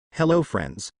Hello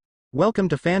friends. Welcome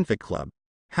to Fanfic Club.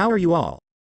 How are you all?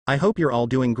 I hope you're all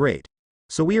doing great.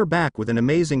 So we are back with an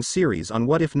amazing series on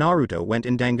what if Naruto went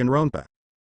in Danganronpa.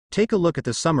 Take a look at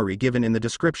the summary given in the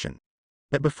description.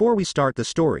 But before we start the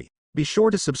story, be sure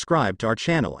to subscribe to our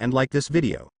channel and like this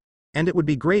video. And it would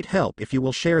be great help if you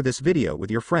will share this video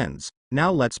with your friends.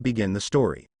 Now let's begin the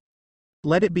story.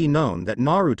 Let it be known that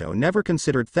Naruto never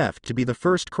considered theft to be the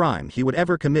first crime he would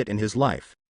ever commit in his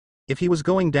life. If he was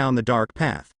going down the dark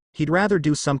path, he'd rather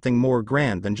do something more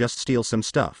grand than just steal some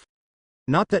stuff.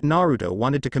 Not that Naruto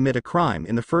wanted to commit a crime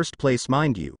in the first place,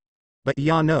 mind you. But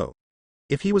yeah, no.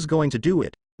 If he was going to do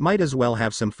it, might as well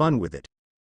have some fun with it.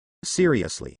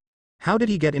 Seriously. How did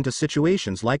he get into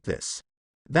situations like this?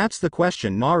 That's the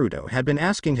question Naruto had been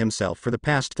asking himself for the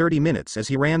past 30 minutes as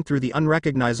he ran through the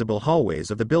unrecognizable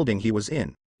hallways of the building he was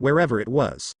in, wherever it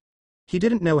was. He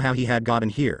didn't know how he had gotten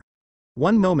here.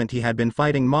 One moment he had been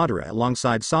fighting Madara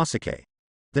alongside Sasuke.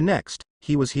 The next,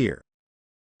 he was here.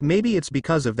 Maybe it's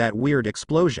because of that weird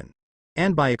explosion.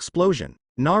 And by explosion,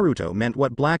 Naruto meant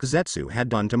what Black Zetsu had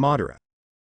done to Madara.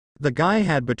 The guy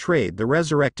had betrayed the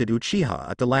resurrected Uchiha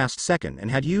at the last second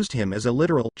and had used him as a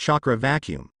literal chakra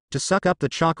vacuum to suck up the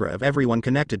chakra of everyone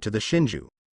connected to the Shinju.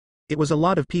 It was a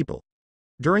lot of people.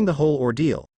 During the whole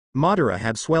ordeal, Madara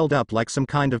had swelled up like some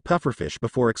kind of pufferfish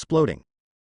before exploding.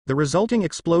 The resulting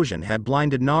explosion had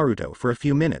blinded Naruto for a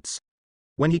few minutes.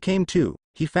 When he came to,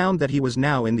 he found that he was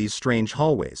now in these strange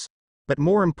hallways. But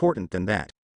more important than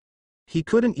that, he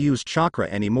couldn't use chakra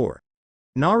anymore.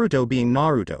 Naruto being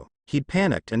Naruto, he'd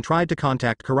panicked and tried to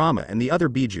contact Kurama and the other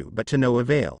Biju, but to no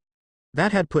avail.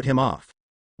 That had put him off.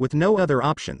 With no other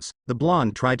options, the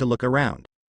blonde tried to look around.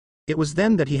 It was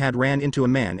then that he had ran into a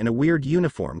man in a weird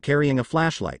uniform carrying a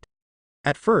flashlight.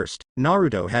 At first,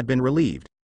 Naruto had been relieved.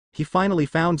 He finally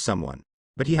found someone.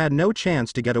 But he had no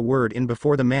chance to get a word in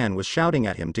before the man was shouting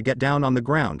at him to get down on the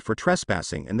ground for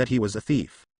trespassing and that he was a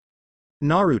thief.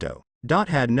 Naruto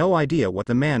had no idea what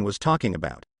the man was talking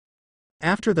about.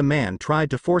 After the man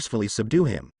tried to forcefully subdue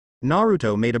him,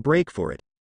 Naruto made a break for it.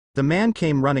 The man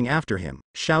came running after him,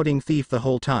 shouting thief the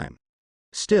whole time.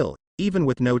 Still, even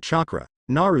with no chakra,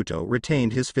 Naruto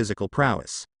retained his physical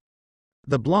prowess.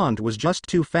 The blonde was just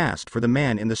too fast for the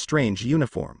man in the strange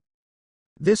uniform.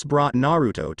 This brought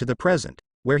Naruto to the present,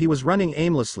 where he was running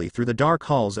aimlessly through the dark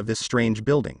halls of this strange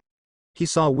building. He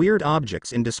saw weird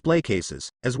objects in display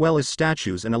cases, as well as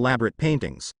statues and elaborate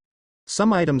paintings.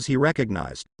 Some items he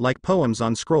recognized, like poems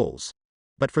on scrolls.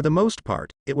 But for the most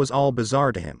part, it was all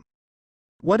bizarre to him.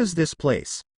 What is this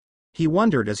place? He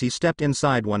wondered as he stepped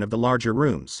inside one of the larger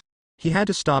rooms. He had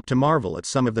to stop to marvel at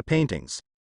some of the paintings.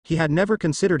 He had never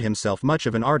considered himself much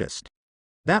of an artist.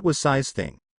 That was Sai's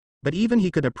thing. But even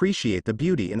he could appreciate the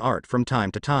beauty in art from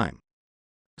time to time.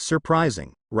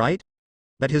 Surprising, right?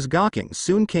 But his gawking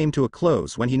soon came to a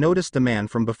close when he noticed the man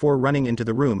from before running into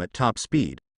the room at top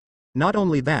speed. Not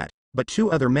only that, but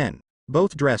two other men,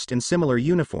 both dressed in similar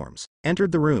uniforms,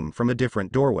 entered the room from a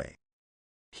different doorway.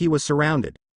 He was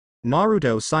surrounded.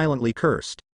 Naruto silently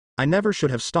cursed. I never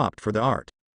should have stopped for the art.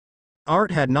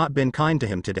 Art had not been kind to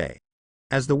him today.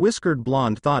 As the whiskered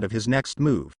blonde thought of his next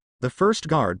move, the first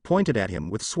guard pointed at him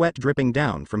with sweat dripping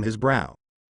down from his brow.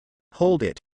 Hold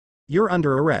it. You're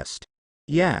under arrest.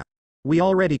 Yeah. We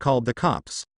already called the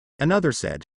cops. Another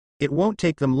said. It won't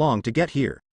take them long to get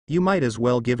here. You might as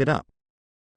well give it up.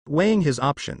 Weighing his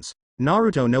options,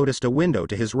 Naruto noticed a window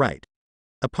to his right.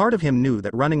 A part of him knew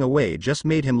that running away just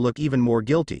made him look even more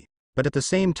guilty, but at the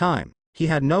same time, he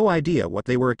had no idea what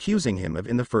they were accusing him of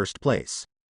in the first place.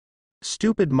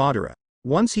 Stupid Madara.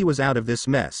 Once he was out of this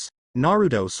mess,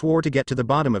 Naruto swore to get to the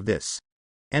bottom of this.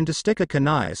 And to stick a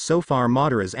kunai so far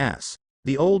Madara's ass,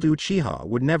 the old Uchiha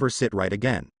would never sit right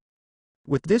again.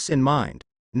 With this in mind,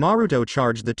 Naruto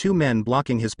charged the two men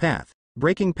blocking his path,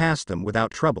 breaking past them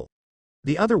without trouble.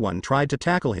 The other one tried to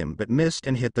tackle him but missed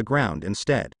and hit the ground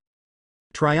instead.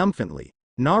 Triumphantly,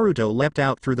 Naruto leapt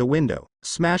out through the window,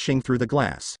 smashing through the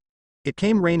glass. It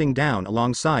came raining down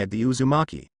alongside the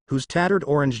Uzumaki, whose tattered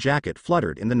orange jacket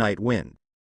fluttered in the night wind.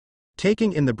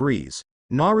 Taking in the breeze,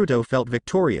 Naruto felt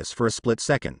victorious for a split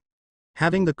second.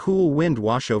 Having the cool wind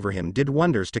wash over him did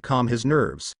wonders to calm his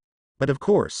nerves. But of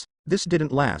course, this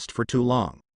didn't last for too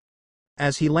long.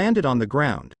 As he landed on the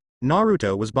ground,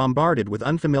 Naruto was bombarded with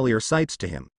unfamiliar sights to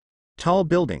him. Tall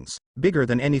buildings, bigger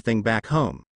than anything back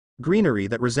home. Greenery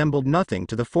that resembled nothing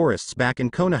to the forests back in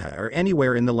Konoha or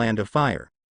anywhere in the Land of Fire.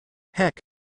 Heck,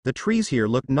 the trees here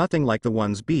looked nothing like the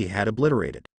ones B had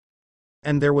obliterated.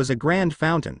 And there was a grand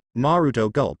fountain.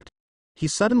 Naruto gulped. He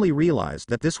suddenly realized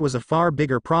that this was a far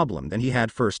bigger problem than he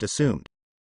had first assumed.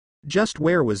 Just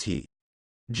where was he?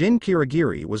 Jin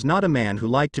Kirigiri was not a man who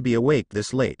liked to be awake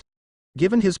this late.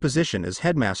 Given his position as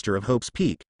headmaster of Hope's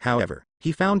Peak, however,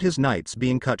 he found his nights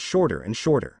being cut shorter and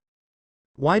shorter.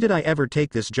 Why did I ever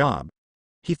take this job?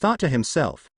 He thought to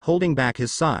himself, holding back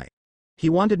his sigh. He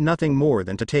wanted nothing more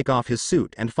than to take off his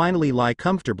suit and finally lie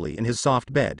comfortably in his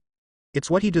soft bed. It's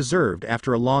what he deserved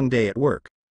after a long day at work.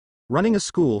 Running a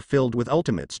school filled with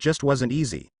ultimates just wasn't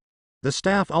easy. The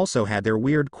staff also had their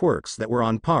weird quirks that were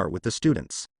on par with the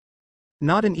students.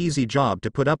 Not an easy job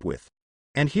to put up with.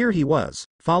 And here he was,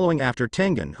 following after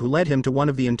Tengen, who led him to one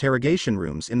of the interrogation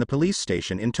rooms in the police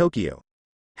station in Tokyo.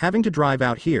 Having to drive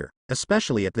out here,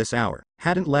 especially at this hour,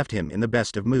 hadn't left him in the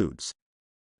best of moods.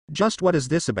 Just what is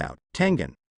this about,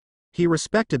 Tengen? He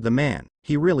respected the man,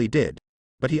 he really did.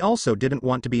 But he also didn't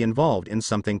want to be involved in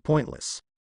something pointless.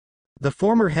 The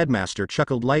former headmaster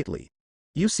chuckled lightly.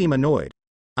 You seem annoyed.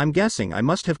 I'm guessing I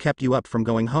must have kept you up from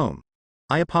going home.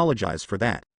 I apologize for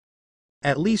that.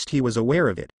 At least he was aware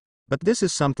of it. But this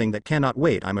is something that cannot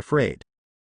wait, I'm afraid.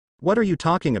 What are you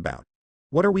talking about?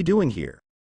 What are we doing here?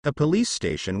 A police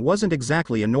station wasn't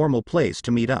exactly a normal place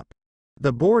to meet up.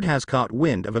 The board has caught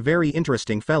wind of a very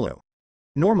interesting fellow.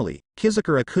 Normally,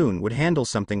 Kizukura-kun would handle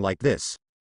something like this.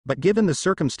 But given the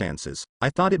circumstances, I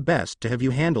thought it best to have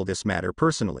you handle this matter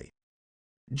personally.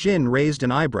 Jin raised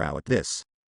an eyebrow at this.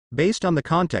 Based on the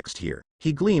context here,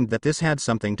 he gleamed that this had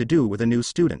something to do with a new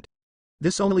student.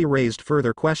 This only raised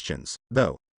further questions,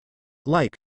 though.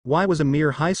 Like, why was a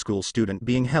mere high school student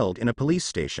being held in a police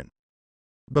station?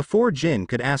 Before Jin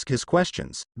could ask his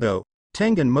questions, though,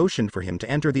 Tengen motioned for him to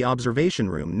enter the observation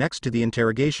room next to the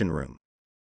interrogation room.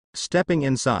 Stepping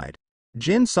inside,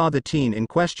 Jin saw the teen in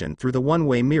question through the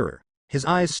one-way mirror, his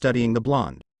eyes studying the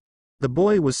blonde. The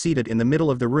boy was seated in the middle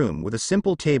of the room with a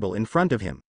simple table in front of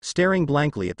him, staring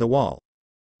blankly at the wall.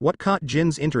 What caught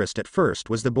Jin's interest at first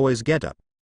was the boy's getup.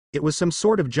 It was some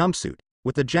sort of jumpsuit,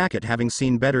 with the jacket having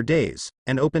seen better days,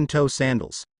 and open-toe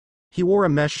sandals. He wore a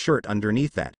mesh shirt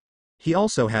underneath that. He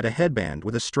also had a headband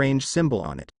with a strange symbol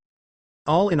on it.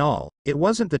 All in all, it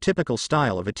wasn't the typical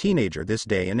style of a teenager this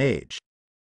day and age.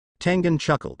 Tengen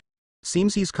chuckled.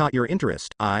 Seems he's caught your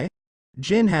interest, aye?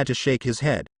 Jin had to shake his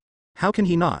head. How can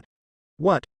he not?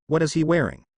 What is he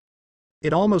wearing?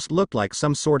 It almost looked like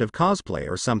some sort of cosplay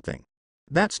or something.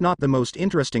 That's not the most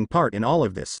interesting part in all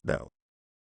of this, though.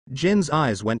 Jin's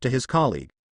eyes went to his colleague.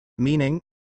 Meaning?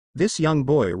 This young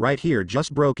boy right here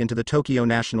just broke into the Tokyo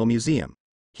National Museum.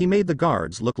 He made the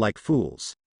guards look like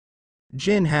fools.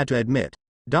 Jin had to admit,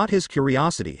 his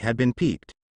curiosity had been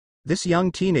piqued. This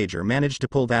young teenager managed to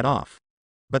pull that off.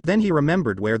 But then he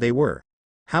remembered where they were.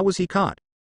 How was he caught?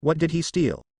 What did he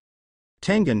steal?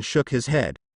 Tengen shook his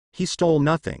head. He stole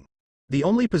nothing. The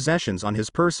only possessions on his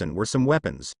person were some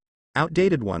weapons.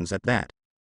 Outdated ones at that.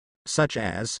 Such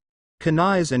as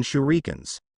kunais and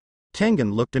shurikens.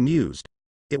 Tengen looked amused.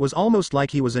 It was almost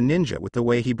like he was a ninja with the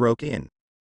way he broke in.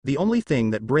 The only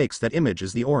thing that breaks that image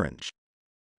is the orange.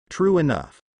 True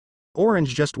enough.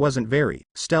 Orange just wasn't very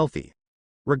stealthy.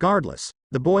 Regardless,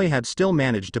 the boy had still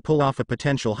managed to pull off a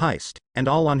potential heist, and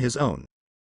all on his own.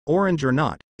 Orange or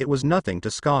not, it was nothing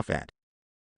to scoff at.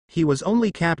 He was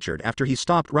only captured after he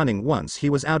stopped running once he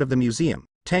was out of the museum,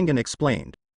 Tengen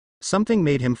explained. Something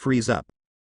made him freeze up.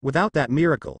 Without that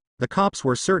miracle, the cops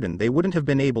were certain they wouldn't have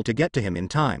been able to get to him in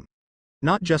time.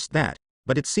 Not just that,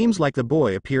 but it seems like the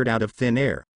boy appeared out of thin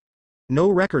air. No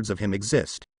records of him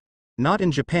exist. Not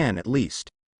in Japan at least.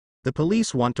 The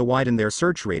police want to widen their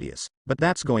search radius, but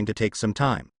that's going to take some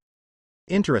time.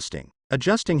 Interesting.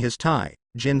 Adjusting his tie,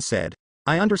 Jin said,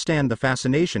 I understand the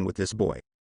fascination with this boy.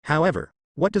 However,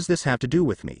 what does this have to do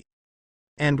with me?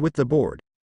 And with the board?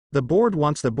 The board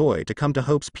wants the boy to come to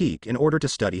Hope's Peak in order to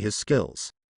study his skills.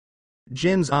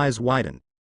 Jin's eyes widened.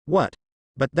 What?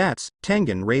 But that's,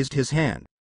 Tengen raised his hand.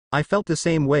 I felt the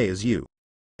same way as you.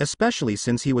 Especially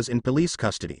since he was in police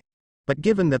custody. But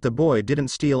given that the boy didn't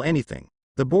steal anything,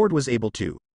 the board was able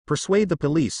to persuade the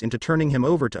police into turning him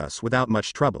over to us without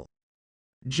much trouble.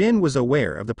 Jin was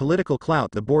aware of the political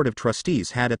clout the board of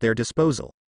trustees had at their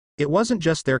disposal. It wasn't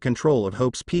just their control of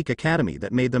Hope's Peak Academy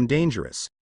that made them dangerous.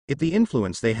 It's the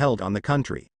influence they held on the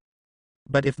country.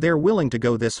 But if they're willing to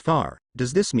go this far,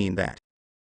 does this mean that?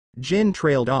 Jin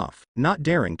trailed off, not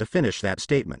daring to finish that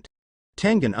statement.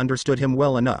 Tengen understood him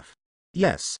well enough.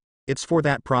 Yes, it's for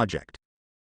that project.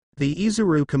 The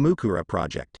Izuru Kamukura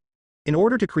project. In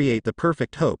order to create the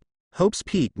perfect Hope, Hope's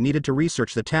Peak needed to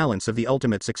research the talents of the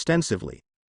Ultimates extensively.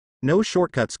 No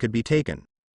shortcuts could be taken.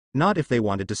 Not if they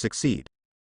wanted to succeed.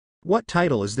 What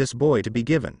title is this boy to be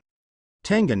given?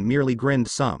 Tengen merely grinned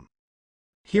some.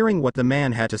 Hearing what the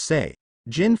man had to say,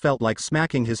 Jin felt like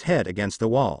smacking his head against the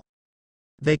wall.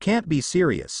 They can't be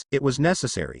serious, it was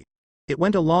necessary. It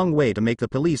went a long way to make the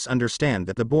police understand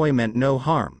that the boy meant no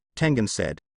harm, Tengen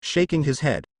said, shaking his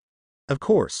head. Of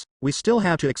course, we still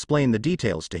have to explain the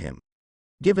details to him.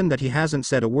 Given that he hasn't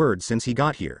said a word since he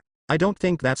got here, I don't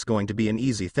think that's going to be an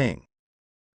easy thing.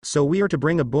 So we are to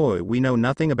bring a boy we know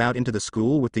nothing about into the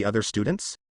school with the other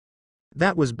students?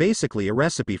 That was basically a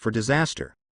recipe for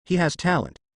disaster. He has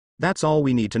talent. That's all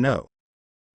we need to know.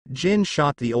 Jin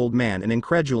shot the old man an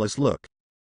incredulous look.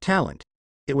 Talent.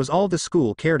 It was all the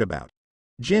school cared about.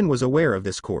 Jin was aware of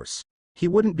this course. He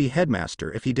wouldn't be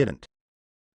headmaster if he didn't.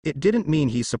 It didn't mean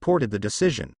he supported the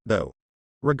decision, though.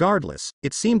 Regardless,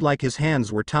 it seemed like his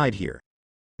hands were tied here.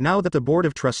 Now that the board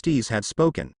of trustees had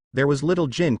spoken, there was little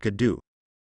Jin could do.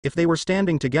 If they were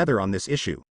standing together on this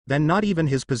issue, then not even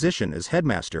his position as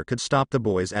headmaster could stop the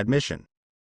boy's admission.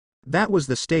 That was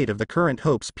the state of the current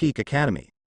Hope's Peak Academy.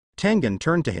 Tengen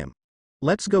turned to him.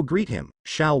 Let's go greet him,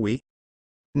 shall we?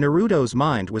 Naruto's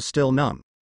mind was still numb.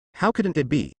 How couldn't it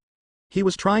be? He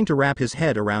was trying to wrap his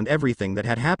head around everything that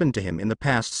had happened to him in the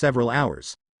past several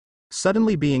hours.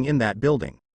 Suddenly being in that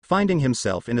building, finding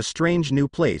himself in a strange new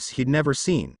place he'd never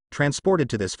seen, transported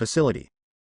to this facility.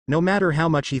 No matter how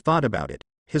much he thought about it,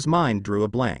 his mind drew a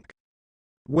blank.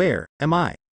 Where am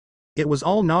I? It was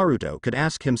all Naruto could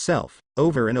ask himself,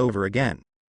 over and over again.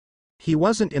 He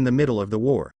wasn't in the middle of the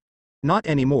war. Not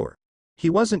anymore. He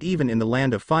wasn't even in the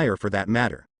land of fire for that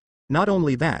matter. Not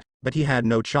only that, but he had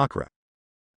no chakra.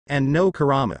 And no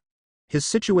Kurama. His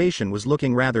situation was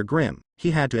looking rather grim,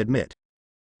 he had to admit.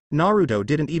 Naruto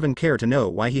didn't even care to know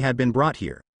why he had been brought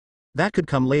here. That could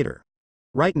come later.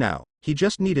 Right now, he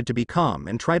just needed to be calm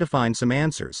and try to find some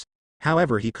answers,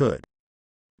 however he could.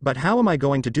 But how am I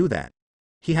going to do that?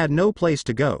 He had no place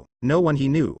to go, no one he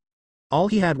knew. All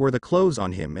he had were the clothes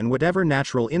on him and whatever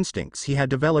natural instincts he had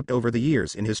developed over the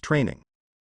years in his training.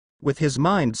 With his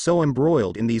mind so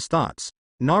embroiled in these thoughts,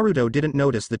 Naruto didn't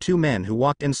notice the two men who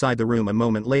walked inside the room a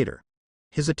moment later.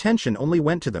 His attention only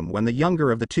went to them when the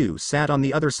younger of the two sat on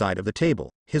the other side of the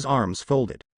table, his arms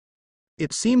folded.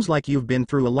 It seems like you've been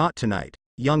through a lot tonight,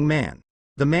 young man.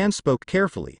 The man spoke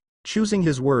carefully, choosing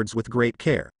his words with great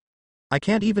care. I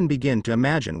can't even begin to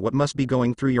imagine what must be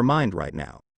going through your mind right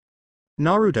now.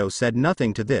 Naruto said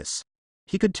nothing to this.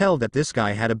 He could tell that this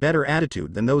guy had a better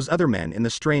attitude than those other men in the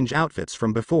strange outfits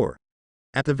from before.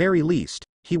 At the very least,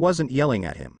 he wasn't yelling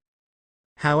at him.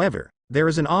 However, there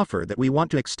is an offer that we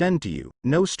want to extend to you,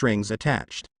 no strings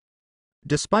attached.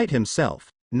 Despite himself,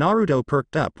 Naruto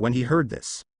perked up when he heard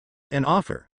this. An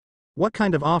offer? What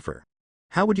kind of offer?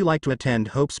 How would you like to attend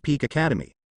Hope's Peak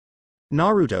Academy?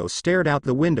 Naruto stared out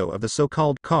the window of the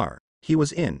so-called car he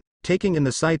was in, taking in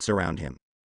the sights around him.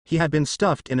 He had been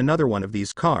stuffed in another one of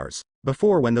these cars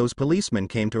before when those policemen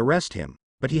came to arrest him,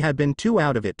 but he had been too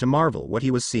out of it to marvel what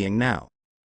he was seeing now.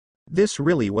 This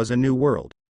really was a new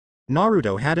world.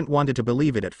 Naruto hadn't wanted to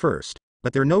believe it at first,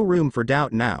 but there's no room for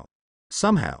doubt now.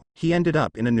 Somehow, he ended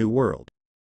up in a new world.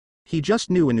 He just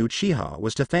knew an Uchiha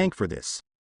was to thank for this.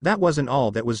 That wasn't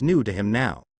all that was new to him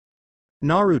now.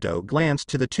 Naruto glanced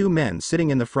to the two men sitting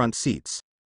in the front seats.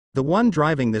 The one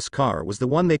driving this car was the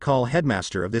one they call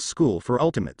headmaster of this school for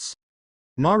ultimates.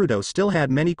 Naruto still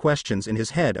had many questions in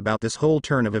his head about this whole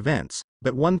turn of events,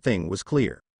 but one thing was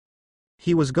clear.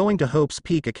 He was going to Hope's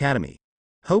Peak Academy.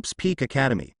 Hope's Peak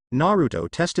Academy. Naruto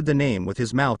tested the name with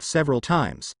his mouth several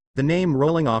times, the name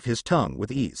rolling off his tongue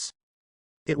with ease.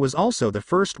 It was also the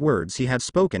first words he had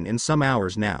spoken in some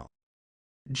hours now.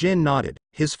 Jin nodded,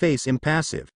 his face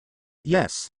impassive.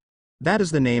 Yes. That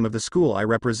is the name of the school I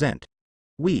represent.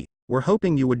 We were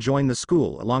hoping you would join the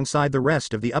school alongside the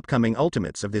rest of the upcoming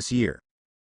ultimates of this year.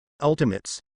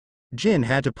 Ultimates? Jin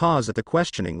had to pause at the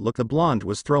questioning look the blonde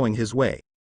was throwing his way.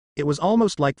 It was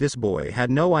almost like this boy had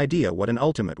no idea what an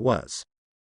ultimate was.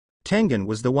 Tengen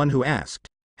was the one who asked,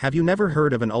 have you never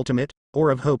heard of an ultimate, or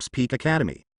of Hope's Peak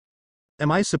Academy?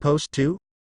 Am I supposed to?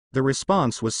 The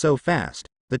response was so fast,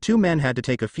 the two men had to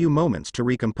take a few moments to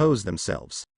recompose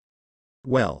themselves.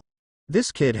 Well,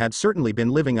 this kid had certainly been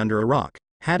living under a rock,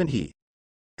 hadn't he?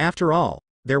 After all,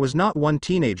 there was not one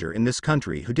teenager in this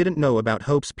country who didn't know about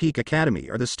Hope's Peak Academy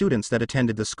or the students that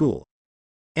attended the school.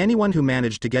 Anyone who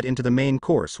managed to get into the main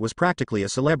course was practically a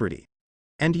celebrity.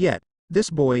 And yet, this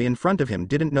boy in front of him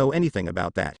didn't know anything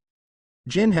about that.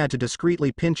 Jin had to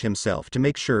discreetly pinch himself to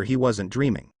make sure he wasn't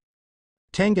dreaming.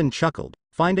 Tengen chuckled,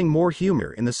 finding more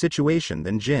humor in the situation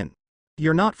than Jin.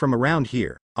 You're not from around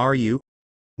here, are you?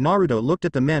 Naruto looked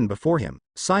at the men before him,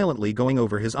 silently going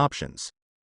over his options.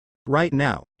 Right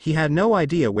now, he had no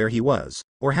idea where he was,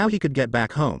 or how he could get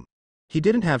back home. He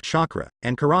didn't have chakra,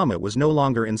 and Kurama was no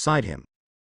longer inside him.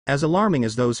 As alarming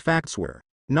as those facts were,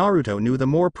 Naruto knew the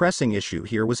more pressing issue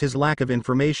here was his lack of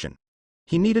information.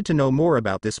 He needed to know more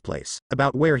about this place,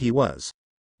 about where he was.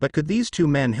 But could these two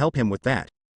men help him with that?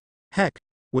 Heck,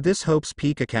 would this Hope's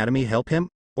Peak Academy help him,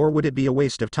 or would it be a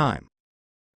waste of time?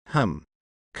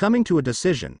 Coming to a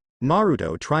decision,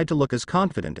 Naruto tried to look as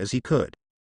confident as he could.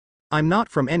 I'm not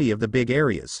from any of the big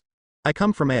areas. I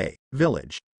come from a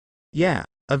village. Yeah,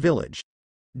 a village.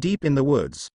 Deep in the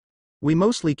woods. We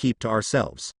mostly keep to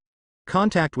ourselves.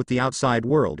 Contact with the outside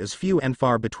world is few and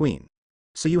far between.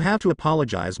 So you have to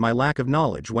apologize my lack of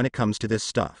knowledge when it comes to this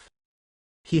stuff.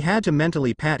 He had to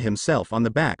mentally pat himself on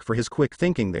the back for his quick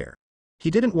thinking there.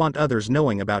 He didn't want others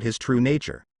knowing about his true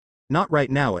nature. Not right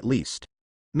now at least.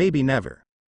 Maybe never.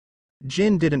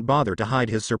 Jin didn't bother to hide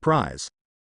his surprise.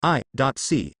 I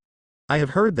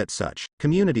have heard that such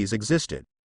communities existed.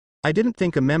 I didn't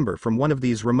think a member from one of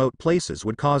these remote places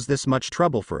would cause this much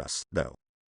trouble for us, though.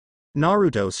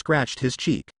 Naruto scratched his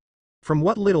cheek. From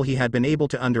what little he had been able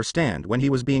to understand when he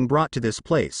was being brought to this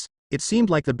place, it seemed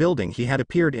like the building he had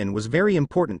appeared in was very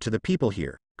important to the people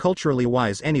here, culturally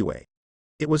wise anyway.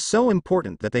 It was so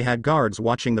important that they had guards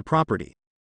watching the property.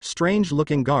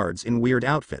 Strange-looking guards in weird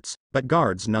outfits, but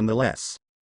guards nonetheless.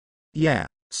 Yeah,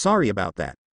 sorry about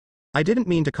that. I didn't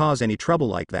mean to cause any trouble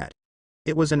like that.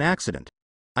 It was an accident.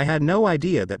 I had no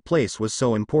idea that place was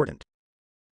so important.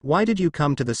 Why did you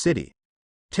come to the city?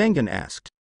 Tengen asked,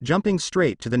 jumping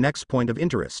straight to the next point of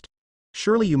interest.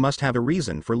 Surely you must have a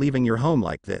reason for leaving your home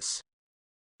like this.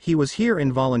 He was here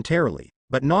involuntarily,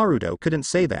 but Naruto couldn't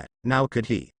say that, now could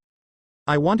he?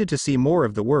 I wanted to see more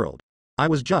of the world. I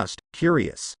was just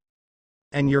curious.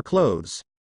 And your clothes?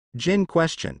 Jin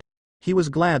questioned. He was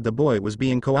glad the boy was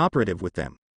being cooperative with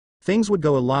them. Things would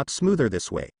go a lot smoother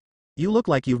this way. You look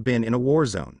like you've been in a war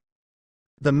zone.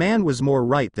 The man was more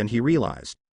right than he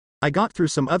realized. I got through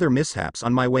some other mishaps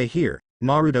on my way here,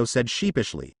 Naruto said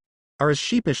sheepishly. Or as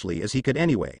sheepishly as he could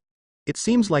anyway. It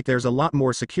seems like there's a lot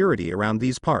more security around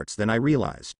these parts than I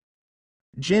realized.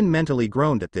 Jin mentally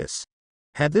groaned at this.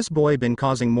 Had this boy been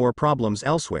causing more problems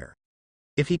elsewhere?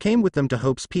 If he came with them to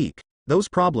Hope's Peak, those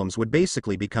problems would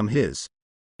basically become his.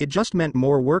 It just meant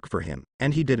more work for him,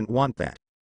 and he didn't want that.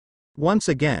 Once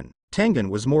again, Tengen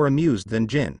was more amused than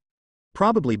Jin.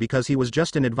 Probably because he was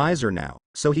just an advisor now,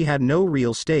 so he had no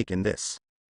real stake in this.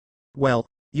 Well,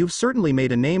 you've certainly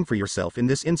made a name for yourself in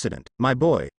this incident, my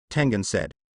boy, Tengen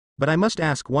said. But I must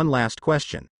ask one last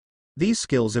question. These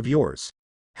skills of yours.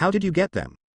 How did you get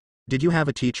them? Did you have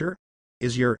a teacher?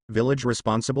 Is your village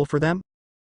responsible for them?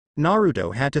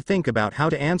 Naruto had to think about how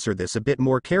to answer this a bit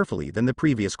more carefully than the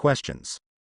previous questions.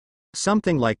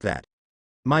 Something like that.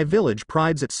 My village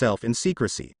prides itself in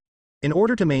secrecy. In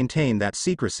order to maintain that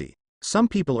secrecy, some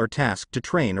people are tasked to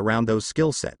train around those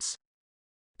skill sets.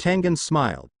 Tengen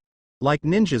smiled. Like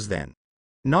ninjas then.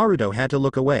 Naruto had to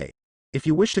look away. If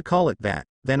you wish to call it that,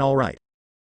 then alright.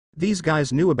 These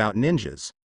guys knew about ninjas.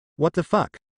 What the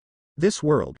fuck? This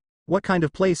world, what kind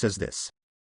of place is this?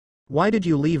 Why did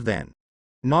you leave then?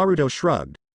 Naruto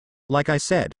shrugged. Like I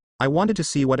said, I wanted to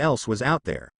see what else was out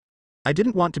there. I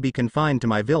didn't want to be confined to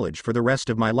my village for the rest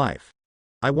of my life.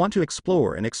 I want to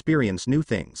explore and experience new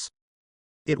things.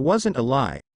 It wasn't a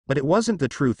lie, but it wasn't the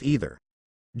truth either.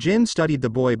 Jin studied the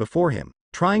boy before him,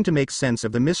 trying to make sense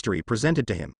of the mystery presented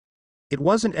to him. It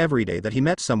wasn't every day that he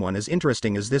met someone as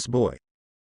interesting as this boy.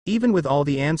 Even with all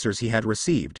the answers he had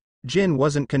received, Jin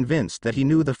wasn't convinced that he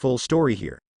knew the full story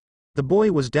here. The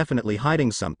boy was definitely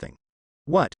hiding something.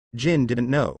 What, Jin didn't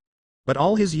know. But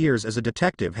all his years as a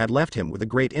detective had left him with a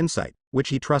great insight, which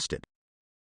he trusted.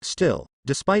 Still,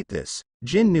 despite this,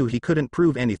 Jin knew he couldn't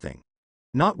prove anything.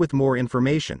 Not with more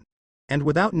information. And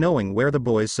without knowing where the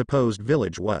boy's supposed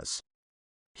village was.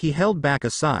 He held back a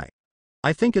sigh.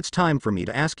 I think it's time for me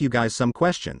to ask you guys some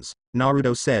questions,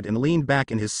 Naruto said and leaned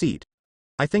back in his seat.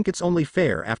 I think it's only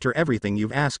fair after everything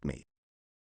you've asked me.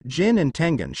 Jin and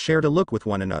Tengen shared a look with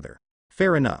one another.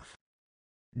 Fair enough.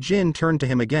 Jin turned to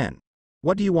him again.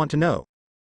 What do you want to know?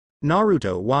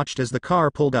 Naruto watched as the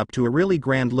car pulled up to a really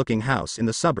grand-looking house in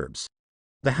the suburbs.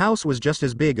 The house was just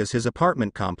as big as his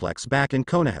apartment complex back in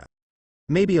Konoha.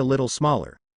 Maybe a little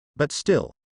smaller. But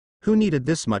still. Who needed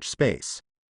this much space?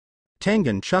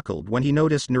 Tengen chuckled when he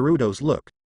noticed Naruto's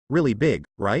look. Really big,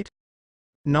 right?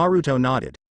 Naruto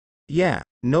nodded. Yeah,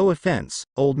 no offense,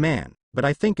 old man, but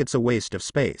I think it's a waste of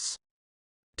space.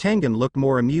 Tengen looked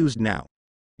more amused now.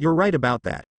 You're right about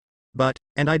that. But,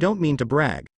 and I don't mean to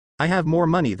brag, I have more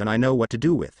money than I know what to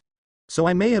do with. So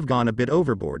I may have gone a bit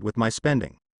overboard with my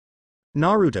spending.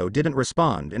 Naruto didn't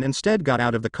respond and instead got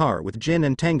out of the car with Jin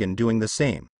and Tengen doing the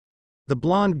same. The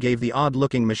blonde gave the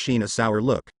odd-looking machine a sour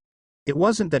look. It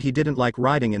wasn't that he didn't like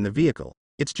riding in the vehicle,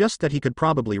 it's just that he could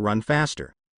probably run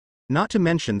faster. Not to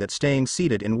mention that staying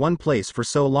seated in one place for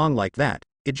so long like that,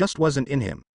 it just wasn't in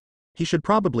him. He should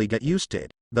probably get used to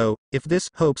it, though, if this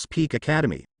Hope's Peak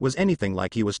Academy was anything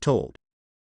like he was told.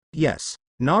 Yes,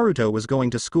 Naruto was going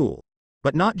to school.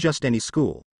 But not just any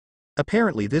school.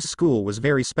 Apparently this school was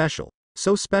very special,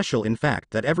 so special in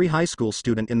fact that every high school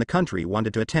student in the country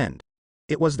wanted to attend.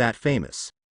 It was that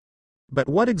famous. But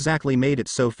what exactly made it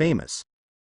so famous?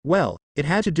 Well, it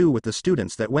had to do with the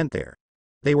students that went there.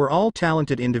 They were all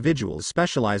talented individuals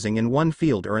specializing in one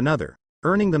field or another,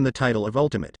 earning them the title of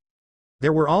ultimate.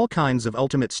 There were all kinds of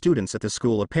ultimate students at the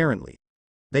school apparently.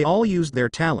 They all used their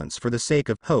talents for the sake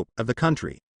of hope of the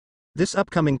country. This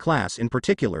upcoming class in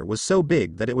particular was so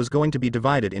big that it was going to be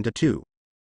divided into two.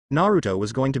 Naruto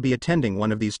was going to be attending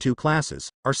one of these two classes,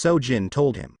 or so Jin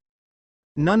told him.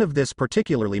 None of this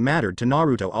particularly mattered to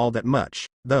Naruto all that much,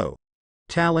 though.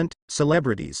 Talent,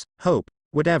 celebrities, hope,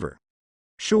 whatever.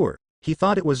 Sure, he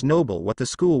thought it was noble what the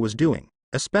school was doing,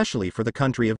 especially for the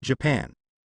country of Japan.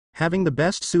 Having the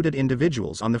best suited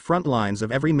individuals on the front lines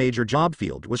of every major job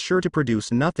field was sure to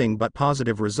produce nothing but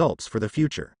positive results for the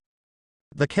future.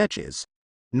 The catch is,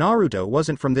 Naruto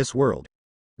wasn't from this world.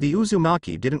 The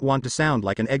Uzumaki didn't want to sound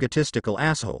like an egotistical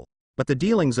asshole, but the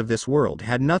dealings of this world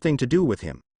had nothing to do with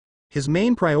him. His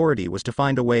main priority was to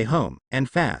find a way home, and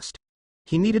fast.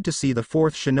 He needed to see the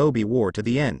Fourth Shinobi War to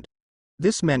the end.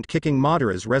 This meant kicking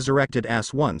Madara's resurrected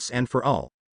ass once and for all.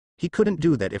 He couldn't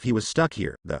do that if he was stuck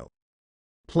here, though.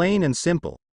 Plain and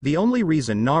simple, the only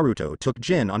reason Naruto took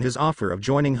Jin on his offer of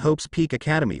joining Hope's Peak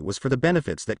Academy was for the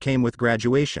benefits that came with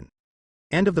graduation.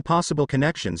 And of the possible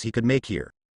connections he could make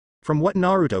here. From what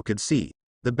Naruto could see,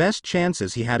 the best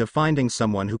chances he had of finding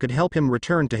someone who could help him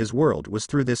return to his world was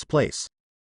through this place.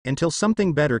 Until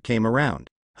something better came around,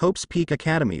 Hope's Peak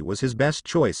Academy was his best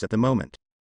choice at the moment.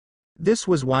 This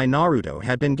was why Naruto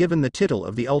had been given the title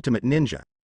of the Ultimate Ninja.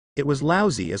 It was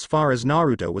lousy as far as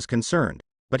Naruto was concerned,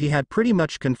 but he had pretty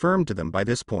much confirmed to them by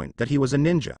this point that he was a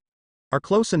ninja. Or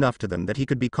close enough to them that he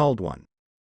could be called one.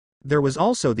 There was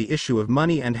also the issue of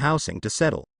money and housing to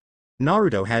settle.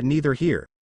 Naruto had neither here.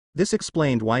 This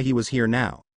explained why he was here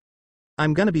now.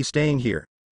 "I'm gonna be staying here,"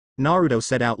 Naruto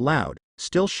said out loud,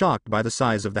 still shocked by the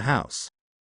size of the house.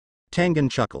 Tengen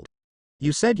chuckled.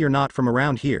 "You said you're not from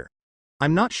around here.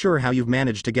 I'm not sure how you've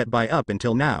managed to get by up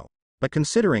until now, but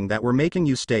considering that we're making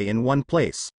you stay in one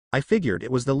place, I figured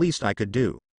it was the least I could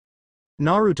do."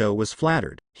 Naruto was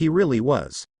flattered, he really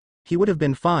was. He would have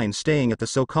been fine staying at the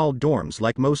so-called dorms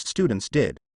like most students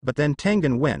did, but then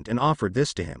Tengen went and offered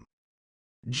this to him.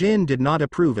 Jin did not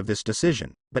approve of this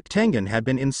decision, but Tengen had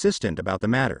been insistent about the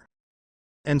matter.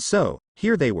 And so,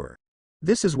 here they were.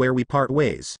 "This is where we part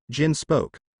ways," Jin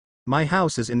spoke. "My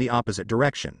house is in the opposite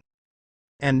direction.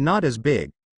 And not as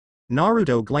big."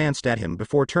 Naruto glanced at him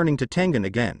before turning to Tengen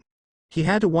again. He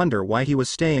had to wonder why he was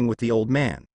staying with the old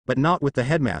man, but not with the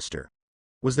headmaster.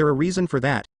 Was there a reason for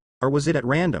that? Or was it at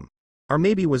random? Or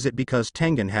maybe was it because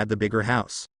Tengen had the bigger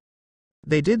house?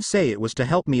 They did say it was to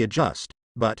help me adjust,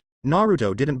 but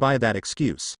Naruto didn't buy that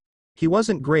excuse. He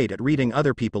wasn't great at reading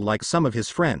other people like some of his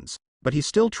friends, but he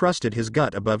still trusted his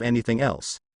gut above anything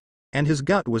else. And his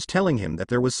gut was telling him that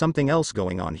there was something else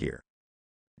going on here.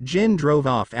 Jin drove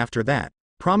off after that,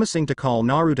 promising to call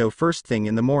Naruto first thing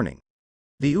in the morning.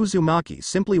 The Uzumaki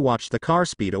simply watched the car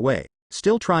speed away,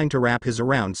 still trying to wrap his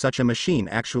around such a machine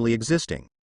actually existing.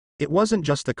 It wasn't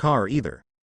just the car either.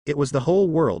 It was the whole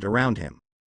world around him.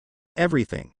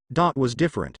 Everything, was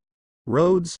different.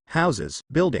 Roads, houses,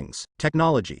 buildings,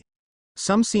 technology.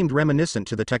 Some seemed reminiscent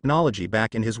to the technology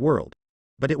back in his world.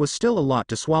 But it was still a lot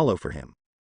to swallow for him.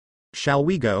 "Shall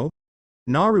we go?"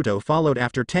 Naruto followed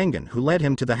after Tengen, who led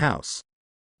him to the house.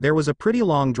 There was a pretty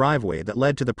long driveway that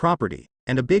led to the property,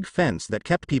 and a big fence that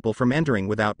kept people from entering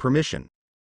without permission.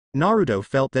 Naruto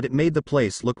felt that it made the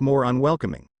place look more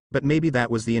unwelcoming, but maybe that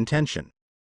was the intention.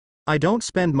 "I don't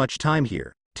spend much time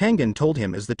here," Tengen told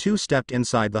him as the two stepped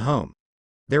inside the home.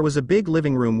 There was a big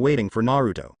living room waiting for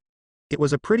Naruto. It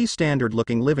was a pretty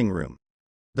standard-looking living room.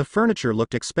 The furniture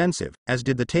looked expensive, as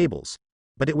did the tables,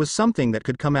 but it was something that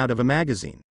could come out of a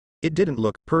magazine. It didn't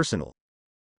look personal.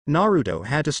 Naruto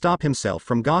had to stop himself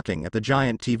from gawking at the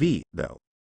giant TV, though.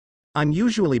 "I'm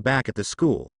usually back at the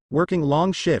school, working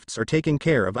long shifts or taking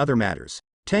care of other matters,"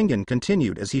 Tengen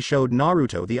continued as he showed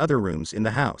Naruto the other rooms in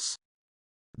the house.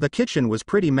 The kitchen was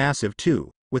pretty massive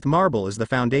too, with marble as the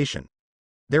foundation.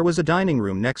 There was a dining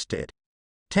room next to it.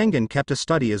 Tengen kept a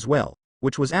study as well,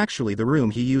 which was actually the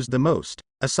room he used the most,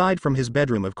 aside from his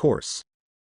bedroom of course.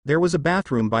 There was a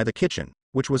bathroom by the kitchen,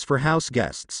 which was for house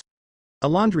guests. A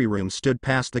laundry room stood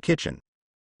past the kitchen.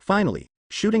 Finally,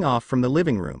 shooting off from the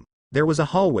living room, there was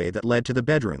a hallway that led to the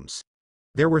bedrooms.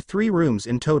 There were 3 rooms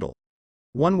in total.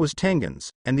 One was Tengen's,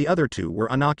 and the other 2 were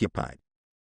unoccupied.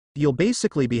 You'll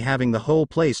basically be having the whole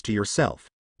place to yourself,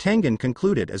 Tengen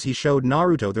concluded as he showed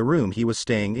Naruto the room he was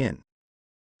staying in.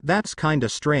 That's kinda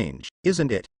strange,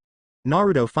 isn't it?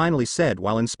 Naruto finally said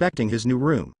while inspecting his new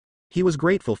room. He was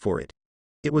grateful for it.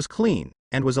 It was clean,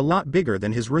 and was a lot bigger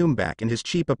than his room back in his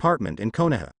cheap apartment in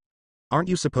Konoha. Aren't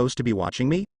you supposed to be watching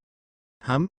me?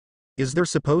 Is there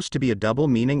supposed to be a double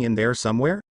meaning in there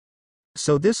somewhere?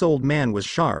 So this old man was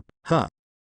sharp, huh?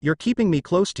 You're keeping me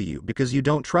close to you because you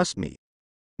don't trust me.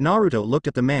 Naruto looked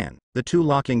at the man, the two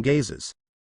locking gazes.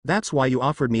 That's why you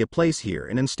offered me a place here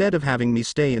and instead of having me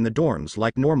stay in the dorms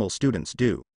like normal students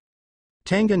do.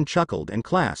 Tengen chuckled and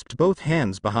clasped both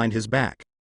hands behind his back.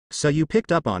 So you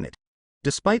picked up on it.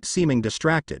 Despite seeming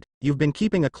distracted, you've been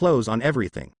keeping a close on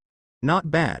everything.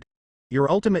 Not bad. Your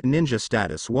ultimate ninja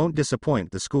status won't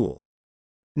disappoint the school.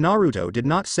 Naruto did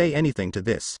not say anything to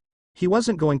this. He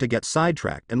wasn't going to get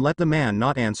sidetracked and let the man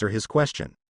not answer his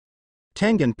question.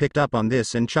 Tengen picked up on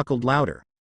this and chuckled louder.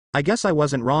 I guess I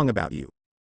wasn't wrong about you.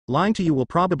 Lying to you will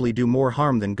probably do more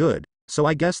harm than good, so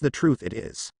I guess the truth it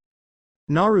is.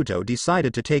 Naruto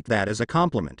decided to take that as a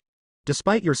compliment.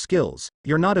 Despite your skills,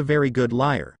 you're not a very good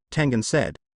liar, Tengen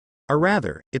said. Or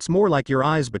rather, it's more like your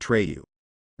eyes betray you.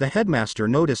 The headmaster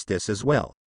noticed this as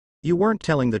well. You weren't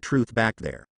telling the truth back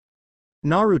there.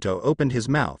 Naruto opened his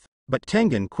mouth, but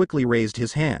Tengen quickly raised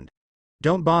his hand.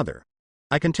 Don't bother.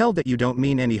 I can tell that you don't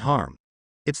mean any harm.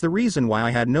 It's the reason why I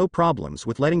had no problems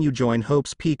with letting you join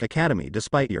Hope's Peak Academy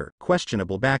despite your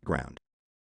questionable background.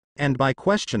 And by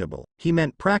questionable, he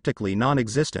meant practically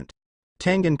non-existent.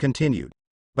 Tengen continued.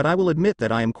 But I will admit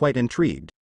that I am quite intrigued.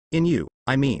 In you,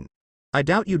 I mean. I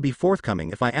doubt you'd be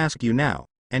forthcoming if I asked you now,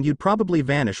 and you'd probably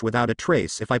vanish without a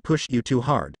trace if I pushed you too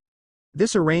hard.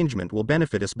 This arrangement will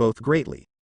benefit us both greatly.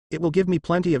 It will give me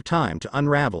plenty of time to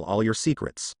unravel all your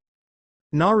secrets.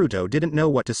 Naruto didn't know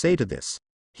what to say to this.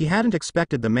 He hadn't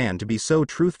expected the man to be so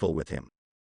truthful with him.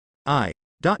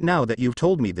 Now that you've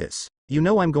told me this, you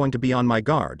know I'm going to be on my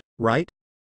guard, right?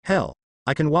 Hell,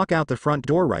 I can walk out the front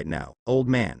door right now, old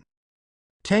man.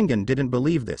 Tengen didn't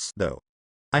believe this, though.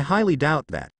 I highly doubt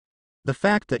that. The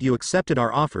fact that you accepted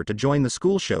our offer to join the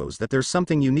school shows that there's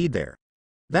something you need there.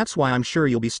 That's why I'm sure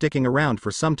you'll be sticking around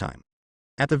for some time.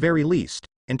 At the very least,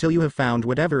 until you have found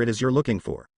whatever it is you're looking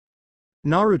for.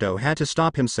 Naruto had to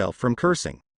stop himself from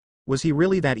cursing. Was he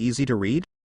really that easy to read?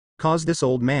 'Cause this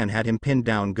old man had him pinned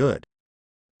down good.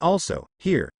 Also,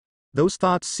 here. Those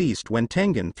thoughts ceased when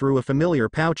Tengen threw a familiar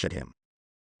pouch at him.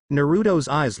 Naruto's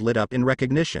eyes lit up in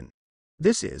recognition.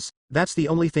 That's the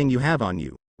only thing you have on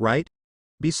you, right?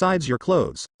 Besides your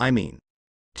clothes, I mean.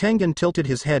 Tengen tilted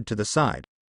his head to the side.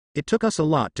 It took us a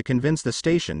lot to convince the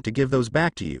station to give those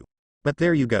back to you. But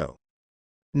there you go.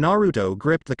 Naruto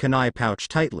gripped the kunai pouch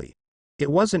tightly.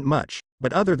 It wasn't much,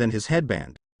 but other than his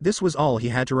headband, this was all he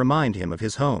had to remind him of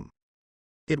his home.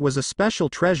 It was a special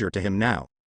treasure to him now.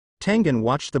 Tengen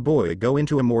watched the boy go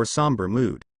into a more somber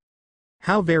mood.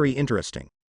 How very interesting.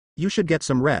 You should get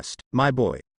some rest, my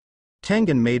boy.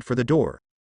 Tengen made for the door.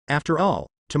 After all,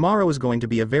 tomorrow is going to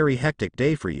be a very hectic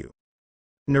day for you.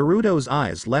 Naruto's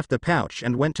eyes left the pouch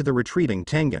and went to the retreating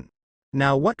Tengen.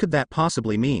 Now what could that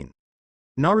possibly mean?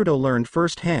 Naruto learned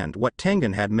firsthand what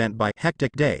Tengen had meant by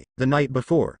hectic day the night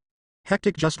before.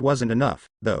 Hectic just wasn't enough,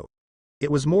 though.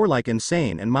 It was more like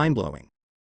insane and mind-blowing.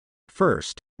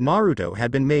 First, Naruto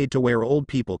had been made to wear old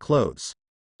people clothes.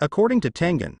 According to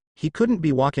Tengen, he couldn't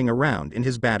be walking around in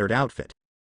his battered outfit.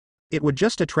 It would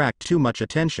just attract too much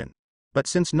attention. But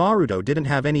since Naruto didn't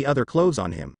have any other clothes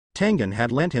on him, Tengen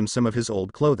had lent him some of his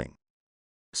old clothing.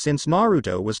 Since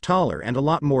Naruto was taller and a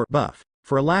lot more buff,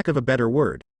 for a lack of a better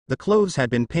word, the clothes had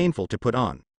been painful to put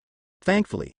on.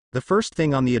 Thankfully, the first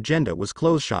thing on the agenda was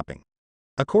clothes shopping.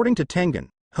 According to Tengen,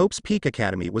 Hope's Peak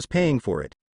Academy was paying for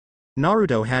it.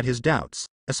 Naruto had his doubts,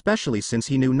 especially since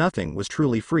he knew nothing was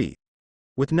truly free.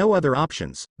 With no other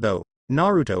options, though,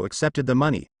 Naruto accepted the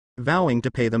money, vowing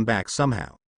to pay them back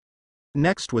somehow.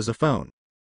 Next was a phone.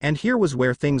 And here was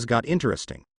where things got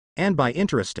interesting. And by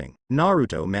interesting,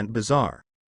 Naruto meant bizarre.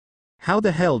 How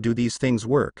the hell do these things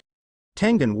work?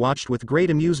 Tengen watched with great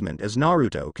amusement as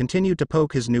Naruto continued to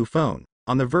poke his new phone,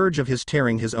 on the verge of his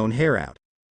tearing his own hair out.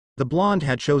 The blonde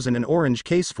had chosen an orange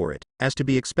case for it, as to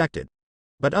be expected.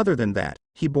 But other than that,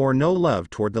 he bore no love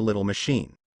toward the little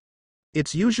machine.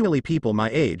 It's usually people my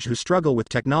age who struggle with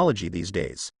technology these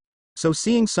days. So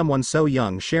seeing someone so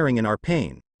young sharing in our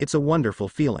pain, it's a wonderful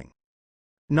feeling.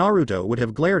 Naruto would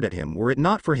have glared at him were it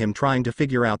not for him trying to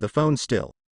figure out the phone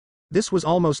still. This was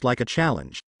almost like a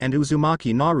challenge, and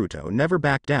Uzumaki Naruto never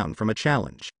backed down from a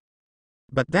challenge.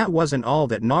 But that wasn't all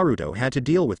that Naruto had to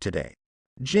deal with today.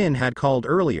 Jin had called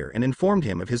earlier and informed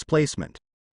him of his placement.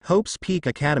 Hope's Peak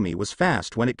Academy was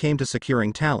fast when it came to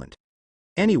securing talent.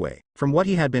 Anyway, from what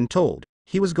he had been told,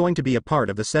 he was going to be a part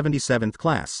of the 77th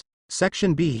class.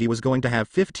 Section B, he was going to have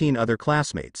 15 other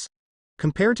classmates.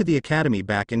 Compared to the academy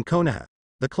back in Konoha,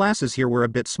 the classes here were a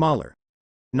bit smaller.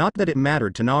 Not that it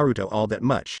mattered to Naruto all that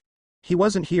much. He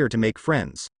wasn't here to make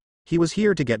friends. He was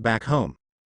here to get back home.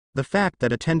 The fact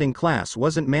that attending class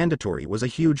wasn't mandatory was a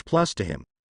huge plus to him.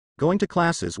 Going to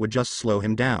classes would just slow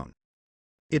him down.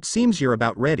 It seems you're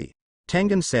about ready,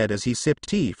 Tengen said as he sipped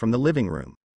tea from the living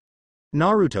room.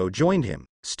 Naruto joined him,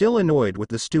 still annoyed with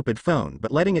the stupid phone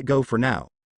but letting it go for now.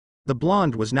 The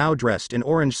blonde was now dressed in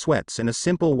orange sweats and a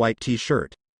simple white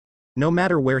t-shirt. No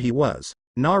matter where he was,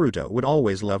 Naruto would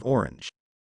always love orange.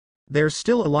 There's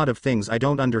still a lot of things I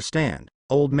don't understand,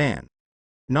 old man.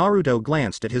 Naruto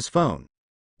glanced at his phone.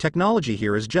 Technology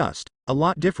here is just a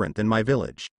lot different than my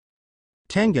village.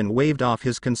 Tengen waved off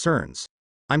his concerns.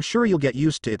 I'm sure you'll get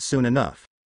used to it soon enough.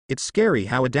 It's scary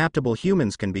how adaptable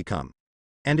humans can become.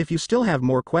 And if you still have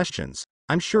more questions,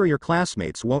 I'm sure your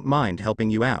classmates won't mind helping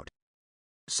you out.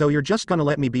 So you're just gonna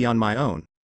let me be on my own?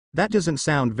 That doesn't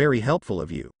sound very helpful of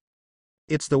you.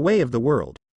 It's the way of the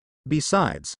world.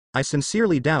 Besides, I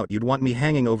sincerely doubt you'd want me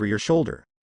hanging over your shoulder.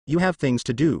 You have things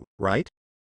to do, right?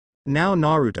 Now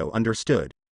Naruto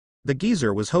understood. The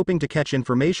geezer was hoping to catch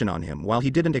information on him while he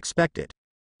didn't expect it.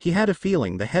 He had a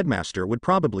feeling the headmaster would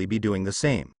probably be doing the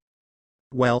same.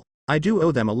 Well, I do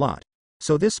owe them a lot,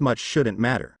 so this much shouldn't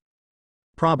matter.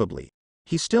 Probably.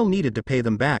 He still needed to pay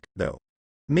them back, though.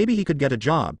 Maybe he could get a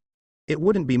job. It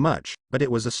wouldn't be much, but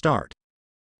it was a start.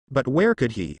 But where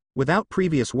could he, without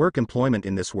previous work employment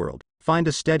in this world, find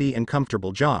a steady and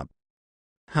comfortable job?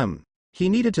 He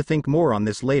needed to think more on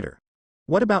this later.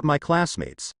 What about my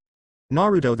classmates?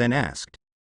 Naruto then asked.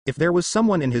 If there was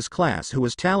someone in his class who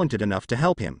was talented enough to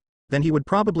help him, then he would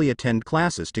probably attend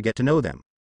classes to get to know them.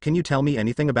 Can you tell me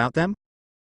anything about them?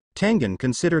 Tengen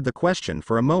considered the question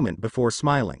for a moment before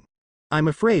smiling. I'm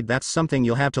afraid that's something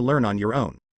you'll have to learn on your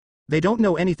own. They don't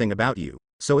know anything about you,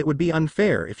 so it would be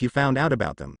unfair if you found out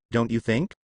about them, don't you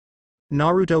think?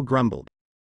 Naruto grumbled.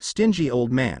 Stingy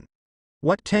old man.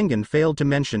 What Tengen failed to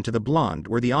mention to the blonde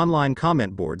were the online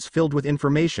comment boards filled with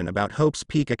information about Hope's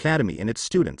Peak Academy and its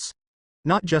students.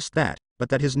 Not just that, but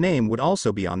that his name would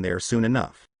also be on there soon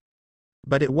enough.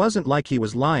 But it wasn't like he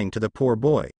was lying to the poor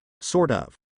boy, sort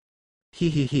of.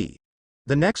 He.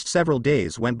 The next several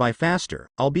days went by faster,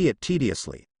 albeit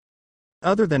tediously.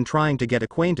 Other than trying to get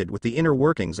acquainted with the inner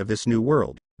workings of this new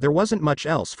world, there wasn't much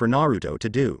else for Naruto to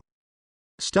do.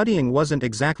 Studying wasn't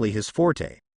exactly his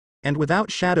forte. And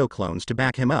without shadow clones to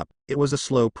back him up, it was a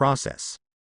slow process.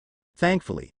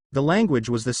 Thankfully, the language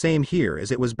was the same here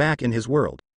as it was back in his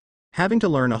world. Having to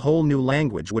learn a whole new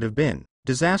language would have been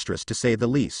disastrous to say the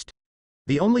least.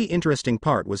 The only interesting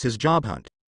part was his job hunt.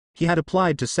 He had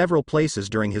applied to several places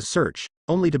during his search,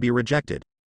 only to be rejected.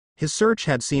 His search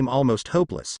had seemed almost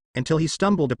hopeless, until he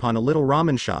stumbled upon a little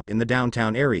ramen shop in the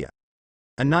downtown area.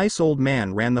 A nice old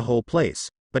man ran the whole place,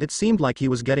 but it seemed like he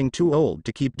was getting too old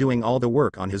to keep doing all the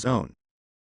work on his own.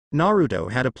 Naruto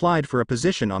had applied for a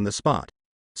position on the spot.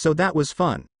 So that was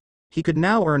fun. He could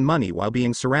now earn money while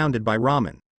being surrounded by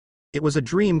ramen. It was a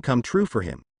dream come true for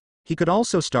him. He could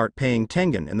also start paying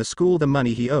Tengen and the school the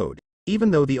money he owed,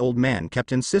 even though the old man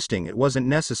kept insisting it wasn't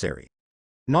necessary.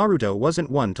 Naruto wasn't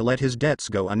one to let his debts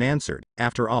go unanswered,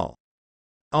 after all.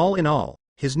 All in all,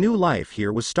 his new life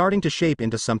here was starting to shape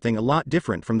into something a lot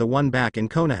different from the one back in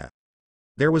Konoha.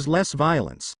 There was less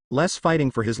violence, less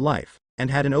fighting for his life, and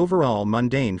had an overall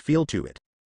mundane feel to it.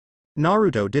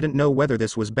 Naruto didn't know whether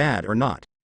this was bad or not.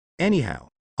 Anyhow,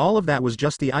 all of that was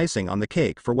just the icing on the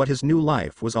cake for what his new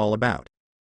life was all about.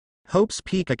 Hope's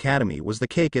Peak Academy was the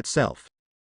cake itself.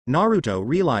 Naruto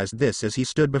realized this as he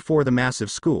stood before the massive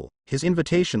school, his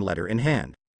invitation letter in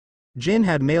hand. Jin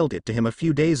had mailed it to him a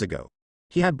few days ago.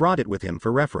 He had brought it with him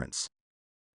for reference.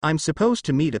 I'm supposed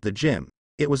to meet at the gym.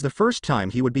 It was the first time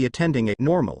he would be attending a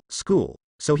normal school,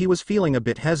 so he was feeling a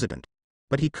bit hesitant.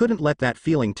 But he couldn't let that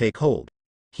feeling take hold.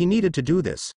 He needed to do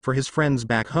this, for his friends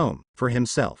back home, for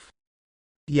himself.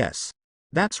 Yes.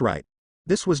 That's right.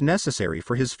 This was necessary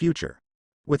for his future.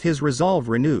 With his resolve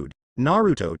renewed,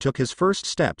 Naruto took his first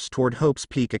steps toward Hope's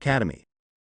Peak Academy.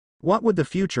 What would the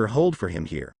future hold for him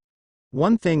here?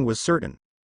 One thing was certain.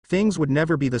 Things would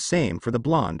never be the same for the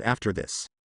blonde after this.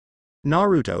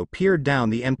 Naruto peered down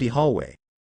the empty hallway.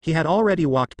 He had already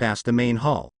walked past the main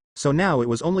hall, so now it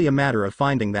was only a matter of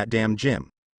finding that damn gym.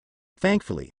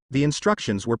 Thankfully, the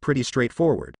instructions were pretty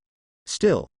straightforward.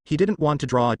 Still, he didn't want to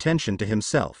draw attention to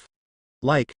himself.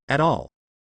 At all.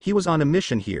 He was on a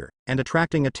mission here, and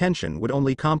attracting attention would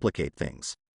only complicate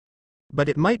things. But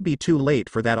it might be too late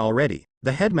for that already.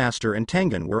 The headmaster and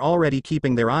Tengen were already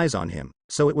keeping their eyes on him,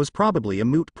 so it was probably a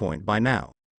moot point by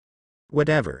now.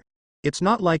 Whatever. It's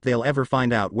not like they'll ever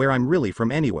find out where I'm really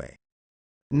from anyway.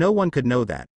 No one could know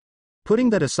that. Putting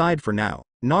that aside for now,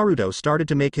 Naruto started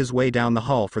to make his way down the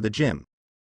hall for the gym.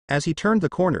 As he turned the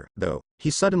corner, though, he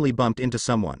suddenly bumped into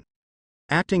someone.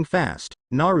 Acting fast,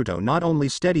 Naruto not only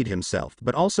steadied himself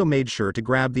but also made sure to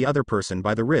grab the other person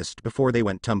by the wrist before they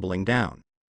went tumbling down.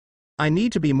 I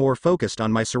need to be more focused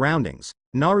on my surroundings,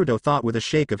 Naruto thought with a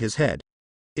shake of his head.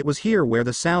 It was here where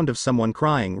the sound of someone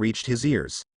crying reached his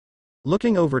ears.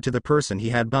 Looking over to the person he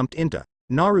had bumped into,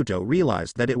 Naruto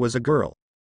realized that it was a girl.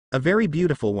 A very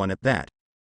beautiful one at that.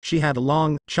 She had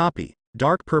long, choppy,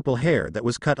 dark purple hair that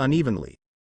was cut unevenly.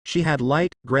 She had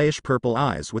light, grayish-purple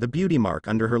eyes with a beauty mark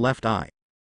under her left eye.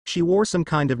 She wore some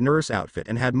kind of nurse outfit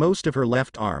and had most of her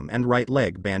left arm and right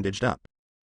leg bandaged up.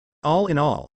 All in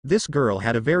all, this girl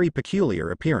had a very peculiar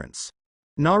appearance.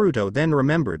 Naruto then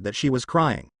remembered that she was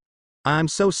crying. "I'm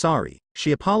so sorry,"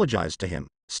 she apologized to him,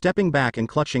 stepping back and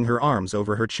clutching her arms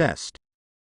over her chest.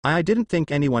 "I didn't think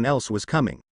anyone else was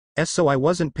coming. So I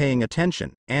wasn't paying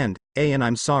attention, and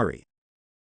I'm sorry."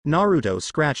 Naruto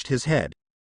scratched his head.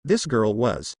 This girl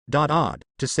was, odd,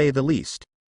 to say the least.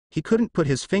 He couldn't put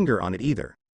his finger on it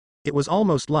either. It was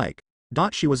almost like,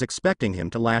 she was expecting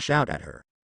him to lash out at her.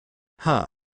 Huh.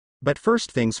 But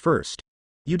first things first.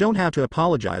 You don't have to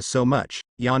apologize so much,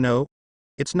 ya know?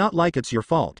 It's not like it's your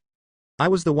fault. I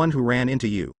was the one who ran into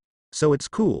you. So it's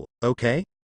cool, okay?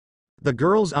 The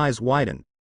girl's eyes widened.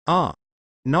 Ah.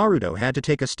 Naruto had to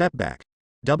take a step back.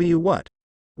 What?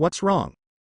 What's wrong?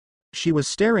 She was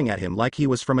staring at him like he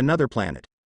was from another planet.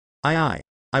 I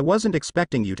wasn't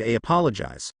expecting you to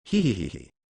apologize, he.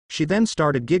 She then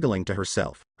started giggling to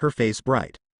herself, her face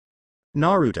bright.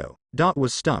 Naruto,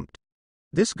 was stumped.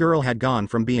 This girl had gone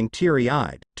from being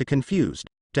teary-eyed, to confused,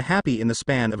 to happy in the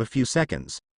span of a few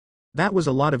seconds. That was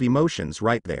a lot of emotions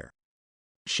right there.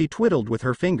 She twiddled with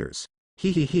her fingers.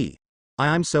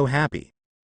 I'm so happy.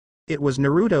 It was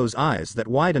Naruto's eyes that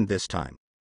widened this time.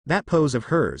 That pose of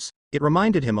hers, it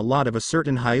reminded him a lot of a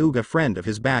certain Hyuga friend of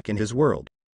his back in his world.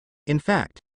 In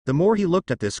fact, the more he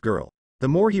looked at this girl, the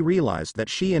more he realized that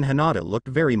she and Hinata looked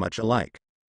very much alike.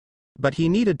 But he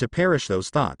needed to perish those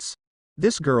thoughts.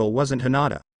 This girl wasn't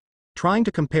Hinata. Trying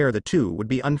to compare the two would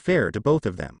be unfair to both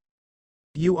of them.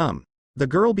 The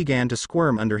girl began to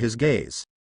squirm under his gaze.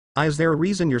 Is there a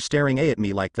reason you're staring at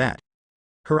me like that?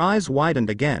 Her eyes widened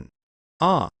again.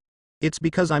 It's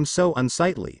because I'm so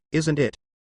unsightly, isn't it?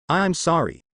 I'm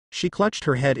sorry. She clutched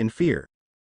her head in fear.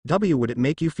 Would it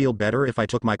make you feel better if I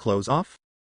took my clothes off?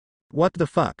 What the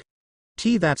fuck?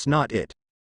 That's not it.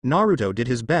 Naruto did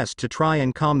his best to try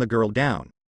and calm the girl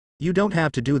down. You don't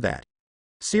have to do that.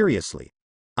 Seriously.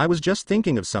 I was just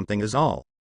thinking of something is all.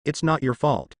 It's not your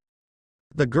fault.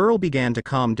 The girl began to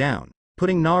calm down,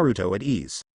 putting Naruto at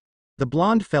ease. The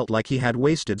blonde felt like he had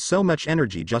wasted so much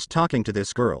energy just talking to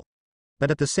this girl.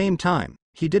 But at the same time,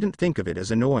 he didn't think of it as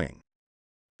annoying.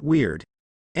 Weird.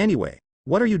 Anyway,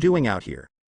 what are you doing out here?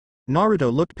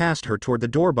 Naruto looked past her toward the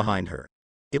door behind her.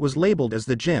 It was labeled as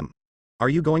the gym. Are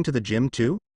you going to the gym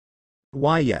too?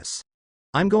 Why yes.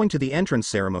 I'm going to the entrance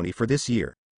ceremony for this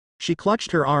year. She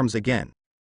clutched her arms again.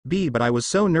 But I was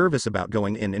so nervous about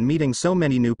going in and meeting so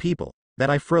many new people, that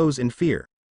I froze in fear.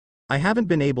 I haven't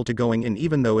been able to going in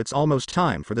even though it's almost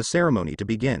time for the ceremony to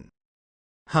begin.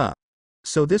 Huh.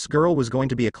 So this girl was going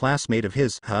to be a classmate of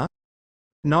his, huh?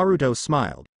 Naruto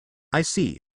smiled. I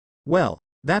see. Well,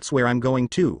 that's where I'm going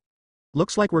too.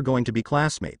 Looks like we're going to be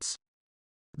classmates.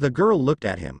 The girl looked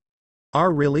at him.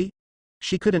 Really?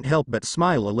 She couldn't help but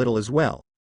smile a little as well.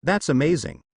 That's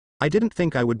amazing. I didn't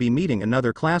think I would be meeting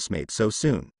another classmate so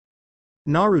soon.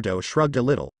 Naruto shrugged a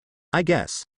little. I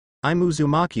guess. I'm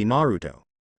Uzumaki Naruto.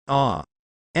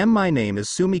 My name is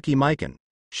Sumiki Mikan.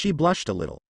 She blushed a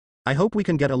little. I hope we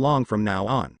can get along from now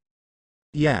on.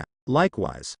 Yeah,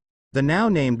 likewise. The now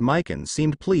named Mikan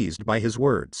seemed pleased by his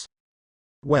words.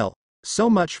 Well, so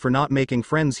much for not making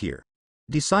friends here.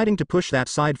 Deciding to push that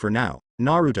side for now,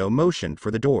 Naruto motioned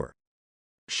for the door.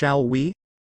 Shall we?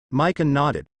 Mikan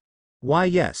nodded. Why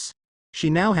yes. She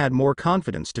now had more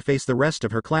confidence to face the rest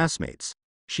of her classmates.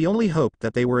 She only hoped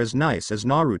that they were as nice as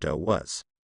Naruto was.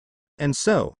 And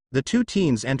so, the two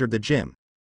teens entered the gym.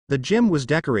 The gym was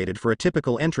decorated for a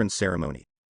typical entrance ceremony.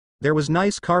 There was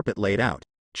nice carpet laid out,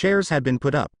 chairs had been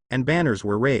put up, and banners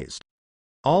were raised.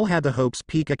 All had the Hope's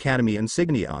Peak Academy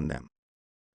insignia on them.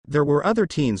 There were other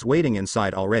teens waiting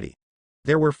inside already.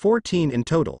 There were 14 in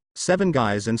total, 7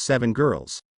 guys and 7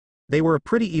 girls. They were a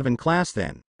pretty even class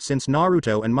then, since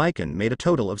Naruto and Mikan made a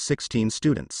total of 16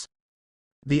 students.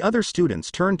 The other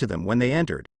students turned to them when they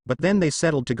entered, but then they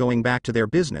settled to going back to their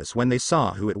business when they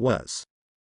saw who it was.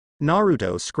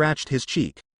 Naruto scratched his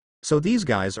cheek. So these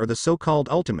guys are the so-called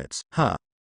ultimates, huh?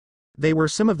 They were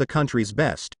some of the country's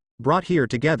best, brought here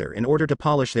together in order to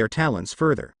polish their talents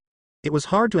further. It was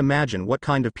hard to imagine what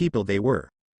kind of people they were.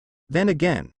 Then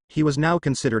again, he was now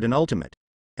considered an ultimate.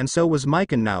 And so was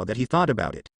Mikan now that he thought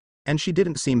about it. And she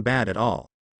didn't seem bad at all.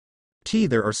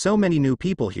 There are so many new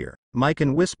people here,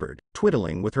 Mikan whispered,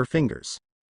 twiddling with her fingers.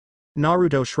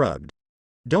 Naruto shrugged.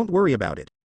 Don't worry about it.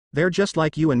 They're just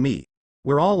like you and me.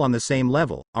 We're all on the same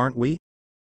level, aren't we?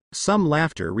 Some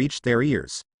laughter reached their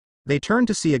ears. They turned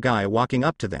to see a guy walking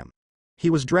up to them. He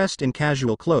was dressed in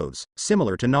casual clothes,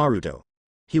 similar to Naruto.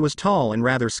 He was tall and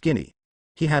rather skinny.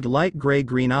 He had light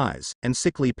gray-green eyes, and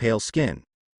sickly pale skin.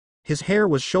 His hair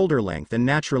was shoulder-length and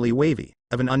naturally wavy,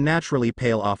 of an unnaturally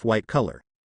pale off-white color.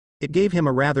 It gave him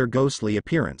a rather ghostly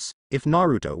appearance, if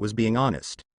Naruto was being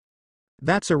honest.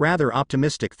 That's a rather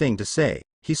optimistic thing to say,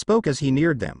 he spoke as he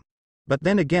neared them. But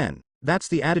then again, that's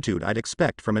the attitude I'd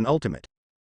expect from an ultimate.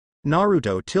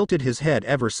 Naruto tilted his head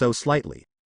ever so slightly.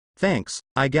 Thanks,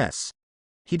 I guess.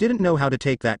 He didn't know how to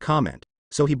take that comment,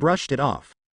 so he brushed it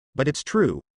off. But it's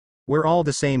true. We're all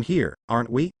the same here, aren't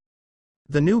we?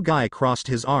 The new guy crossed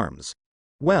his arms.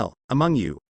 Well, among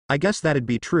you, I guess that'd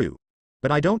be true.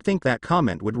 But I don't think that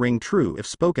comment would ring true if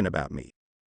spoken about me.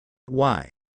 Why?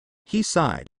 He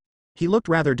sighed. He looked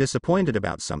rather disappointed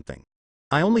about something.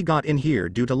 I only got in here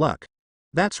due to luck.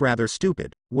 That's rather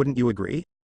stupid, wouldn't you agree?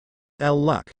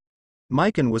 Luck.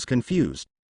 Mikan was confused.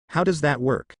 How does that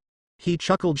work? He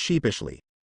chuckled sheepishly.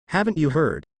 Haven't you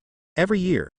heard? Every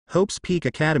year, Hope's Peak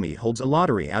Academy holds a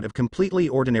lottery out of completely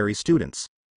ordinary students.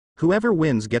 Whoever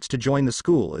wins gets to join the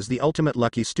school as the ultimate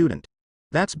lucky student.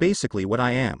 That's basically what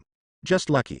I am. Just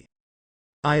lucky.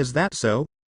 Is that so?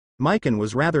 Mikan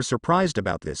was rather surprised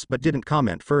about this but didn't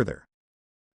comment further.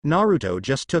 Naruto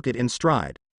just took it in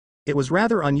stride. It was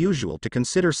rather unusual to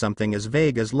consider something as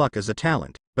vague as luck as a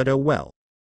talent, but oh well.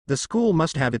 The school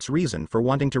must have its reason for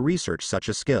wanting to research such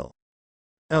a skill.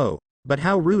 Oh, but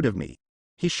how rude of me.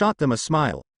 He shot them a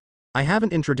smile. I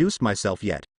haven't introduced myself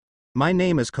yet. My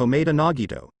name is Komeda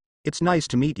Nagito. It's nice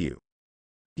to meet you.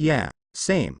 Yeah,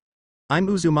 same. I'm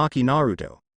Uzumaki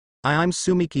Naruto. I'm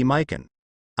Sumiki Mikan.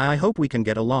 I hope we can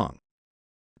get along.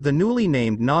 The newly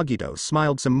named Nagito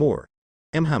smiled some more.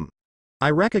 I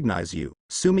recognize you,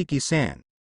 Sumiki-san.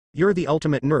 You're the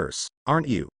ultimate nurse, aren't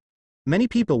you? Many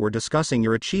people were discussing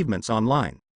your achievements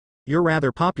online. You're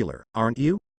rather popular, aren't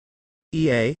you?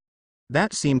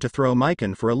 That seemed to throw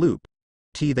Mikan for a loop.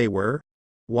 They were?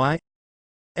 Why?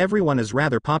 Everyone is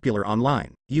rather popular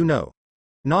online, you know.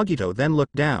 Nagito then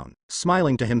looked down,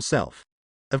 smiling to himself.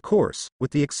 Of course,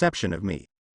 with the exception of me.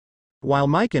 While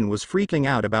Mikan was freaking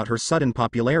out about her sudden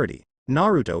popularity,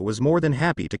 Naruto was more than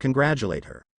happy to congratulate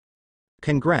her.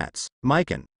 Congrats,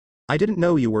 Mikan. I didn't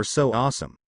know you were so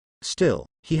awesome. Still,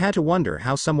 he had to wonder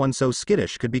how someone so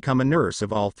skittish could become a nurse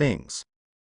of all things.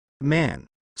 Man,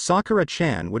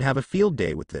 Sakura-chan would have a field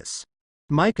day with this.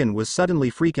 Mikan was suddenly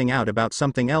freaking out about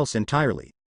something else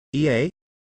entirely.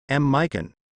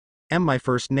 Mikan. My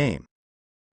first name.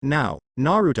 Now,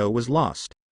 Naruto was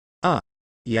lost.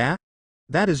 Yeah?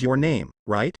 That is your name,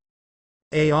 right?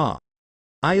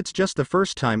 It's just the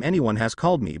first time anyone has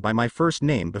called me by my first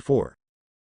name before.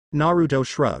 Naruto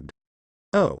shrugged.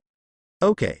 Oh.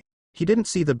 Okay. He didn't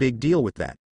see the big deal with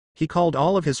that. He called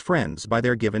all of his friends by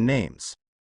their given names.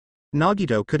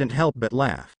 Nagito couldn't help but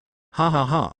laugh. Ha ha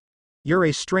ha. You're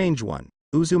a strange one,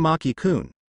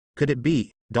 Uzumaki-kun. Could it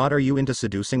be, are you into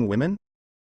seducing women?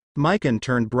 Mikan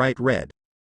turned bright red.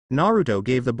 Naruto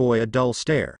gave the boy a dull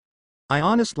stare. I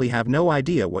honestly have no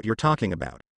idea what you're talking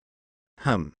about.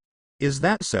 Is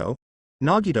that so?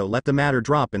 Nagito let the matter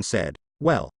drop and said,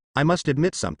 well, I must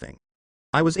admit something.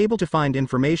 I was able to find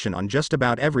information on just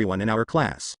about everyone in our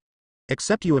class.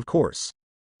 Except you, of course.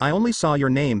 I only saw your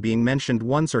name being mentioned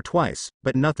once or twice,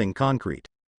 but nothing concrete.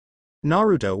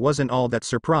 Naruto wasn't all that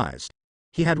surprised.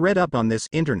 He had read up on this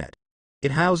internet.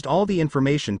 It housed all the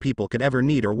information people could ever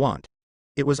need or want.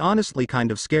 It was honestly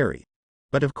kind of scary.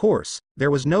 But of course,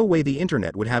 there was no way the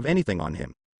internet would have anything on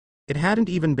him. It hadn't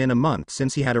even been a month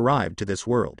since he had arrived to this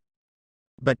world.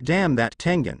 But damn that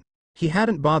Tengen. He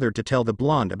hadn't bothered to tell the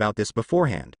blonde about this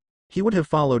beforehand. He would have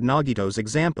followed Nagito's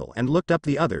example and looked up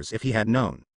the others if he had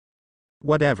known.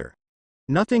 Whatever.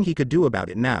 Nothing he could do about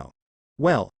it now.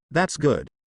 Well, that's good.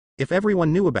 If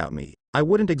everyone knew about me, I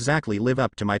wouldn't exactly live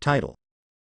up to my title.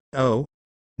 Oh?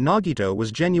 Nagito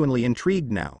was genuinely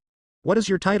intrigued now. What is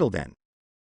your title then?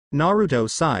 Naruto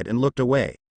sighed and looked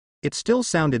away. It still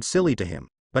sounded silly to him,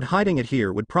 but hiding it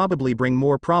here would probably bring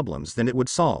more problems than it would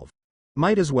solve.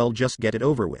 Might as well just get it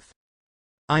over with.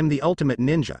 I'm the ultimate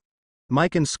ninja.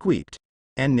 Mikan squeaked.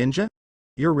 And ninja?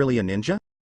 You're really a ninja?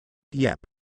 Yep.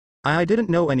 I didn't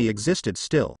know any existed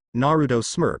still, Naruto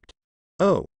smirked.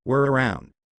 Oh, we're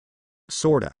around.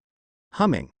 Sorta.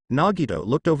 Humming, Nagito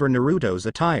looked over Naruto's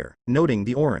attire, noting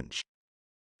the orange.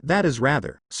 That is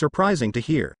rather surprising to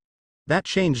hear. That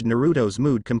changed Naruto's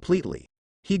mood completely.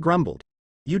 He grumbled.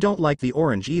 You don't like the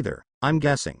orange either, I'm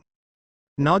guessing.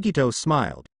 Nagito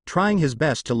smiled, trying his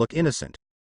best to look innocent.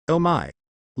 Oh my.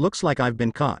 Looks like I've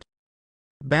been caught.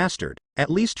 Bastard, at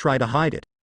least try to hide it.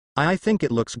 I think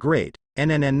it looks great,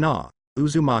 na,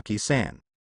 Uzumaki-san.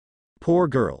 Poor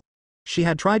girl. She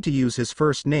had tried to use his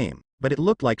first name, but it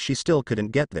looked like she still couldn't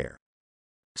get there.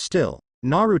 Still,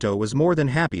 Naruto was more than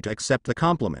happy to accept the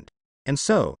compliment, and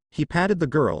so, he patted the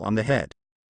girl on the head.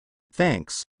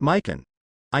 Thanks, Mikan.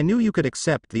 I knew you could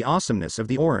accept the awesomeness of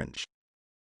the orange.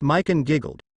 Mikan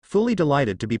giggled, fully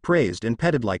delighted to be praised and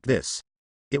petted like this.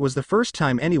 It was the first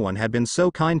time anyone had been so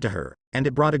kind to her, and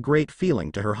it brought a great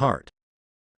feeling to her heart.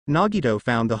 Nagito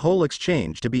found the whole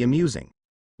exchange to be amusing.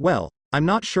 Well, I'm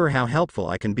not sure how helpful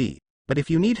I can be, but if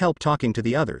you need help talking to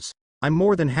the others, I'm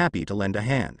more than happy to lend a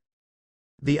hand.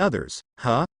 The others,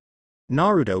 huh?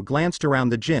 Naruto glanced around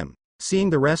the gym, seeing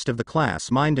the rest of the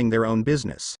class minding their own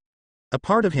business. A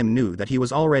part of him knew that he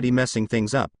was already messing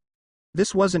things up.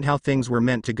 This wasn't how things were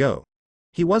meant to go.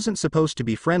 He wasn't supposed to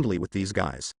be friendly with these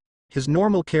guys. His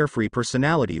normal carefree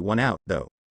personality won out, though.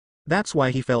 That's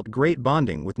why he felt great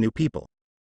bonding with new people.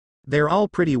 They're all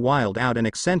pretty wild out and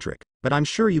eccentric, but I'm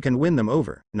sure you can win them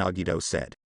over, Nagito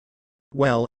said.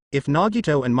 Well, if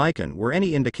Nagito and Mikan were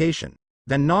any indication,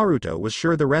 then Naruto was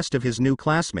sure the rest of his new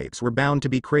classmates were bound to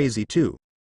be crazy too.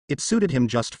 It suited him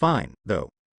just fine, though.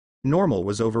 Normal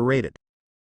was overrated.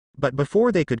 But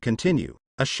before they could continue,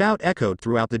 a shout echoed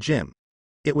throughout the gym.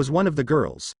 It was one of the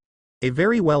girls. A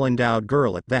very well-endowed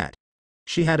girl at that.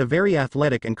 She had a very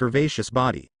athletic and curvaceous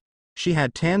body. She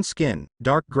had tan skin,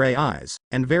 dark gray eyes,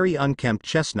 and very unkempt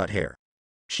chestnut hair.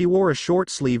 She wore a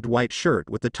short-sleeved white shirt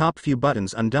with the top few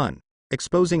buttons undone,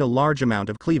 exposing a large amount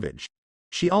of cleavage.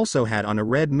 She also had on a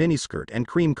red miniskirt and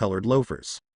cream-colored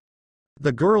loafers.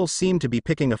 The girl seemed to be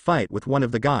picking a fight with one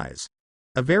of the guys.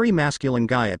 A very masculine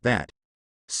guy at that.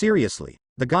 Seriously,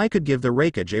 the guy could give the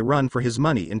Raikage a run for his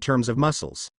money in terms of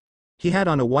muscles. He had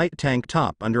on a white tank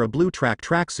top under a blue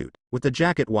tracksuit, with the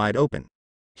jacket wide open.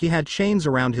 He had chains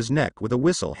around his neck with a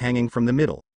whistle hanging from the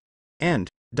middle. And,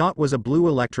 was a blue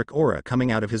electric aura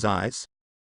coming out of his eyes?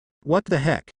 What the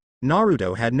heck?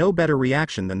 Naruto had no better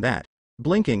reaction than that,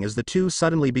 blinking as the two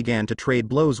suddenly began to trade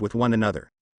blows with one another.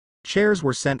 Chairs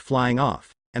were sent flying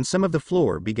off, and some of the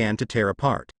floor began to tear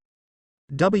apart.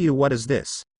 What is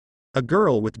this? A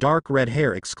girl with dark red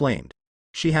hair exclaimed.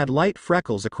 She had light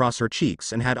freckles across her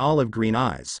cheeks and had olive green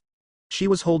eyes. She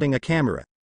was holding a camera.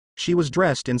 She was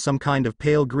dressed in some kind of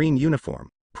pale green uniform,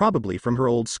 probably from her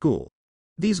old school.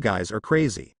 These guys are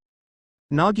crazy.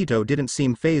 Nagito didn't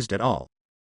seem fazed at all.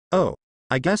 Oh,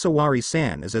 I guess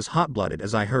Owari-san is as hot-blooded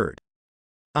as I heard.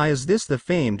 Is this the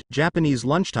famed Japanese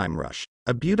lunchtime rush?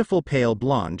 A beautiful pale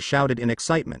blonde shouted in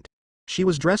excitement. She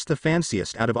was dressed the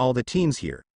fanciest out of all the teens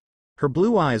here. Her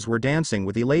blue eyes were dancing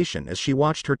with elation as she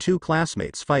watched her two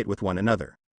classmates fight with one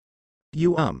another.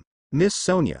 Miss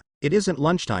Sonia, it isn't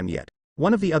lunchtime yet,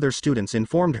 one of the other students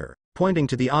informed her, pointing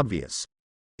to the obvious.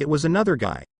 It was another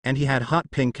guy, and he had hot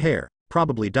pink hair,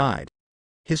 probably dyed.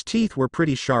 His teeth were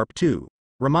pretty sharp too,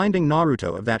 reminding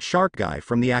Naruto of that shark guy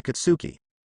from the Akatsuki.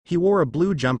 He wore a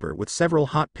blue jumper with several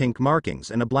hot pink markings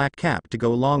and a black cap to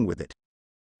go along with it.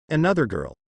 Another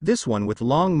girl, this one with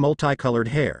long multicolored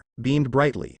hair, beamed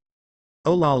brightly.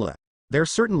 Oh la la, they're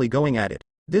certainly going at it.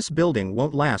 This building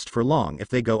won't last for long if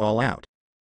they go all out.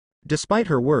 Despite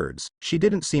her words, she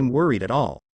didn't seem worried at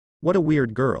all. What a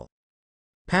weird girl.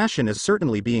 Passion is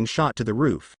certainly being shot to the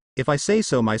roof, if I say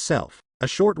so myself, a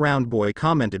short round boy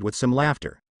commented with some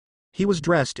laughter. He was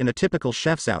dressed in a typical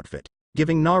chef's outfit,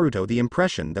 giving Naruto the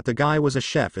impression that the guy was a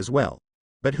chef as well.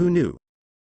 But who knew?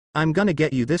 I'm gonna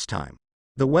get you this time.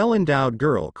 The well-endowed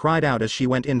girl cried out as she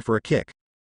went in for a kick.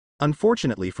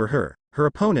 Unfortunately for her, her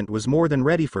opponent was more than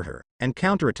ready for her, and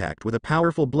counterattacked with a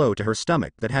powerful blow to her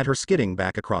stomach that had her skidding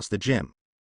back across the gym.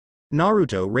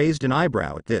 Naruto raised an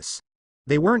eyebrow at this.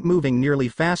 They weren't moving nearly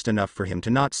fast enough for him to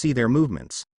not see their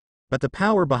movements. But the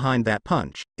power behind that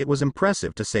punch, it was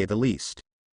impressive to say the least.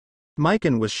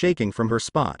 Mikan was shaking from her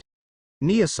spot.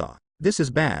 Nia-sa, this is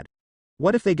bad.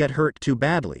 What if they get hurt too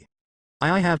badly?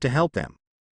 I have to help them.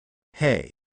 Hey.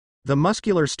 The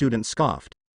muscular student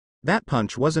scoffed. That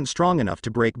punch wasn't strong enough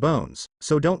to break bones,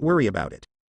 so don't worry about it.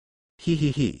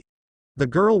 He. The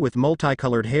girl with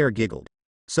multicolored hair giggled.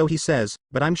 So he says,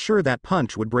 but I'm sure that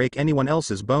punch would break anyone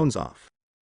else's bones off.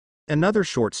 Another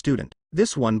short student,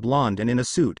 this one blonde and in a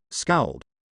suit, scowled.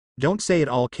 Don't say it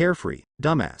all carefree,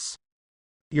 dumbass.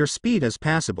 Your speed is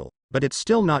passable, but it's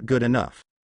still not good enough.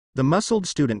 The muscled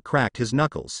student cracked his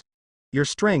knuckles. Your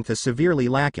strength is severely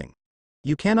lacking.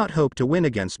 You cannot hope to win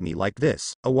against me like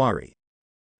this, Awari.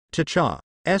 Cha-cha.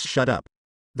 Shut up.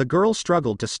 The girl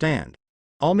struggled to stand.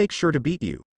 I'll make sure to beat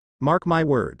you. Mark my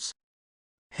words.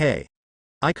 Hey.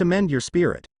 I commend your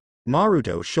spirit.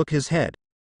 Naruto shook his head.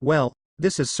 Well,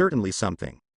 this is certainly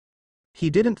something. He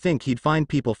didn't think he'd find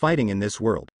people fighting in this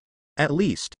world. At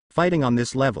least, fighting on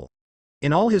this level.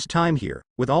 In all his time here,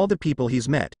 with all the people he's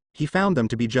met, he found them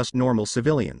to be just normal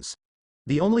civilians.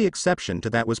 The only exception to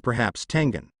that was perhaps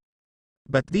Tengen.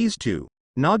 But these two,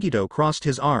 Nagito crossed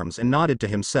his arms and nodded to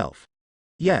himself.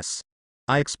 Yes.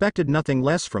 I expected nothing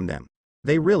less from them.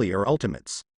 They really are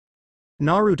ultimates.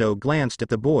 Naruto glanced at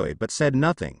the boy but said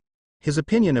nothing. His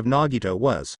opinion of Nagito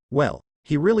was, well,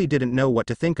 he really didn't know what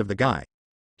to think of the guy.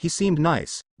 He seemed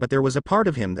nice, but there was a part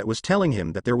of him that was telling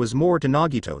him that there was more to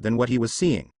Nagito than what he was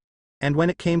seeing. And when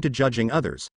it came to judging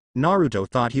others, Naruto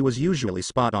thought he was usually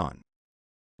spot on.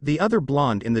 The other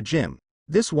blonde in the gym,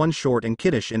 this one short and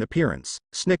kiddish in appearance,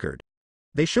 snickered.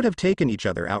 They should have taken each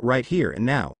other out right here and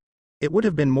now. It would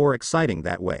have been more exciting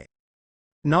that way.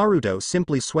 Naruto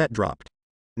simply sweat dropped.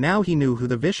 Now he knew who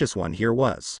the vicious one here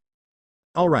was.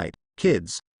 Alright,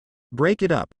 kids. Break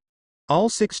it up. All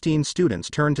 16 students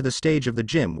turned to the stage of the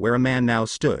gym where a man now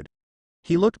stood.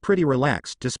 He looked pretty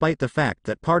relaxed despite the fact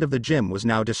that part of the gym was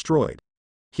now destroyed.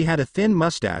 He had a thin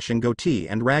mustache and goatee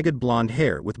and ragged blonde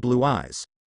hair with blue eyes.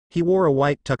 He wore a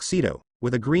white tuxedo,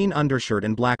 with a green undershirt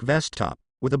and black vest top,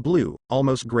 with a blue,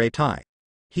 almost gray tie.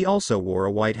 He also wore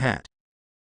a white hat.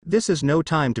 This is no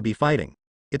time to be fighting.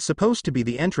 It's supposed to be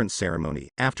the entrance ceremony,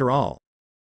 after all.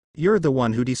 You're the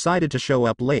one who decided to show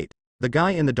up late, the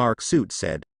guy in the dark suit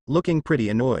said, looking pretty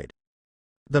annoyed.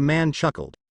 The man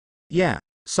chuckled. Yeah,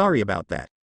 sorry about that.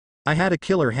 I had a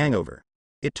killer hangover.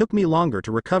 It took me longer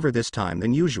to recover this time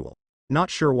than usual. Not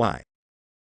sure why.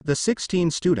 The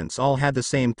 16 students all had the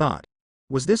same thought.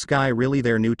 Was this guy really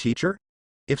their new teacher?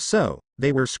 If so,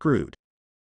 they were screwed.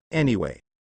 Anyway.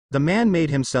 The man made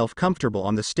himself comfortable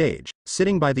on the stage,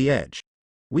 sitting by the edge.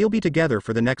 We'll be together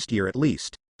for the next year at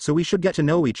least, so we should get to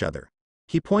know each other.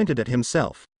 He pointed at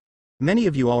himself. Many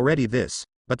of you already this,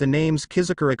 but the name's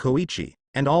Kizukura Koichi,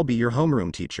 and I'll be your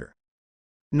homeroom teacher.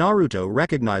 Naruto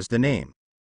recognized the name.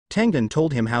 Tengen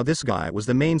told him how this guy was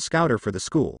the main scouter for the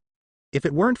school. If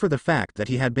it weren't for the fact that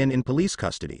he had been in police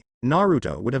custody,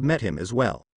 Naruto would have met him as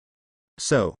well.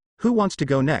 So, who wants to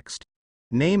go next?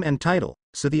 Name and title,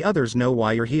 so the others know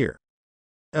why you're here.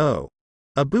 Oh.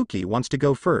 Ibuki wants to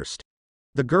go first.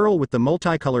 The girl with the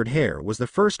multicolored hair was the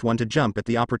first one to jump at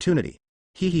the opportunity.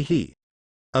 He.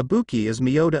 Ibuki is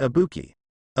Miyoda Ibuki.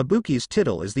 Ibuki's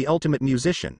title is the ultimate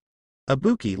musician.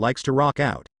 Ibuki likes to rock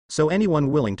out, so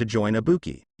anyone willing to join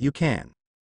Ibuki, you can.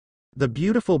 The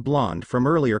beautiful blonde from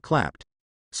earlier clapped.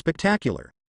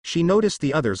 Spectacular. She noticed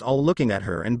the others all looking at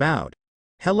her and bowed.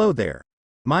 Hello there.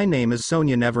 My name is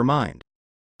Sonia Nevermind.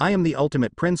 I am the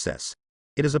ultimate princess.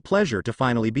 It is a pleasure to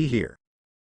finally be here.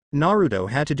 Naruto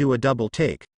had to do a double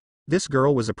take. This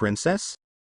girl was a princess?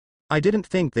 I didn't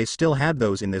think they still had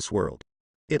those in this world.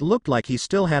 It looked like he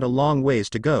still had a long ways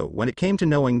to go when it came to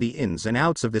knowing the ins and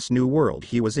outs of this new world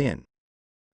he was in.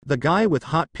 The guy with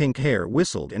hot pink hair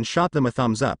whistled and shot them a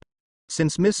thumbs up.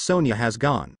 Since Miss Sonia has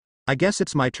gone, I guess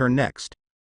it's my turn next.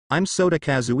 I'm Sota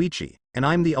Kazuichi, and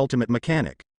I'm the ultimate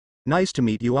mechanic. Nice to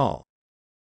meet you all.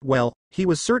 Well, he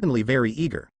was certainly very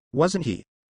eager, wasn't he?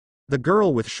 The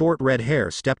girl with short red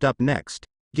hair stepped up next,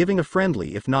 giving a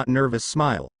friendly if not nervous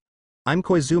smile. I'm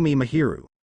Koizumi Mahiru.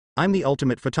 I'm the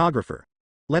ultimate photographer.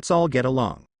 Let's all get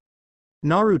along.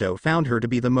 Naruto found her to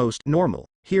be the most normal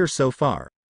here so far.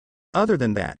 Other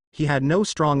than that, he had no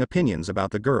strong opinions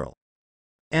about the girl.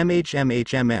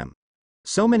 MHMHMM.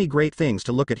 So many great things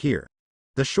to look at here.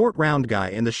 The short round guy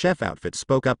in the chef outfit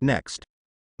spoke up next.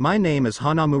 My name is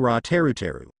Hanamura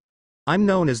Teruteru. I'm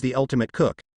known as the ultimate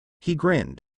cook. He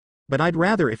grinned. But I'd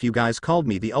rather if you guys called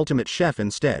me the ultimate chef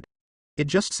instead. It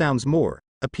just sounds more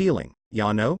appealing,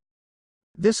 ya know?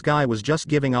 This guy was just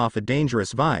giving off a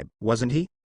dangerous vibe, wasn't he?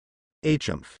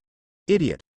 Humph.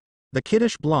 Idiot. The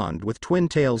kiddish blonde with twin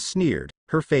tails sneered,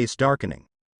 her face darkening.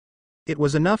 It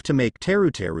was enough to make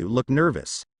Teruteru look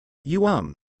nervous.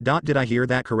 Did I hear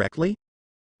that correctly?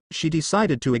 She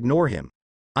decided to ignore him.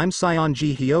 I'm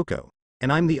Sionji Hyoko,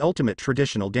 and I'm the ultimate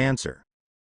traditional dancer.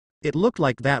 It looked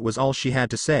like that was all she had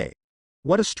to say.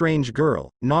 What a strange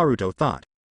girl, Naruto thought.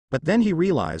 But then he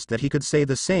realized that he could say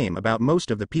the same about most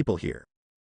of the people here.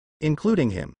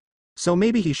 Including him. So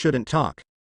maybe he shouldn't talk.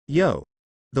 Yo.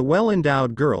 The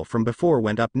well-endowed girl from before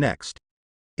went up next.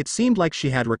 It seemed like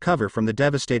she had recovered from the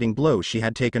devastating blow she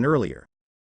had taken earlier.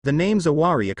 The name's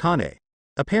Awari Akane.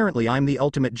 Apparently I'm the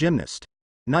ultimate gymnast.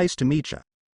 Nice to meet ya.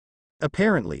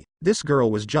 Apparently, this girl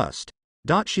was just.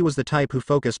 She was the type who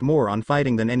focused more on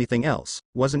fighting than anything else,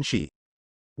 wasn't she?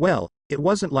 Well, it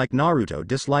wasn't like Naruto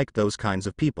disliked those kinds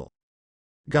of people.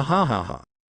 Gahahaha.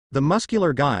 The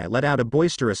muscular guy let out a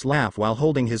boisterous laugh while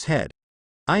holding his head.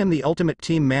 I am the ultimate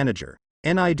team manager,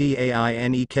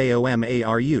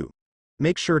 Nidainekomaru.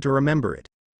 Make sure to remember it.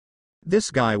 This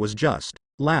guy was just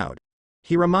loud.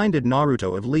 He reminded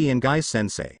Naruto of Lee and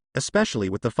Guy-sensei, especially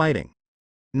with the fighting.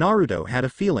 Naruto had a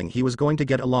feeling he was going to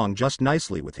get along just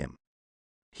nicely with him.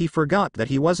 He forgot that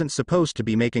he wasn't supposed to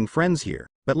be making friends here,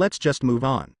 but let's just move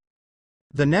on.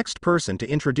 The next person to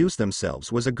introduce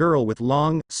themselves was a girl with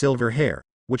long, silver hair,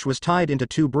 which was tied into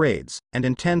 2 braids, and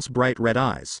intense bright red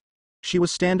eyes. She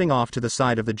was standing off to the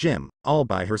side of the gym, all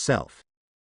by herself.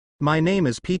 My name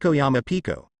is Pikoyama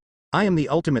Piko. I am the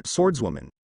ultimate swordswoman.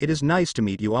 It is nice to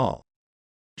meet you all.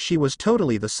 She was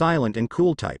totally the silent and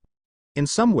cool type. In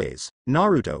some ways,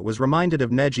 Naruto was reminded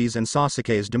of Neji's and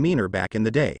Sasuke's demeanor back in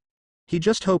the day. He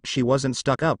just hoped she wasn't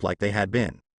stuck up like they had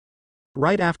been.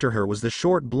 Right after her was the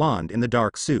short blonde in the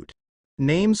dark suit.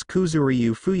 Name's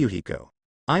Kuzuryu Fuyuhiko.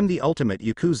 I'm the ultimate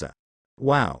Yakuza.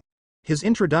 Wow. His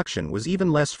introduction was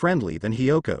even less friendly than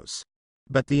Hyoko's.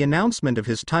 But the announcement of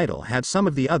his title had some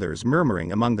of the others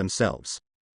murmuring among themselves.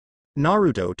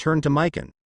 Naruto turned to Mikan.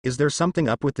 Is there something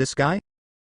up with this guy?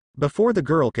 Before the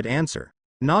girl could answer,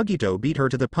 Nagito beat her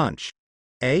to the punch.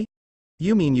 Eh?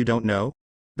 You mean you don't know?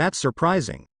 That's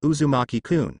surprising,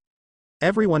 Uzumaki-kun.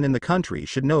 Everyone in the country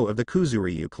should know of the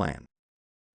Kuzuryu clan.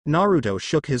 Naruto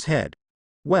shook his head.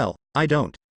 Well, I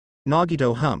don't.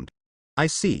 Nagito hummed. I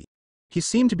see. He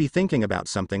seemed to be thinking about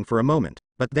something for a moment,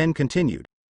 but then continued.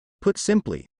 Put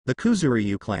simply, the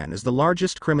Kuzuryu clan is the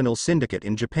largest criminal syndicate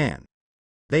in Japan.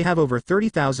 They have over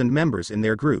 30,000 members in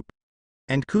their group.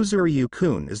 And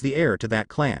Kuzuryu-kun is the heir to that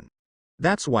clan.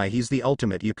 That's why he's the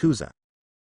ultimate Yakuza.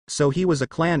 So he was a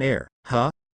clan heir,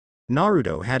 huh?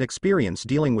 Naruto had experience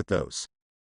dealing with those.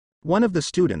 One of the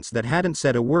students that hadn't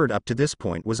said a word up to this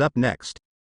point was up next.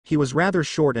 He was rather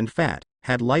short and fat,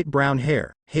 had light brown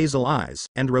hair, hazel eyes,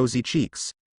 and rosy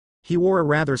cheeks. He wore a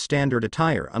rather standard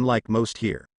attire unlike most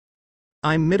here.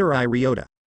 I'm Midori Ryota.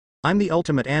 I'm the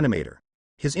ultimate animator.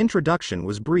 His introduction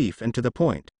was brief and to the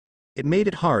point. It made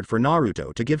it hard for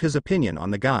Naruto to give his opinion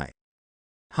on the guy.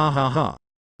 Ha ha ha.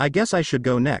 I guess I should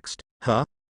go next, huh?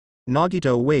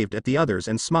 Nagito waved at the others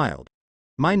and smiled.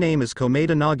 My name is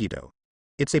Komeda Nagito.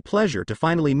 It's a pleasure to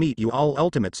finally meet you all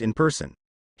ultimates in person.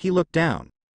 He looked down.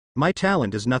 My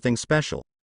talent is nothing special.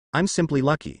 I'm simply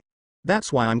lucky.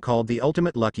 That's why I'm called the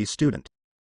ultimate lucky student.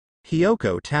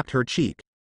 Hyoko tapped her cheek.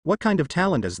 What kind of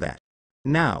talent is that?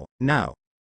 Now.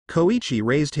 Koichi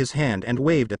raised his hand and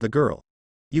waved at the girl.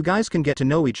 You guys can get to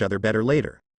know each other better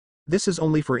later. This is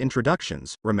only for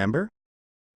introductions, remember?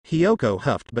 Hyoko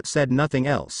huffed but said nothing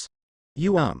else.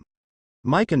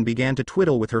 Mikan began to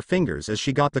twiddle with her fingers as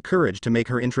she got the courage to make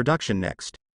her introduction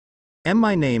next.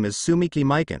 My name is Sumiki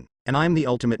Mikan, and I'm the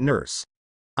ultimate nurse.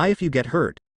 If you get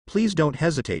hurt, please don't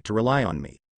hesitate to rely on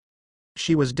me.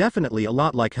 She was definitely a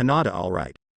lot like Hinata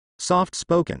alright.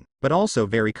 Soft-spoken, but also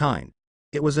very kind.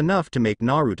 It was enough to make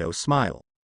Naruto smile.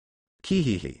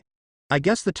 Kihihi. I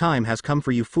guess the time has come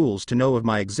for you fools to know of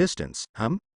my existence,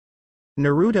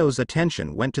 Naruto's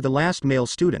attention went to the last male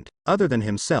student, other than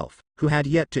himself, who had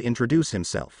yet to introduce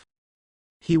himself.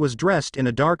 He was dressed in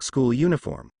a dark school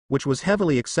uniform, which was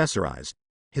heavily accessorized.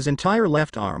 His entire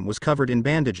left arm was covered in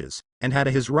bandages, and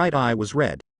his right eye was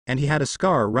red, and he had a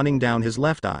scar running down his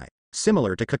left eye,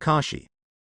 similar to Kakashi.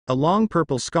 A long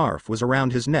purple scarf was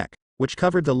around his neck, which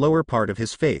covered the lower part of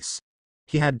his face.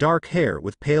 He had dark hair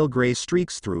with pale gray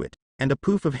streaks through it, and a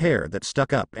poof of hair that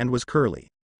stuck up and was curly.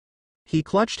 He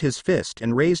clutched his fist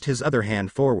and raised his other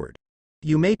hand forward.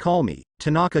 You may call me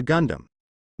Tanaka Gundam.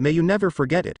 May you never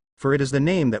forget it, for it is the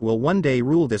name that will one day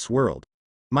rule this world.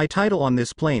 My title on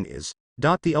this plane is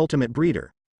the Ultimate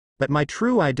Breeder. But my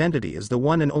true identity is the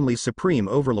one and only Supreme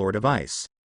Overlord of Ice.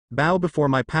 Bow before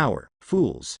my power,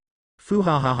 fools.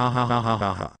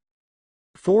 Foo-ha-ha-ha-ha-ha-ha-ha.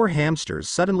 4 hamsters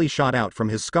suddenly shot out from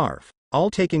his scarf, all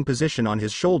taking position on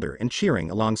his shoulder and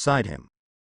cheering alongside him.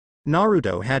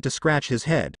 Naruto had to scratch his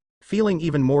head, feeling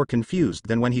even more confused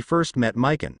than when he first met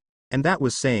Mikan, and that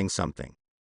was saying something.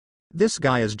 This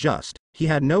guy is just, he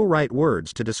had no right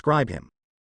words to describe him.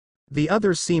 The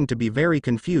others seemed to be very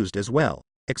confused as well,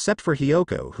 except for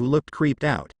Hyoko who looked creeped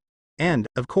out. And,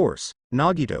 of course,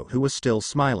 Nagito who was still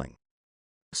smiling.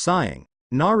 Sighing,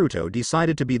 Naruto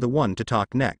decided to be the one to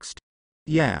talk next.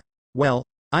 Yeah. Well,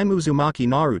 I'm Uzumaki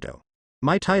Naruto.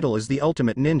 My title is the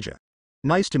Ultimate Ninja.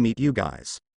 Nice to meet you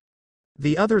guys.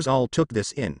 The others all took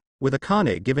this in, with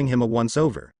Akane giving him a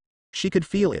once-over. She could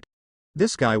feel it.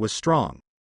 This guy was strong.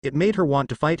 It made her want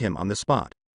to fight him on the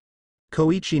spot.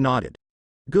 Koichi nodded.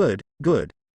 Good,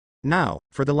 good. Now,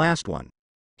 for the last one.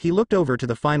 He looked over to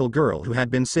the final girl who had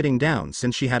been sitting down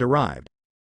since she had arrived.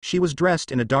 She was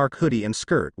dressed in a dark hoodie and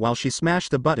skirt while she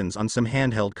smashed the buttons on some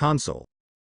handheld console.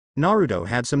 Naruto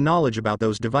had some knowledge about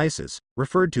those devices,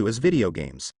 referred to as video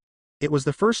games. It was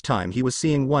the first time he was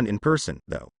seeing one in person,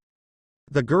 though.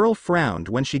 The girl frowned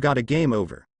when she got a game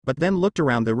over, but then looked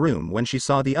around the room when she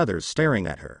saw the others staring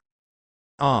at her.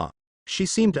 Ah. She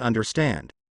seemed to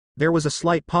understand. There was a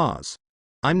slight pause.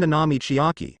 I'm Nanami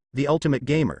Chiaki, the ultimate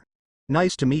gamer.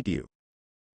 Nice to meet you.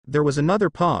 There was another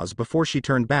pause before she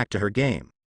turned back to her game.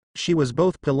 She was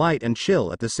both polite and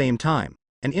chill at the same time,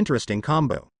 an interesting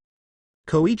combo.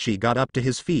 Koichi got up to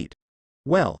his feet.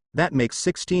 Well, that makes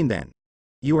 16 then.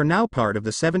 You are now part of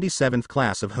the 77th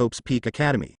class of Hope's Peak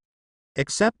Academy.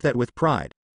 Accept that with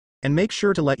pride. And make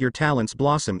sure to let your talents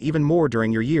blossom even more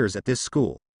during your years at this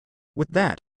school. With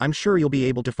that, I'm sure you'll be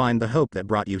able to find the hope that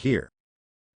brought you here.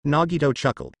 Nagito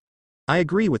chuckled. I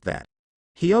agree with that.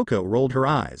 Hyoko rolled her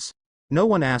eyes. No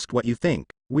one asked what you think,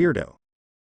 weirdo.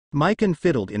 Mikan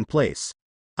fiddled in place.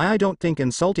 I don't think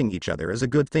insulting each other is a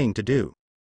good thing to do.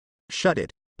 Shut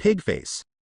it, pigface.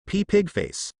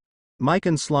 Pigface.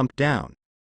 Mikan slumped down.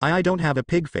 I don't have a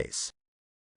pig face.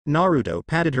 Naruto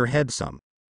patted her head some.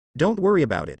 Don't worry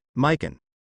about it, Mikan.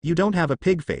 You don't have a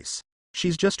pig face.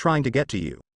 She's just trying to get to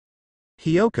you.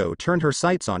 Hyoko turned her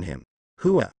sights on him.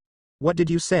 Hua. What did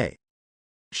you say?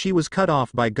 She was cut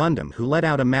off by Gundam, who let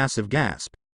out a massive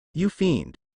gasp. You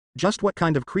fiend. Just what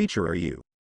kind of creature are you?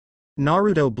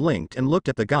 Naruto blinked and looked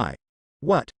at the guy.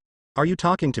 What? Are you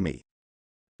talking to me?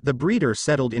 The breeder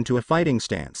settled into a fighting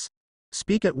stance.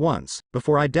 Speak at once,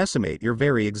 before I decimate your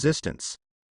very existence.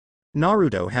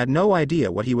 Naruto had no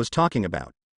idea what he was talking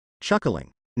about.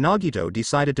 Chuckling, Nagito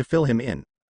decided to fill him in.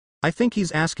 I think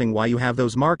he's asking why you have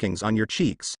those markings on your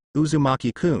cheeks,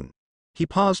 Uzumaki-kun. He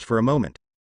paused for a moment.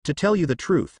 To tell you the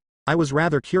truth, I was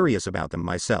rather curious about them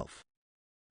myself.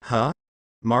 Huh?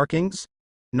 Markings?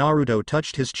 Naruto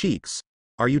touched his cheeks.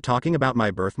 Are you talking about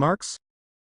my birthmarks?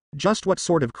 Just what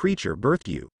sort of creature birthed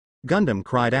you? Gundam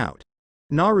cried out.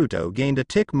 Naruto gained a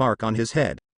tick mark on his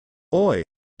head. Oi,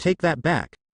 take that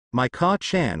back. My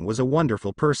Ka-chan was a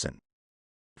wonderful person.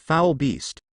 Foul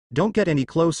beast. Don't get any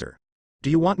closer. Do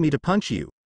you want me to punch you?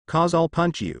 'Cause I'll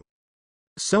punch you.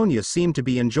 Sonia seemed to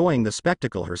be enjoying the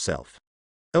spectacle herself.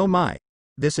 Oh my.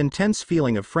 This intense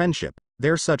feeling of friendship,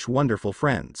 they're such wonderful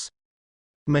friends.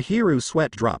 Mahiru's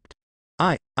sweat dropped.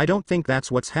 I don't think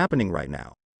that's what's happening right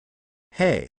now.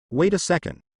 Hey, wait a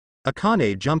second.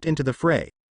 Akane jumped into the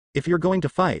fray. If you're going to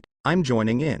fight, I'm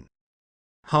joining in.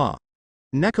 Ha.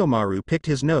 Nekomaru picked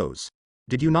his nose.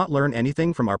 Did you not learn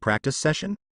anything from our practice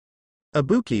session?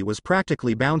 Ibuki was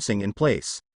practically bouncing in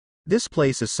place. This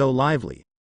place is so lively.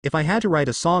 If I had to write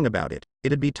a song about it,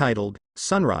 it'd be titled,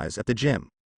 Sunrise at the Gym.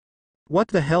 What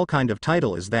the hell kind of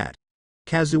title is that?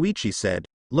 Kazuichi said,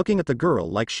 looking at the girl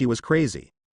like she was crazy.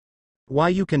 Why,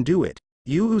 you can do it,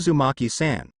 you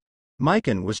Uzumaki-san.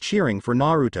 Mikan was cheering for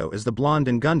Naruto as the blonde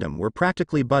and Gundam were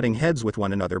practically butting heads with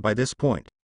one another by this point.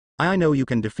 I know you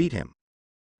can defeat him.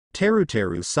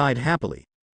 Teruteru sighed happily.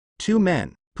 Two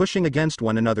men, pushing against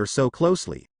one another so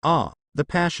closely, the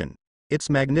passion. It's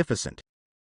magnificent.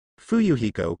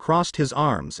 Fuyuhiko crossed his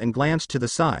arms and glanced to the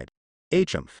side.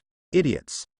 Humph.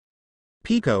 Idiots.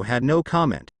 Pico had no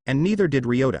comment, and neither did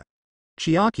Ryota.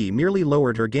 Chiaki merely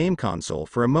lowered her game console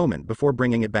for a moment before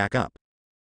bringing it back up.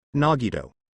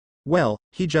 Nagito. Well,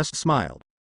 he just smiled.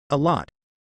 A lot.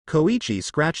 Koichi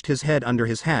scratched his head under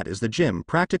his hat as the gym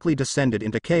practically descended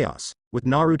into chaos, with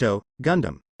Naruto,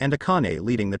 Gundam, and Akane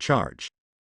leading the charge.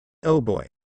 Oh boy.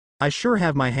 I sure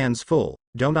have my hands full,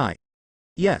 don't I?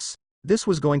 Yes, this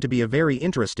was going to be a very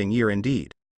interesting year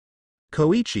indeed.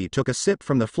 Koichi took a sip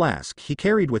from the flask he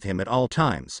carried with him at all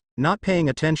times, not paying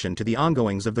attention to the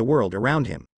ongoings of the world around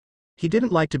him. He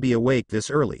didn't like to be awake this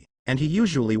early, and he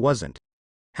usually wasn't.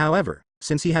 However,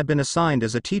 since he had been assigned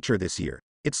as a teacher this year,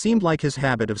 it seemed like his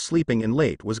habit of sleeping in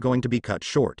late was going to be cut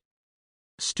short.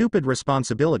 Stupid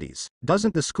responsibilities.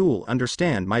 Doesn't the school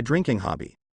understand my drinking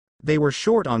hobby? They were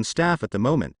short on staff at the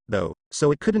moment, though,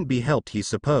 so it couldn't be helped, he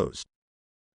supposed.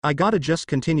 I gotta just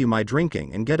continue my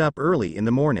drinking and get up early in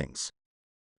the mornings.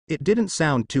 It didn't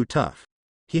sound too tough.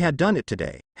 He had done it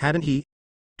today, hadn't he?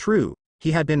 True,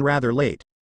 he had been rather late.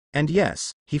 And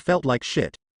yes, he felt like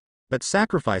shit. But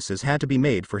sacrifices had to be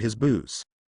made for his booze.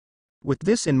 With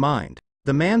this in mind,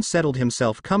 The man settled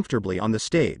himself comfortably on the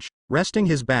stage, resting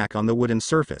his back on the wooden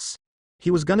surface.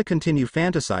 He was gonna continue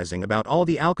fantasizing about all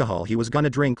the alcohol he was gonna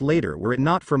drink later were it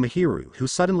not for Mihiru, who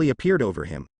suddenly appeared over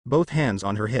him, both hands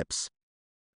on her hips.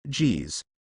 Geez.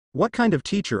 What kind of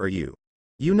teacher are you?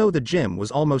 You know the gym was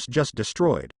almost just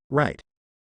destroyed, right?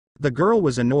 The girl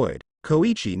was annoyed.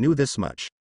 Koichi knew this much.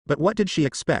 But what did she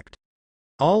expect?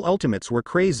 All ultimates were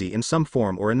crazy in some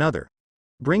form or another.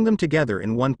 Bring them together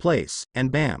in one place,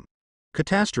 and bam.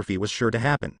 Catastrophe was sure to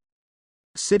happen.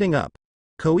 Sitting up,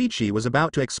 Koichi was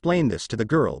about to explain this to the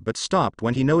girl but stopped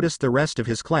when he noticed the rest of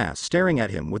his class staring at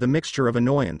him with a mixture of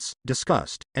annoyance,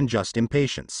 disgust, and just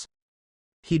impatience.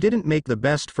 He didn't make the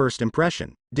best first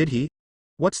impression, did he?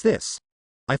 What's this?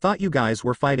 I thought you guys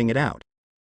were fighting it out.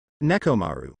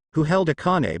 Nekomaru, who held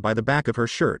Akane by the back of her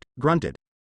shirt, grunted.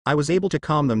 I was able to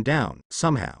calm them down,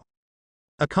 somehow.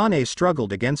 Akane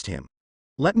struggled against him.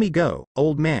 Let me go,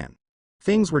 old man.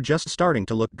 Things were just starting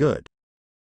to look good.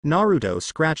 Naruto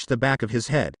scratched the back of his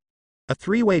head. A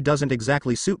three-way doesn't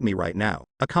exactly suit me right now,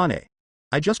 Akane.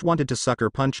 I just wanted to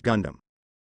sucker punch Gundam.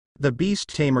 The beast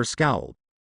tamer scowled.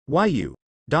 Why you?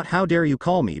 How dare you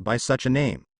call me by such a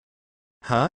name?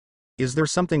 Huh? Is there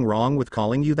something wrong with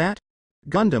calling you that?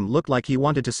 Gundam looked like he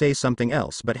wanted to say something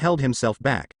else but held himself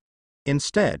back.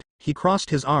 Instead, he crossed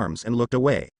his arms and looked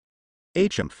away.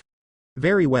 Hmph.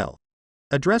 Very well.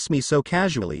 Address me so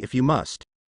casually if you must.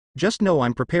 Just know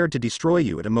I'm prepared to destroy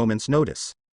you at a moment's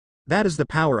notice. That is the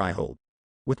power I hold.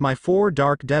 With my 4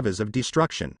 dark devas of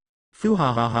destruction.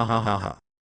 Foo-ha-ha-ha-ha-ha-ha.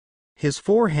 His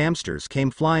 4 hamsters came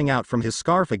flying out from his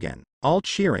scarf again, all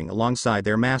cheering alongside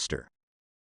their master.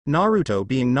 Naruto,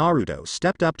 being Naruto,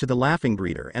 stepped up to the laughing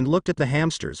breeder and looked at the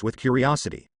hamsters with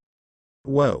curiosity.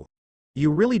 Whoa.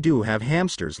 You really do have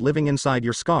hamsters living inside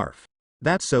your scarf.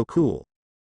 That's so cool.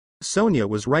 Sonia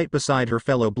was right beside her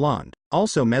fellow blonde,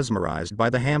 also mesmerized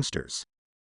by the hamsters.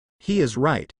 He is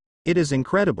right. It is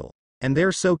incredible. And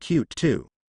they're so cute too.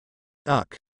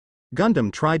 Ugh.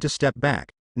 Gundam tried to step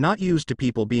back, not used to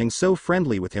people being so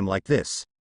friendly with him like this.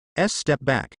 Step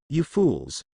back, you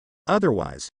fools.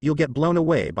 Otherwise, you'll get blown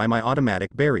away by my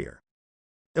automatic barrier.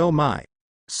 Oh my.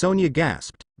 Sonia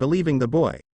gasped, believing the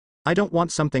boy. I don't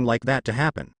want something like that to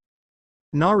happen.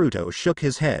 Naruto shook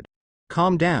his head.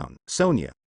 Calm down,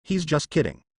 Sonia. He's just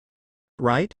kidding.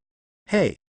 Right?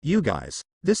 Hey, you guys,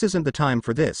 this isn't the time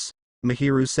for this,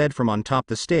 Mihiru said from on top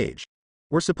the stage.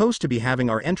 We're supposed to be having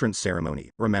our entrance ceremony,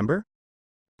 remember?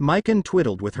 Mikan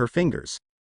twiddled with her fingers.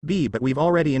 But we've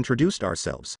already introduced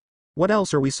ourselves. What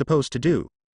else are we supposed to do?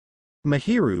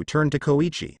 Mihiru turned to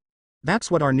Koichi.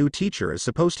 That's what our new teacher is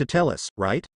supposed to tell us,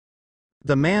 right?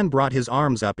 The man brought his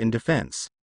arms up in defense.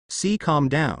 See, calm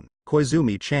down,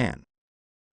 Koizumi-chan.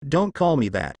 Don't call me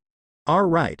that.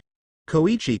 Right.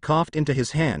 Koichi coughed into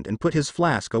his hand and put his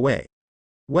flask away.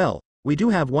 Well, we do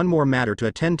have one more matter to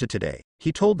attend to today,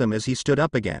 he told them as he stood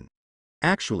up again.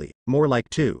 Actually, more like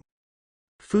 2.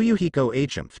 Fuyuhiko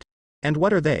hmphed. And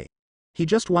what are they? He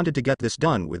just wanted to get this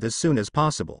done with as soon as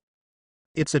possible.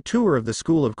 It's a tour of the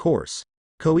school, of course.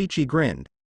 Koichi grinned.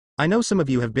 I know some of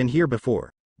you have been here before,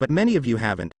 but many of you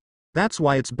haven't. That's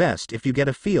why it's best if you get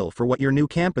a feel for what your new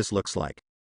campus looks like.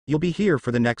 You'll be here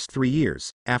for the next 3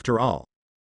 years, after all.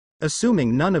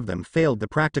 Assuming none of them failed the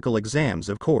practical exams,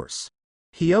 of course.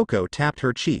 Hiyoko tapped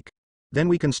her cheek. Then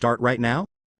we can start right now?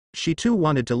 She too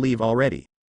wanted to leave already.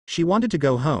 She wanted to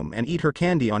go home and eat her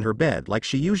candy on her bed like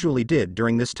she usually did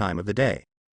during this time of the day.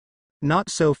 Not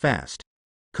so fast.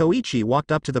 Koichi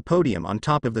walked up to the podium on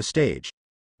top of the stage.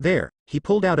 There, he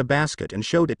pulled out a basket and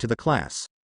showed it to the class.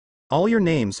 All your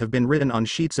names have been written on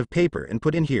sheets of paper and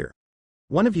put in here.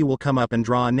 One of you will come up and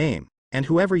draw a name, and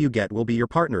whoever you get will be your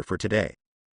partner for today.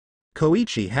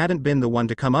 Koichi hadn't been the one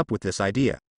to come up with this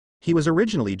idea. He was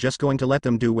originally just going to let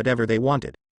them do whatever they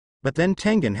wanted. But then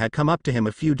Tengen had come up to him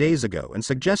a few days ago and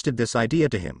suggested this idea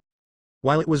to him.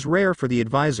 While it was rare for the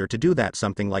advisor to do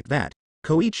something like that,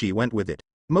 Koichi went with it,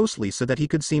 mostly so that he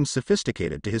could seem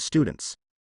sophisticated to his students.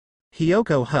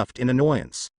 Hiyoko huffed in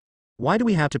annoyance. Why do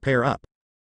we have to pair up?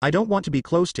 I don't want to be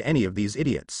close to any of these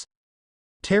idiots.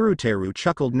 Teru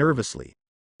chuckled nervously.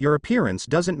 Your appearance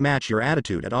doesn't match your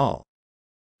attitude at all.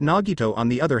 Nagito, on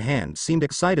the other hand, seemed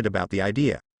excited about the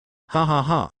idea. Ha ha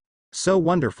ha. So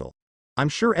wonderful. I'm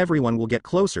sure everyone will get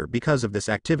closer because of this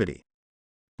activity.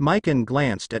 Mikan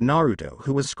glanced at Naruto,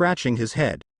 who was scratching his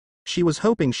head. She was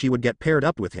hoping she would get paired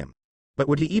up with him. But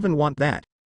would he even want that?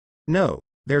 No,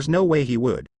 there's no way he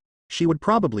would. She would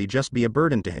probably just be a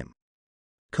burden to him.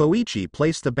 Koichi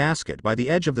placed the basket by the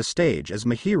edge of the stage as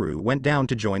Mihiru went down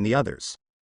to join the others.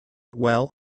 Well,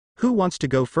 who wants to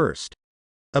go first?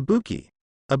 Ibuki.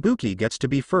 Ibuki gets to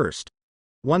be first.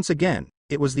 Once again,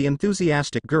 It was the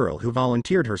enthusiastic girl who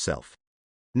volunteered herself.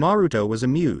 Naruto was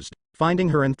amused, finding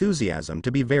her enthusiasm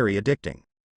to be very addicting.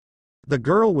 The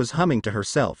girl was humming to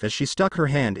herself as she stuck her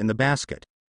hand in the basket.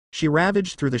 She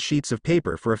ravaged through the sheets of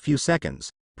paper for a few seconds,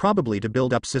 probably to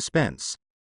build up suspense.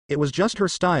 It was just her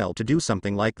style to do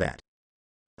something like that.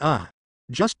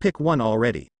 Just pick one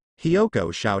already,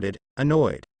 Hiyoko shouted,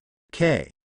 annoyed.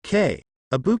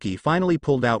 Ibuki finally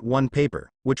pulled out one paper,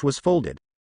 which was folded.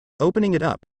 Opening it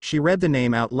up, she read the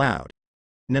name out loud.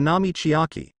 Nanami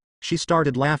Chiaki. She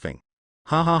started laughing.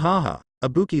 Ha ha ha ha,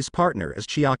 Ibuki's partner is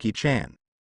Chiaki-chan.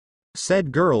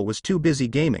 Said girl was too busy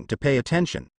gaming to pay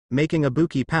attention, making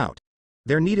Ibuki pout.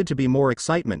 There needed to be more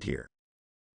excitement here.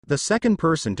 The second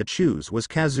person to choose was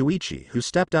Kazuichi, who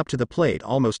stepped up to the plate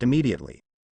almost immediately.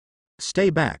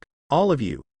 Stay back, all of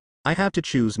you. I have to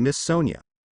choose Miss Sonia.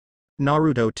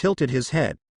 Naruto tilted his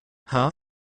head. Huh?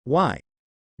 Why?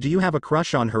 Do you have a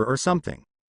crush on her or something?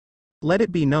 Let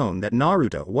it be known that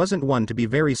Naruto wasn't one to be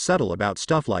very subtle about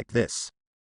stuff like this.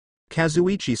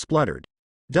 Kazuichi spluttered.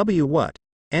 What?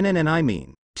 I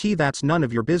mean, that's none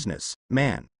of your business,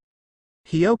 man.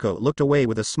 Hiyoko looked away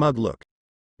with a smug look.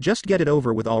 Just get it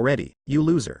over with already, you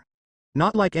loser.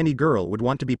 Not like any girl would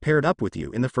want to be paired up with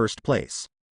you in the first place.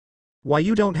 Why,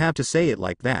 you don't have to say it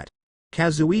like that,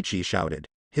 Kazuichi shouted,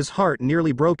 his heart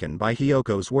nearly broken by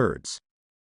Hiyoko's words.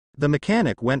 The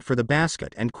mechanic went for the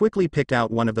basket and quickly picked out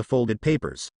one of the folded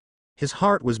papers. His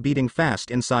heart was beating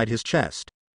fast inside his chest.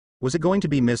 Was it going to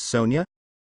be Miss Sonia?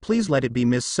 Please let it be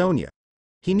Miss Sonia.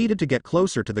 He needed to get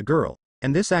closer to the girl,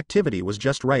 and this activity was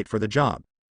just right for the job.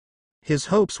 His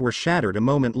hopes were shattered a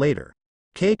moment later.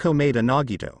 Keiko made a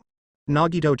Nagito.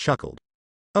 Nagito chuckled.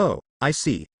 Oh, I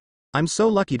see. I'm so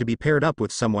lucky to be paired up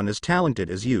with someone as talented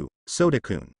as you,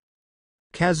 Soda-kun.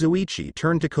 Kazuichi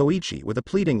turned to Koichi with a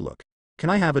pleading look. Can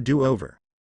I have a do-over?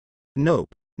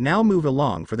 Nope, now move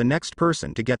along for the next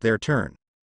person to get their turn.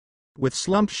 With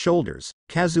slumped shoulders,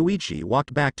 Kazuichi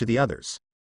walked back to the others.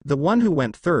 The one who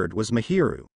went third was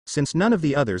Mahiru, since none of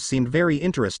the others seemed very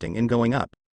interesting in going up.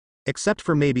 Except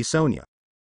for maybe Sonia.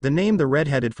 The name the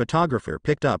red-headed photographer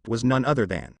picked up was none other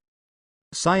than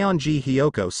Sayonji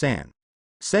Hiyoko-san.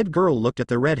 Said girl looked at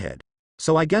the redhead.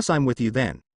 So I guess I'm with you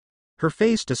then. Her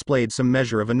face displayed some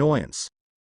measure of annoyance.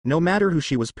 No matter who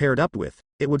she was paired up with,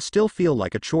 it would still feel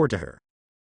like a chore to her.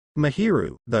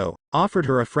 Mahiru, though, offered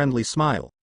her a friendly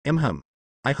smile.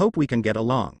 I hope we can get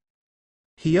along.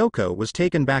 Hiyoko was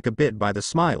taken back a bit by the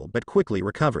smile but quickly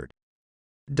recovered.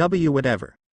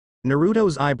 Whatever.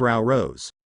 Naruto's eyebrow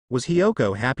rose. Was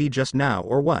Hiyoko happy just now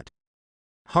or what?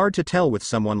 Hard to tell with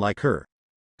someone like her.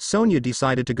 Sonia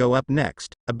decided to go up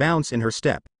next, a bounce in her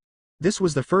step. This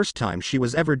was the first time she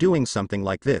was ever doing something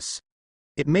like this.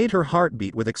 It made her heart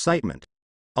beat with excitement.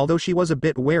 Although she was a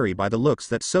bit wary by the looks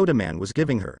that Soda Man was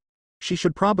giving her. She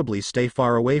should probably stay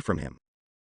far away from him.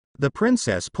 The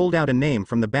princess pulled out a name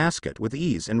from the basket with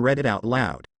ease and read it out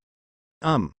loud.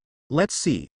 Let's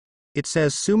see. It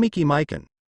says Sumiki Mikan.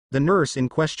 The nurse in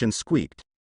question squeaked.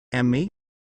 Me?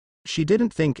 She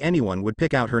didn't think anyone would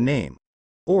pick out her name.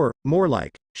 Or, more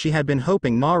like, she had been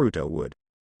hoping Naruto would.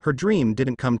 Her dream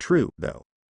didn't come true, though.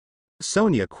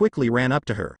 Sonia quickly ran up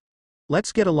to her.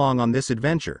 Let's get along on this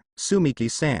adventure,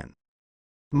 Sumiki-san.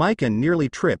 Mikan nearly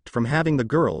tripped from having the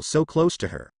girl so close to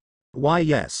her. Why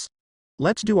yes.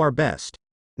 Let's do our best.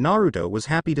 Naruto was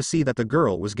happy to see that the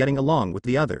girl was getting along with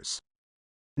the others.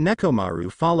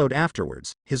 Nekomaru followed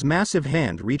afterwards, his massive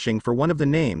hand reaching for one of the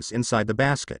names inside the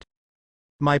basket.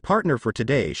 My partner for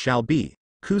today shall be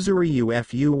Kuzuryu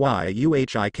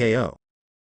Fuyuhiko.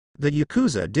 The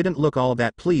Yakuza didn't look all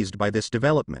that pleased by this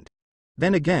development.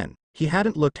 Then again, he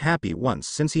hadn't looked happy once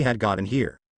since he had gotten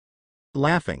here.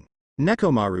 Laughing,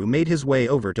 Nekomaru made his way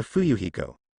over to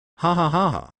Fuyuhiko. Ha ha ha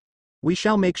ha. We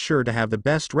shall make sure to have the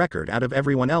best record out of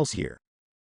everyone else here.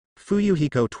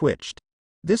 Fuyuhiko twitched.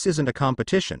 This isn't a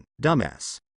competition,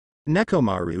 dumbass.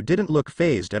 Nekomaru didn't look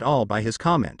fazed at all by his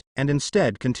comment, and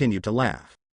instead continued to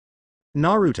laugh.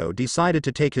 Naruto decided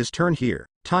to take his turn here,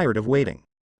 tired of waiting.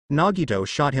 Nagito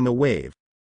shot him a wave.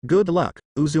 Good luck,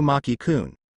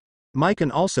 Uzumaki-kun.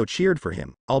 Mikan also cheered for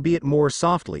him, albeit more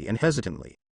softly and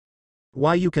hesitantly.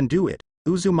 Why, you can do it,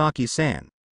 Uzumaki-san.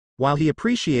 While he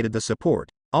appreciated the support,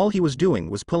 all he was doing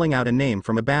was pulling out a name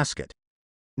from a basket.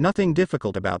 Nothing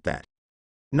difficult about that.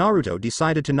 Naruto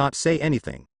decided to not say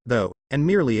anything, though, and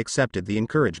merely accepted the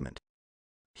encouragement.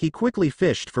 He quickly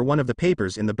fished for one of the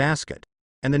papers in the basket,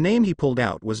 and the name he pulled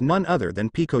out was none other than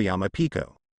Pikoyama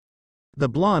Piko. The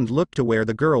blonde looked to where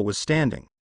the girl was standing.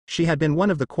 She had been one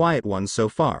of the quiet ones so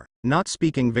far, not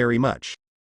speaking very much.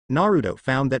 Naruto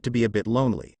found that to be a bit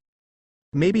lonely.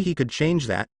 Maybe he could change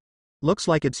that? Looks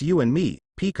like it's you and me,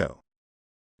 Piko.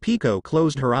 Piko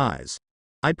closed her eyes.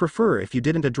 I'd prefer if you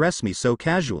didn't address me so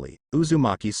casually,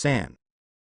 Uzumaki-san.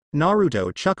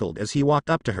 Naruto chuckled as he walked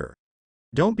up to her.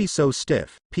 Don't be so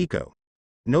stiff, Piko.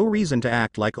 No reason to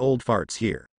act like old farts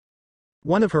here.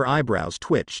 One of her eyebrows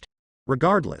twitched.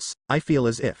 Regardless, I feel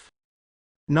as if.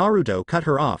 Naruto cut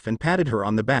her off and patted her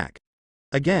on the back.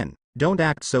 Again, don't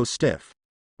act so stiff.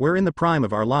 We're in the prime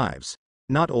of our lives,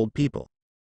 not old people.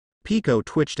 Piko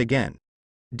twitched again.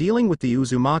 Dealing with the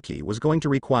Uzumaki was going to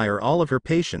require all of her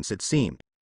patience, it seemed.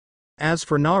 As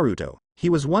for Naruto, he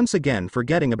was once again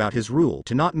forgetting about his rule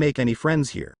to not make any friends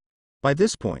here. By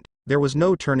this point, there was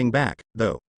no turning back,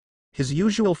 though. His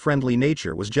usual friendly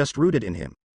nature was just rooted in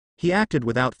him. He acted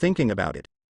without thinking about it.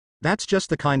 That's just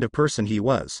the kind of person he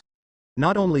was.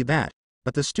 Not only that,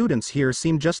 but the students here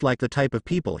seemed just like the type of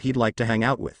people he'd like to hang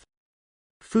out with.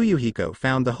 Fuyuhiko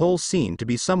found the whole scene to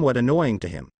be somewhat annoying to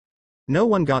him. No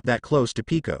one got that close to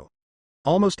Piko.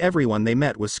 Almost everyone they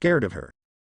met was scared of her.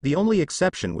 The only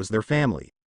exception was their family.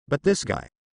 But this guy.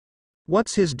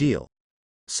 What's his deal?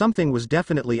 Something was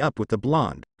definitely up with the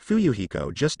blonde,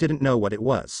 Fuyuhiko just didn't know what it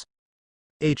was.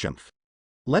 Hmph.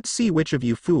 Let's see which of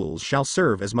you fools shall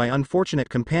serve as my unfortunate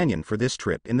companion for this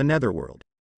trip in the netherworld.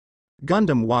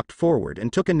 Gundam walked forward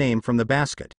and took a name from the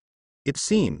basket. It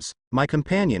seems, my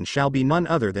companion shall be none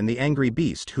other than the angry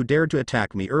beast who dared to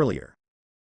attack me earlier.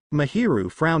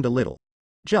 Mahiru frowned a little.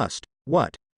 Just,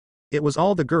 what? It was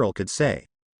all the girl could say.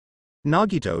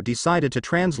 Nagito decided to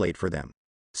translate for them.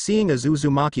 Seeing as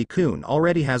Uzumaki-kun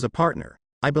already has a partner,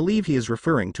 I believe he is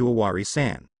referring to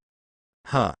Owari-san.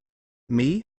 Huh.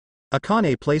 Me?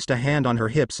 Akane placed a hand on her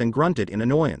hips and grunted in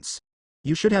annoyance.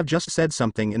 You should have just said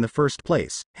something in the first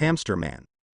place, hamster man.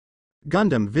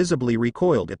 Gundam visibly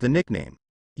recoiled at the nickname.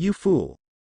 You fool.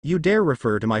 You dare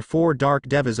refer to my 4 dark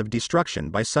devas of destruction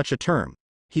by such a term.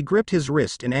 He gripped his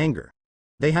wrist in anger.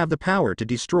 They have the power to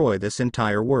destroy this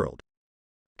entire world.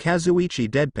 Kazuichi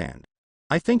deadpanned.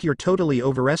 I think you're totally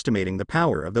overestimating the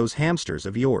power of those hamsters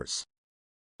of yours.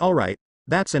 Alright,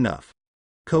 that's enough.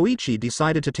 Koichi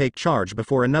decided to take charge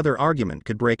before another argument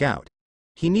could break out.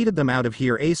 He needed them out of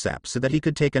here ASAP so that he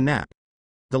could take a nap.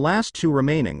 The last 2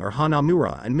 remaining are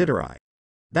Hanamura and Midori.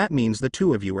 That means the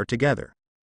 2 of you are together.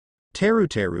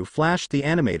 Teruteru flashed the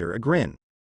animator a grin.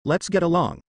 Let's get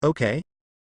along, okay?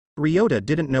 Ryota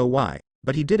didn't know why,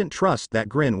 but he didn't trust that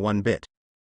grin one bit.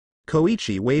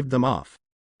 Koichi waved them off.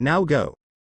 Now go.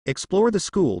 Explore the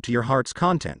school to your heart's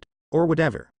content, or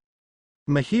whatever.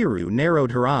 Mahiru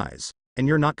narrowed her eyes. And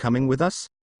you're not coming with us?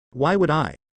 Why would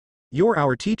I? You're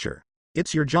our teacher.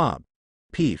 It's your job.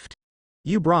 Peeved.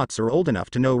 You brats are old enough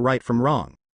to know right from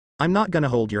wrong. I'm not gonna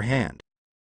hold your hand.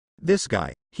 This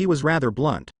guy, he was rather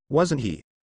blunt, wasn't he?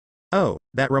 Oh,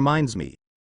 that reminds me.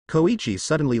 Koichi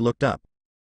suddenly looked up.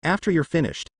 After you're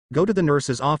finished, go to the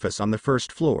nurse's office on the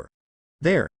 1st floor.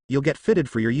 There, you'll get fitted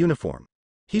for your uniform.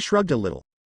 He shrugged a little.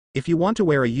 If you want to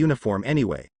wear a uniform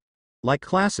anyway. Like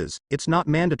classes, it's not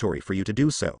mandatory for you to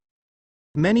do so.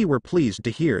 Many were pleased to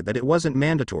hear that it wasn't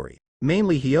mandatory,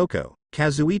 mainly Hyoko,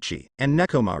 Kazuichi, and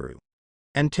Nekomaru.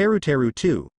 And Teruteru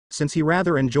too, since he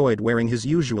rather enjoyed wearing his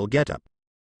usual getup.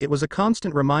 It was a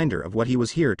constant reminder of what he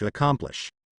was here to accomplish.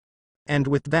 And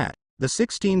with that, the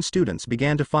 16 students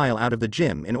began to file out of the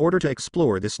gym in order to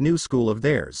explore this new school of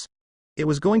theirs. It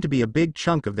was going to be a big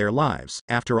chunk of their lives,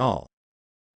 after all.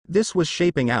 This was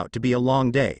shaping out to be a long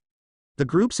day. The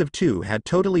groups of 2 had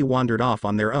totally wandered off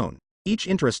on their own, each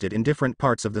interested in different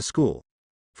parts of the school.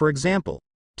 For example,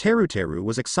 Teruteru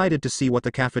was excited to see what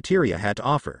the cafeteria had to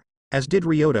offer, as did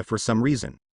Ryota for some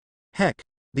reason. Heck,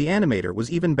 the animator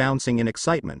was even bouncing in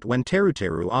excitement when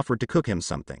Teruteru offered to cook him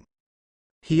something.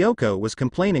 Hyoko was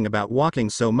complaining about walking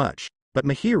so much, but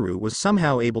Mahiru was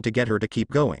somehow able to get her to keep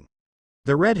going.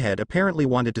 The redhead apparently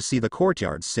wanted to see the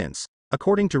courtyards since,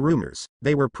 according to rumors,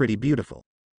 they were pretty beautiful.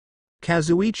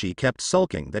 Kazuichi kept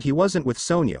sulking that he wasn't with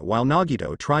Sonia while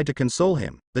Nagito tried to console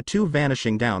him, the 2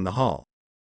 vanishing down the hall.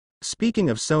 Speaking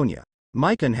of Sonia,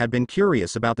 Mikan had been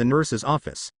curious about the nurse's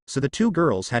office, so the 2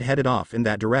 girls had headed off in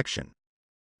that direction.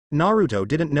 Naruto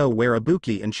didn't know where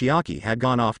Ibuki and Chiaki had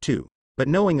gone off to, but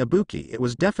knowing Ibuki, it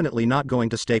was definitely not going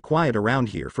to stay quiet around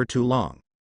here for too long.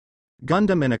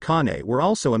 Gundam and Akane were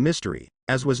also a mystery,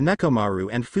 as was Nekomaru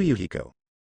and Fuyuhiko.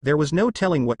 There was no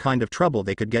telling what kind of trouble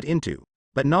they could get into,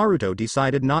 but Naruto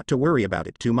decided not to worry about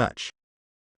it too much.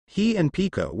 He and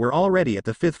Piko were already at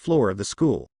the 5th floor of the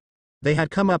school. They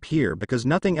had come up here because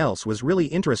nothing else was really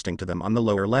interesting to them on the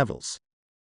lower levels.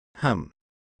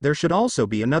 There should also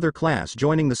be another class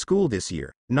joining the school this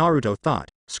year, Naruto thought,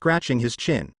 scratching his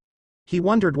chin. He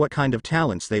wondered what kind of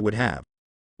talents they would have.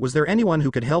 Was there anyone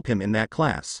who could help him in that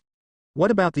class?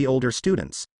 What about the older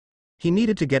students? He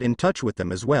needed to get in touch with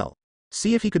them as well.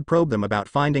 See if he could probe them about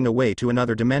finding a way to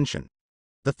another dimension.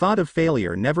 The thought of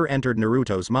failure never entered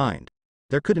Naruto's mind.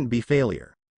 There couldn't be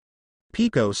failure.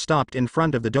 Pico stopped in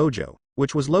front of the dojo,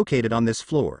 which was located on this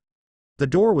floor. The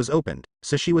door was opened,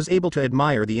 so she was able to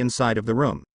admire the inside of the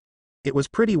room. It was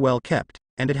pretty well kept,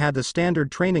 and it had the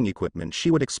standard training equipment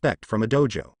she would expect from a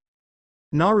dojo.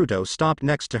 Naruto stopped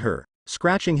next to her,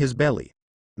 scratching his belly.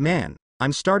 Man,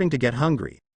 I'm starting to get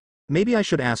hungry. Maybe I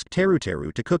should ask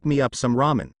Teruteru to cook me up some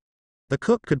ramen. The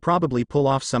cook could probably pull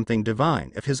off something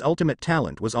divine if his ultimate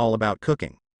talent was all about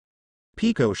cooking.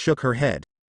 Pico shook her head.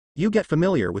 You get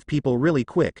familiar with people really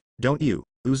quick, don't you,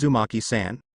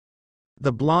 Uzumaki-san?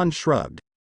 The blonde shrugged.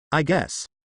 I guess.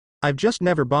 I've just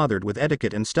never bothered with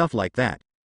etiquette and stuff like that.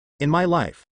 In my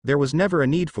life, there was never a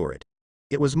need for it.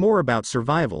 It was more about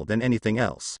survival than anything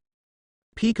else.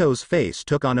 Pico's face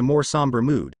took on a more somber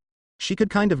mood. She could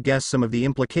kind of guess some of the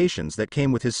implications that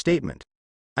came with his statement.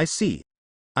 I see.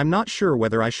 I'm not sure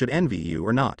whether I should envy you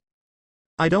or not.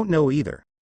 I don't know either.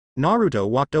 Naruto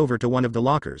walked over to one of the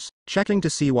lockers, checking to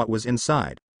see what was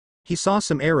inside. He saw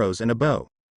some arrows and a bow.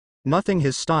 Nothing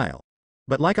his style.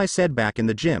 But like I said back in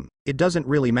the gym, it doesn't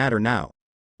really matter now.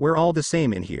 We're all the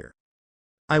same in here.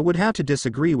 I would have to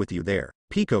disagree with you there,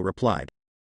 Pico replied.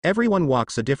 Everyone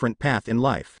walks a different path in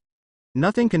life.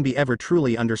 Nothing can be ever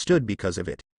truly understood because of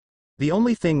it. The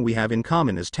only thing we have in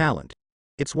common is talent.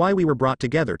 It's why we were brought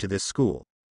together to this school.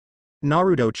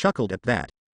 Naruto chuckled at that.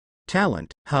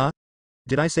 Talent, huh?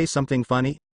 Did I say something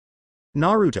funny?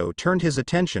 Naruto turned his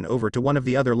attention over to one of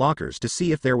the other lockers to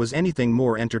see if there was anything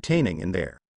more entertaining in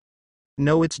there.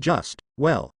 No, it's just,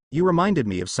 well, you reminded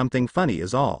me of something funny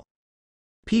is all.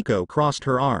 Pico crossed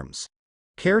her arms.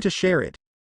 Care to share it?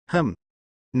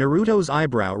 Naruto's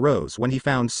eyebrow rose when he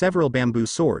found several bamboo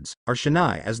swords, or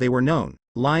shinai as they were known,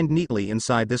 lined neatly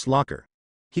inside this locker.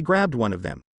 He grabbed one of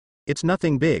them. It's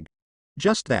nothing big.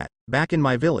 Just that, back in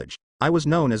my village, I was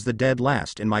known as the dead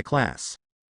last in my class.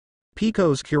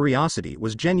 Pico's curiosity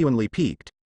was genuinely piqued.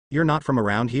 You're not from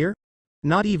around here?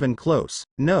 Not even close.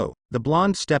 No, the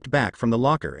blonde stepped back from the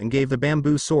locker and gave the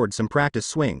bamboo sword some practice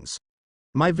swings.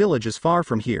 My village is far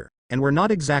from here, and we're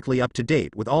not exactly up to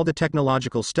date with all the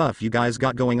technological stuff you guys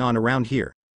got going on around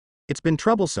here. It's been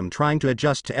troublesome trying to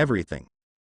adjust to everything.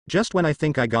 Just when I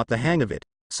think I got the hang of it,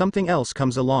 something else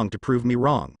comes along to prove me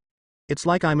wrong. It's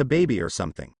like I'm a baby or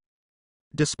something.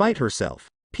 Despite herself,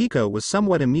 Pico was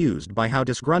somewhat amused by how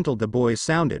disgruntled the boy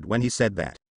sounded when he said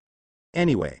that.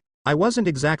 Anyway, I wasn't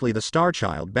exactly the star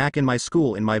child back in my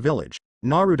school in my village,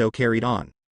 Naruto carried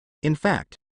on. In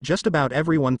fact, just about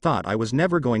everyone thought I was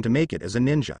never going to make it as a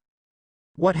ninja.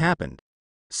 What happened?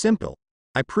 Simple.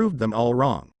 I proved them all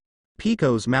wrong.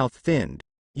 Pico's mouth thinned.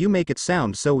 You make it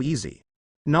sound so easy.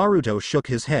 Naruto shook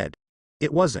his head.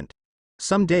 It wasn't.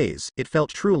 Some days, it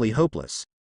felt truly hopeless.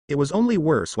 It was only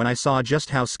worse when I saw just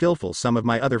how skillful some of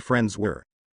my other friends were.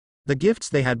 The gifts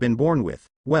they had been born with,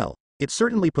 well, it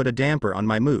certainly put a damper on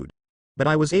my mood. But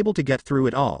I was able to get through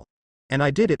it all. And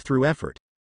I did it through effort.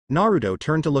 Naruto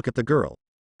turned to look at the girl.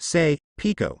 Say,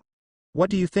 Pico. What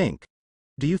do you think?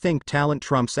 Do you think talent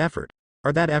trumps effort,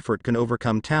 or that effort can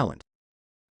overcome talent?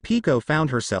 Pico found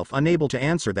herself unable to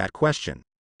answer that question.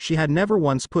 She had never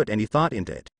once put any thought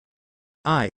into it.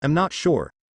 I am not sure.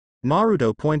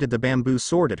 Naruto pointed the bamboo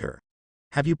sword at her.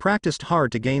 Have you practiced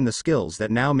hard to gain the skills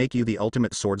that now make you the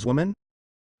ultimate swordswoman?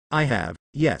 I have,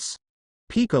 yes.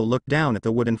 Pico looked down at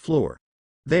the wooden floor.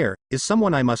 There is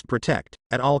someone I must protect,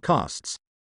 at all costs.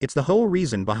 It's the whole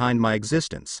reason behind my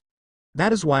existence.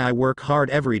 That is why I work hard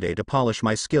every day to polish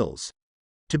my skills.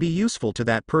 To be useful to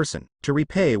that person, to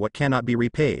repay what cannot be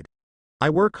repaid. I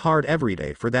work hard every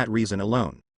day for that reason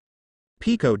alone.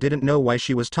 Pico didn't know why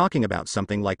she was talking about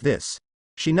something like this.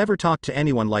 She never talked to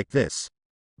anyone like this.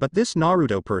 But this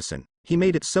Naruto person, he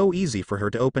made it so easy for her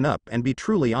to open up and be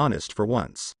truly honest for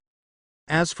once.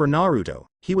 As for Naruto,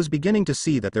 he was beginning to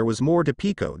see that there was more to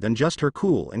Pico than just her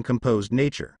cool and composed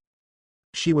nature.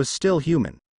 She was still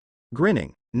human.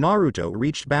 Grinning, Naruto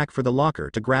reached back for the locker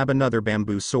to grab another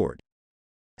bamboo sword.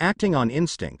 Acting on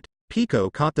instinct, Pico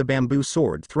caught the bamboo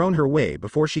sword thrown her way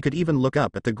before she could even look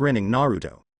up at the grinning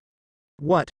Naruto.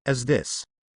 What is this?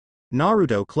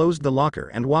 Naruto closed the locker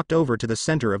and walked over to the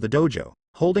center of the dojo,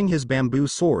 holding his bamboo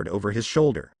sword over his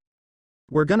shoulder.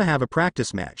 We're gonna have a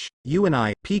practice match, you and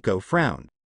I. Pico frowned.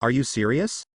 Are you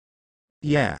serious?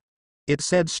 Yeah. It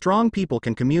said strong people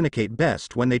can communicate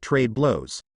best when they trade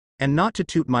blows. And not to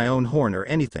toot my own horn or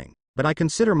anything, but I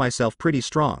consider myself pretty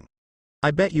strong.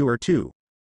 I bet you are too.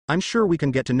 I'm sure we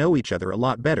can get to know each other a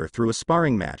lot better through a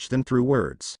sparring match than through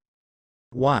words.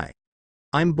 Why?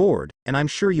 I'm bored, and I'm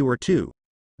sure you are too.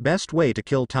 Best way to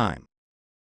kill time.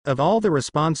 Of all the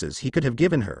responses he could have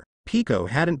given her, Pico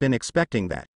hadn't been expecting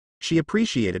that. She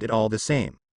appreciated it all the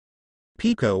same.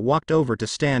 Pico walked over to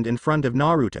stand in front of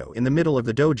Naruto in the middle of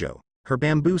the dojo, her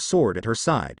bamboo sword at her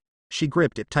side. She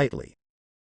gripped it tightly.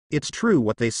 It's true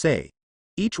what they say.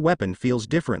 Each weapon feels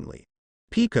differently.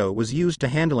 Pico was used to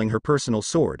handling her personal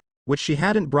sword, which she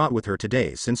hadn't brought with her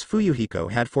today since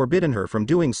Fuyuhiko had forbidden her from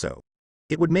doing so.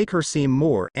 It would make her seem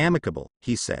more amicable,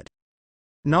 he said.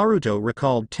 Naruto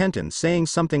recalled Tenten saying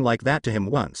something like that to him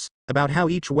once, about how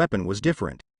each weapon was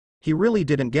different. He really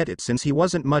didn't get it since he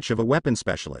wasn't much of a weapon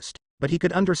specialist, but he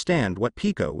could understand what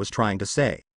Pico was trying to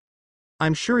say.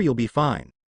 I'm sure you'll be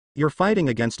fine. You're fighting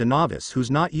against a novice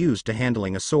who's not used to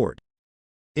handling a sword.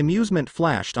 Amusement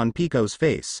flashed on Pico's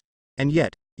face. And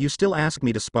yet, you still ask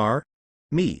me to spar?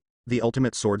 Me, the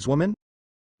ultimate swordswoman?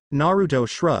 Naruto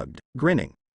shrugged,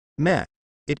 grinning. Meh.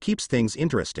 It keeps things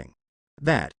interesting.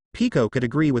 That, Pico could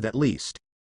agree with at least.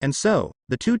 And so,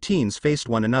 the two teens faced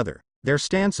one another, their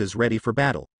stances ready for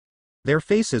battle. Their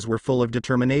faces were full of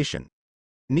determination.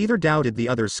 Neither doubted the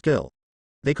other's skill.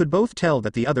 They could both tell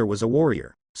that the other was a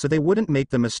warrior, so they wouldn't make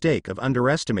the mistake of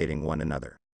underestimating one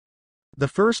another. The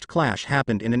first clash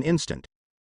happened in an instant.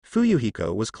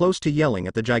 Fuyuhiko was close to yelling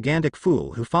at the gigantic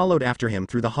fool who followed after him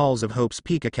through the halls of Hope's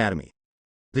Peak Academy.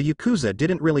 The Yakuza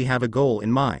didn't really have a goal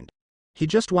in mind. He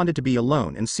just wanted to be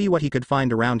alone and see what he could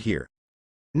find around here.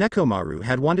 Nekomaru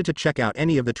had wanted to check out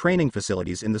any of the training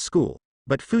facilities in the school,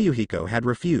 but Fuyuhiko had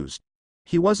refused.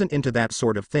 He wasn't into that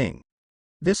sort of thing.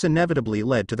 This inevitably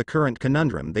led to the current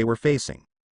conundrum they were facing.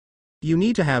 You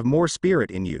need to have more spirit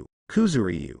in you,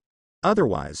 Kuzuryu.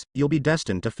 Otherwise, you'll be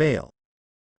destined to fail.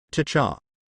 Cha-cha.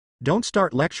 Don't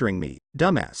start lecturing me,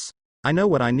 dumbass. I know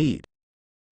what I need.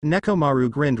 Nekomaru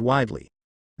grinned widely.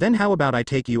 Then how about I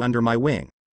take you under my wing?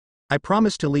 I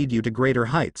promise to lead you to greater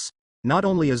heights, not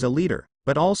only as a leader,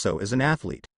 but also as an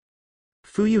athlete.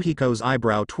 Fuyuhiko's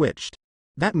eyebrow twitched.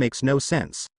 That makes no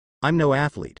sense. I'm no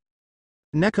athlete.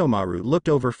 Nekomaru looked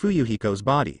over Fuyuhiko's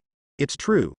body. It's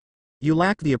true. You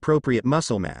lack the appropriate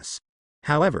muscle mass.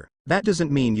 However, that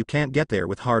doesn't mean you can't get there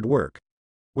with hard work.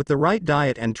 With the right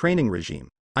diet and training regime,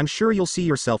 I'm sure you'll see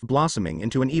yourself blossoming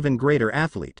into an even greater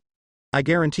athlete. I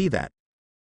guarantee that.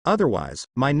 Otherwise,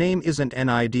 my name isn't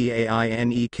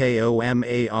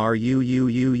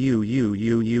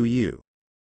Nidainnekomaruuuuuuuuuuuu.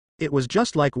 It was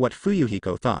just like what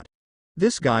Fuyuhiko thought.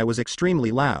 This guy was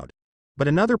extremely loud. But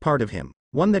another part of him,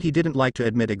 one that he didn't like to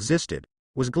admit existed,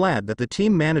 was glad that the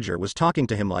team manager was talking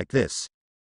to him like this.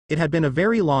 It had been a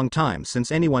very long time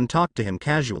since anyone talked to him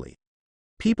casually.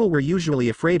 People were usually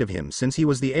afraid of him since he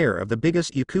was the heir of the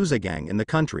biggest Yakuza gang in the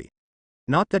country.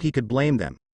 Not that he could blame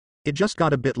them. It just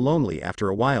got a bit lonely after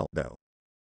a while, though.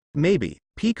 Maybe,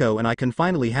 Pico and I can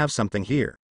finally have something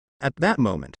here. At that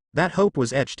moment, that hope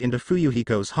was etched into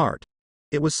Fuyuhiko's heart.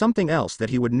 It was something else that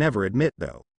he would never admit,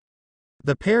 though.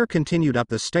 The pair continued up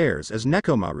the stairs as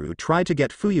Nekomaru tried to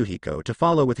get Fuyuhiko to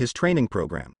follow with his training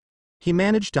program. He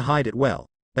managed to hide it well,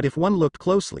 but if one looked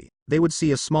closely, they would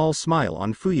see a small smile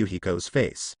on Fuyuhiko's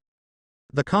face.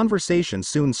 The conversation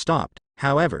soon stopped,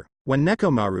 however, when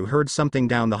Nekomaru heard something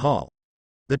down the hall.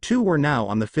 The two were now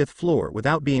on the 5th floor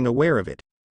without being aware of it.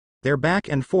 Their back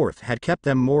and forth had kept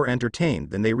them more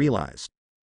entertained than they realized.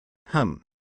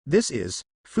 This is,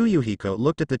 Fuyuhiko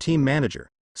looked at the team manager.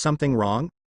 Something wrong?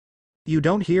 You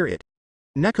don't hear it?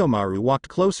 Nekomaru walked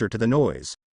closer to the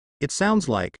noise. It sounds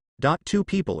like, two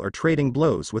people are trading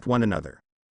blows with one another.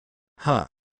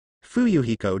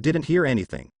 Fuyuhiko didn't hear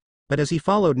anything. But as he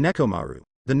followed Nekomaru,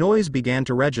 the noise began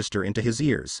to register into his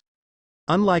ears.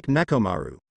 Unlike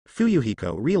Nekomaru,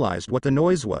 Fuyuhiko realized what the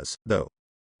noise was, though.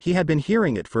 He had been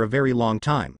hearing it for a very long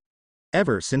time.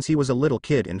 Ever since he was a little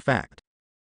kid, in fact.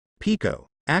 Pico,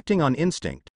 acting on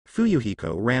instinct,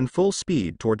 Fuyuhiko ran full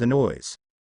speed toward the noise.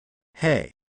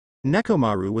 Hey!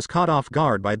 Nekomaru was caught off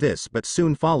guard by this but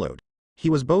soon followed. He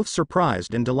was both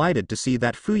surprised and delighted to see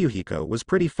that Fuyuhiko was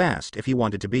pretty fast if he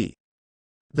wanted to be.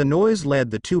 The noise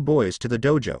led the two boys to the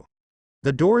dojo.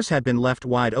 The doors had been left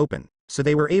wide open, so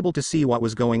they were able to see what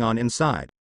was going on inside.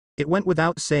 It went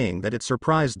without saying that it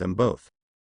surprised them both.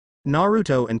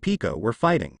 Naruto and Pico were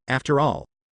fighting, after all.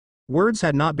 Words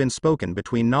had not been spoken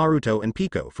between Naruto and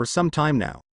Pico for some time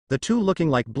now, the two looking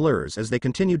like blurs as they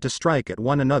continued to strike at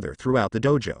one another throughout the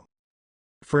dojo.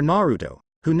 For Naruto,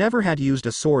 who never had used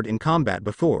a sword in combat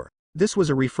before, this was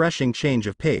a refreshing change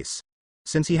of pace.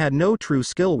 Since he had no true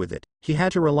skill with it, he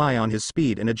had to rely on his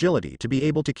speed and agility to be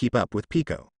able to keep up with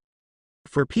Pico.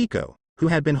 For Pico, who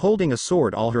had been holding a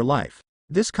sword all her life,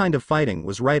 this kind of fighting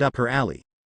was right up her alley.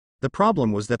 The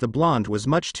problem was that the blonde was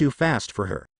much too fast for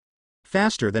her.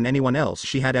 Faster than anyone else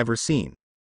she had ever seen.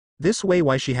 This way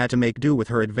why she had to make do with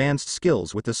her advanced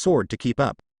skills with the sword to keep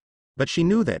up. But she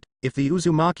knew that, if the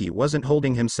Uzumaki wasn't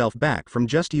holding himself back from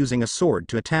just using a sword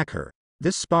to attack her,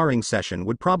 this sparring session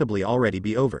would probably already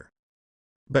be over.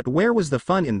 But where was the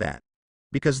fun in that?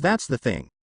 Because that's the thing.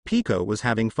 Pico was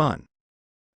having fun.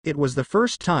 It was the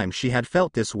first time she had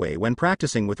felt this way when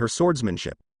practicing with her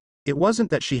swordsmanship. It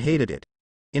wasn't that she hated it.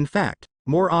 In fact,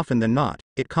 more often than not,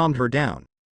 it calmed her down.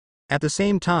 At the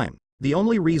same time, the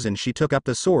only reason she took up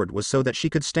the sword was so that she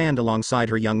could stand alongside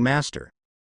her young master.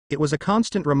 It was a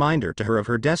constant reminder to her of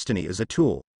her destiny as a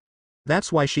tool.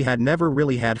 That's why she had never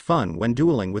really had fun when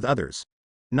dueling with others.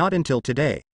 Not until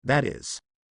today, that is.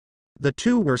 The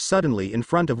two were suddenly in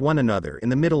front of one another in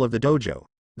the middle of the dojo,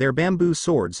 their bamboo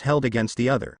swords held against the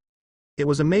other. It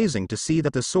was amazing to see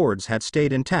that the swords had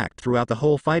stayed intact throughout the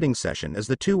whole fighting session as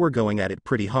the two were going at it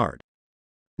pretty hard.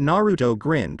 Naruto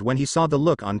grinned when he saw the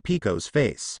look on Pico's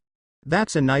face.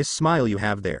 That's a nice smile you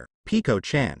have there,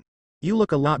 Pico-chan. You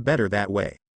look a lot better that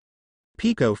way.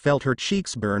 Pico felt her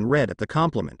cheeks burn red at the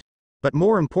compliment. But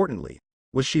more importantly,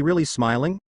 was she really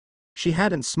smiling? She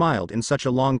hadn't smiled in such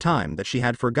a long time that she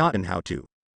had forgotten how to.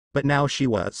 But now she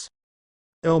was.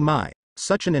 Oh my,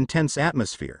 such an intense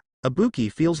atmosphere.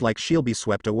 Ibuki feels like she'll be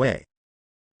swept away.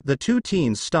 The two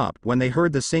teens stopped when they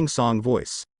heard the sing-song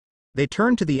voice. They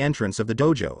turned to the entrance of the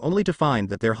dojo only to find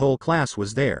that their whole class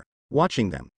was there, watching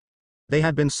them. They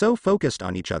had been so focused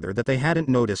on each other that they hadn't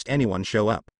noticed anyone show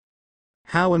up.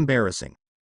 How embarrassing.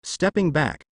 Stepping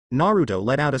back, Naruto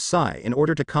let out a sigh in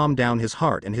order to calm down his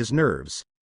heart and his nerves.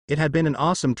 It had been an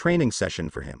awesome training session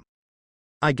for him.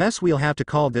 I guess we'll have to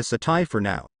call this a tie for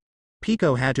now.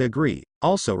 Pico had to agree,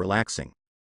 also relaxing.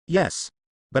 Yes.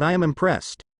 But I am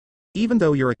impressed. Even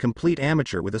though you're a complete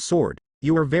amateur with a sword,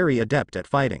 you are very adept at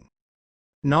fighting.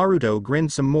 Naruto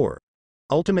grinned some more.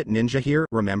 Ultimate ninja here,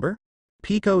 remember?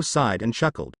 Pico sighed and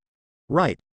chuckled.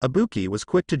 Right, Ibuki was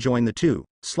quick to join the two,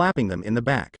 slapping them in the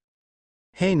back.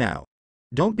 Hey now.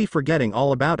 Don't be forgetting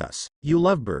all about us, you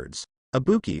lovebirds.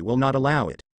 Ibuki will not allow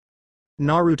it.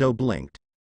 Naruto blinked.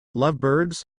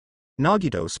 Lovebirds?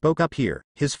 Nagito spoke up here,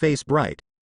 his face bright.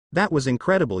 That was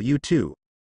incredible, you two.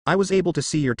 I was able to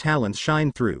see your talents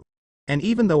shine through. And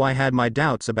even though I had my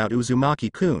doubts about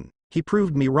Uzumaki-kun, he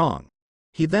proved me wrong.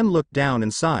 He then looked down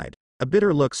and sighed, a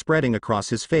bitter look spreading across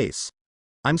his face.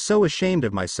 I'm so ashamed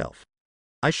of myself.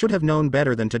 I should have known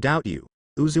better than to doubt you,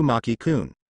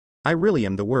 Uzumaki-kun. I really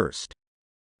am the worst.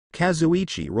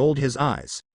 Kazuichi rolled his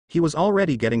eyes. He was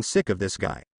already getting sick of this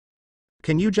guy.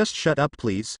 Can you just shut up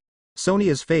please?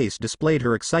 Sonia's face displayed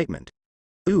her excitement.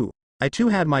 Ooh, I too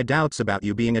had my doubts about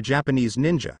you being a Japanese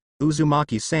ninja,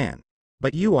 Uzumaki-san.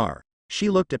 But you are. She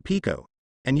looked at Pico.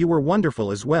 And you were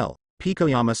wonderful as well,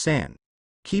 Pikoyama-san.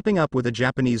 Keeping up with a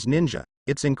Japanese ninja,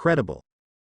 it's incredible.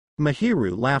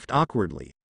 Mahiru laughed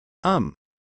awkwardly.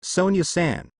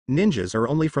 Sonia-san, ninjas are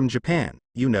only from Japan,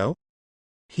 you know?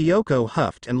 Hyoko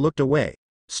huffed and looked away.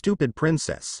 Stupid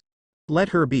princess. Let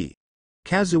her be.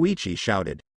 Kazuichi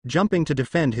shouted, jumping to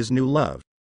defend his new love.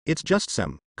 It's just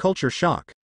some culture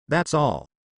shock. That's all.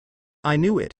 I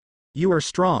knew it. You are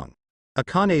strong.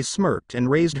 Akane smirked and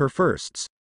raised her fists.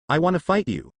 I want to fight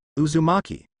you,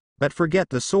 Uzumaki. But forget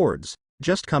the swords,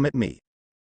 just come at me.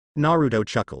 Naruto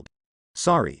chuckled.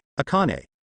 Sorry, Akane.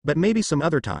 But maybe some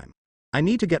other time. I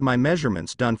need to get my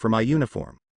measurements done for my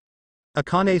uniform.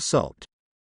 Akane sulked.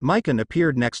 Mikan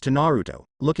appeared next to Naruto,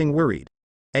 looking worried.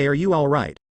 Hey, are you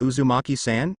alright,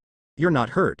 Uzumaki-san? You're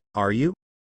not hurt, are you?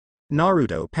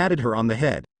 Naruto patted her on the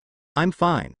head. I'm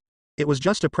fine. It was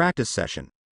just a practice session.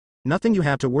 Nothing you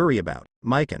have to worry about,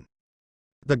 Mikan.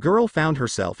 The girl found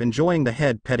herself enjoying the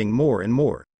head petting more and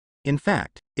more. In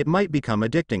fact, it might become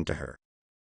addicting to her.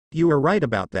 You are right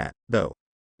about that, though.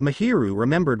 Mahiru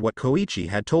remembered what Koichi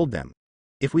had told them.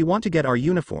 If we want to get our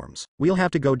uniforms, we'll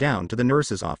have to go down to the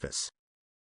nurse's office.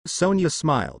 Sonia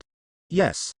smiled.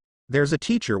 Yes. There's a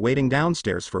teacher waiting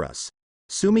downstairs for us.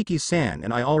 Sumiki-san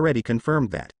and I already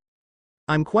confirmed that.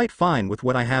 I'm quite fine with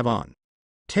what I have on.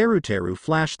 Teruteru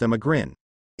flashed them a grin.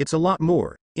 It's a lot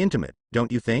more intimate,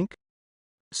 don't you think?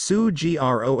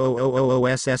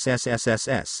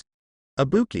 Su-G-R-O-O-O-O-S-S-S-S-S-S.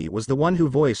 Ibuki was the one who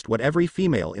voiced what every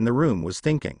female in the room was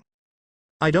thinking.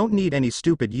 I don't need any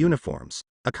stupid uniforms,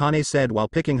 Akane said while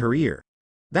picking her ear.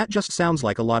 That just sounds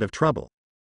like a lot of trouble.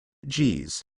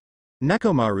 Geez.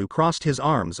 Nekomaru crossed his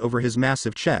arms over his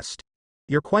massive chest.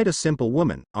 You're quite a simple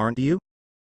woman, aren't you?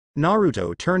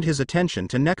 Naruto turned his attention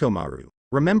to Nekomaru,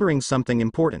 remembering something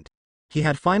important. He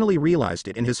had finally realized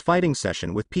it in his fighting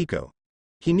session with Pico.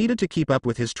 He needed to keep up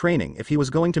with his training if he was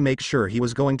going to make sure he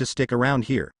was going to stick around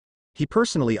here. He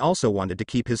personally also wanted to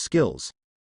keep his skills.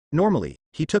 Normally,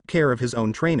 he took care of his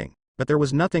own training, but there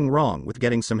was nothing wrong with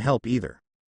getting some help either.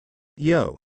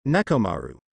 Yo,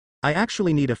 Nekomaru. I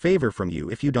actually need a favor from you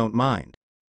if you don't mind.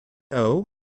 Oh?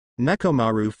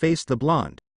 Nekomaru faced the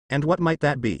blonde. And what might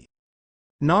that be?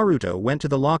 Naruto went to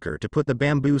the locker to put the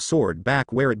bamboo sword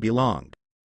back where it belonged.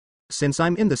 Since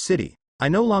I'm in the city, I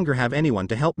no longer have anyone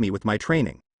to help me with my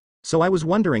training. So I was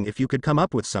wondering if you could come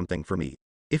up with something for me.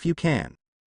 If you can.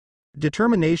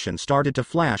 Determination started to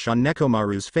flash on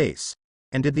Nekomaru's face.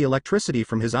 And did the electricity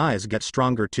from his eyes get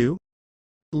stronger too?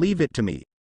 Leave it to me.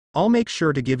 I'll make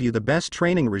sure to give you the best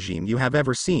training regime you have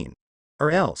ever seen.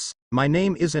 Or else, my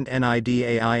name isn't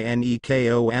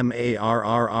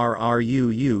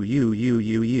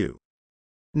Nidainnekomarrrrrruu.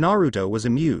 Naruto was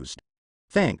amused.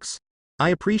 Thanks. I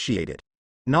appreciate it.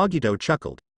 Nagito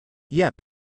chuckled. Yep.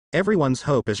 Everyone's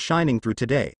hope is shining through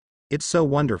today. It's so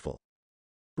wonderful.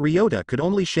 Ryota could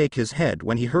only shake his head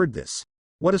when he heard this.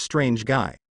 What a strange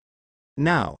guy.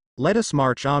 Now, let us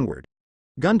march onward.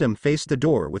 Gundam faced the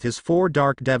door with his 4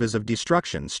 dark devas of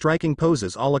destruction striking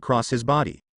poses all across his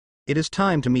body. It is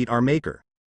time to meet our maker.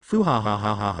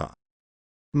 Fuhahahahaha.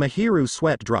 Mahiru's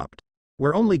sweat dropped.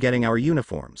 We're only getting our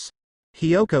uniforms.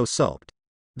 Hyoko sulked.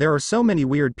 There are so many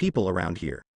weird people around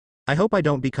here. I hope I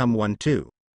don't become one too.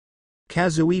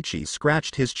 Kazuichi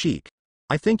scratched his cheek.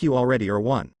 I think you already are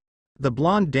one. The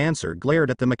blonde dancer glared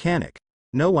at the mechanic.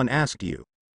 No one asked you.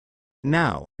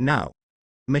 Now.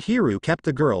 Mahiru kept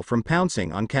the girl from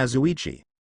pouncing on Kazuichi.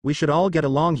 We should all get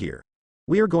along here.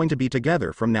 We are going to be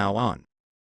together from now on.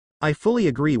 I fully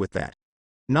agree with that.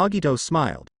 Nagito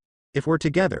smiled. If we're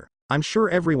together, I'm sure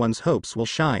everyone's hopes will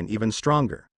shine even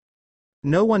stronger.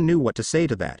 No one knew what to say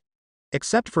to that.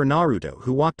 Except for Naruto,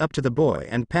 who walked up to the boy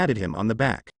and patted him on the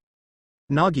back.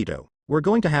 Nagito, we're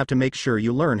going to have to make sure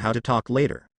you learn how to talk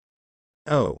later.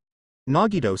 Oh.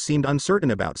 Nagito seemed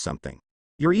uncertain about something.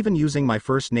 You're even using my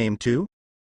first name too?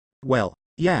 Well,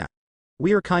 yeah.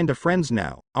 We are kinda friends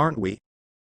now, aren't we?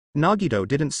 Nagito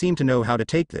didn't seem to know how to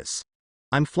take this.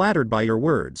 I'm flattered by your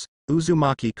words,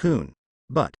 Uzumaki-kun.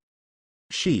 But.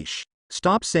 Sheesh.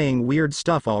 Stop saying weird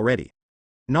stuff already.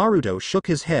 Naruto shook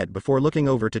his head before looking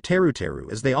over to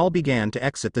Teruteru as they all began to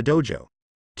exit the dojo.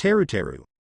 Teruteru.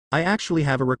 I actually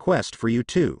have a request for you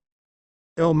too.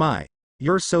 Oh my.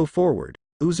 You're so forward,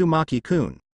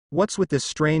 Uzumaki-kun. What's with this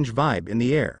strange vibe in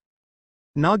the air?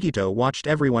 Nagito watched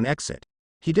everyone exit.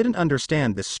 He didn't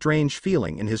understand this strange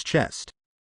feeling in his chest.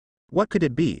 What could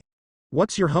it be?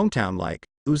 What's your hometown like,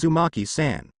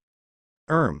 Uzumaki-san?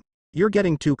 You're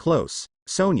getting too close,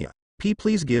 Sonia.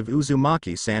 Please give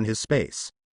Uzumaki-san his space.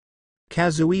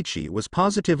 Kazuichi was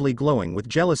positively glowing with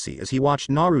jealousy as he watched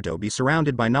Naruto be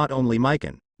surrounded by not only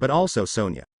Mikan, but also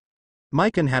Sonia.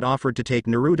 Mikan had offered to take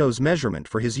Naruto's measurement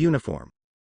for his uniform.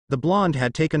 The blonde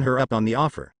had taken her up on the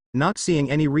offer, not seeing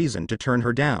any reason to turn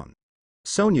her down.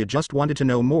 Sonia just wanted to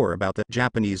know more about the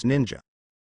Japanese ninja.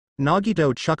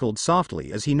 Nagito chuckled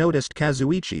softly as he noticed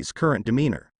Kazuichi's current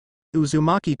demeanor.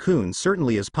 Uzumaki-kun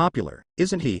certainly is popular,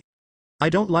 isn't he? I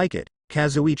don't like it,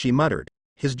 Kazuichi muttered,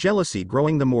 his jealousy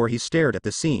growing the more he stared at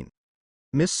the scene.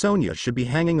 Miss Sonia should be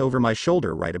hanging over my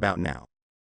shoulder right about now.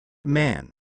 Man.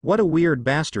 What a weird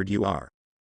bastard you are.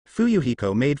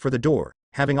 Fuyuhiko made for the door,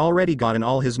 having already gotten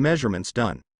all his measurements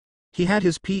done. He had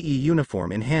his PE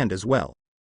uniform in hand as well.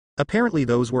 Apparently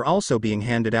those were also being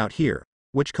handed out here,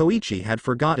 which Koichi had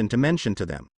forgotten to mention to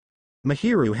them.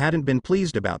 Mahiru hadn't been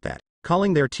pleased about that,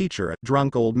 calling their teacher a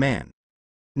drunk old man.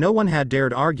 No one had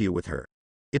dared argue with her.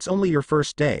 It's only your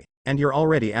first day, and you're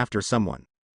already after someone.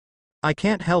 I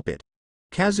can't help it.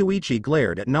 Kazuichi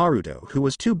glared at Naruto, who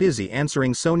was too busy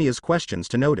answering Sonia's questions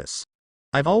to notice.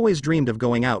 I've always dreamed of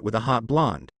going out with a hot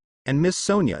blonde. And Miss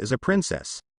Sonia is a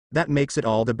princess. That makes it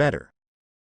all the better.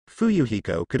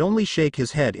 Fuyuhiko could only shake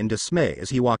his head in dismay as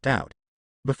he walked out.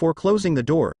 Before closing the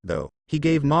door, though, he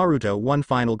gave Naruto one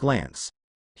final glance.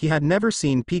 He had never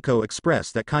seen Pico express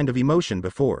that kind of emotion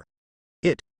before.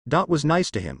 It was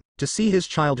nice to him, to see his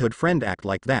childhood friend act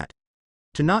like that.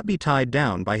 To not be tied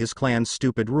down by his clan's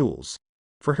stupid rules.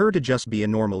 For her to just be a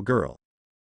normal girl.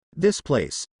 This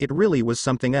place, it really was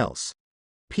something else.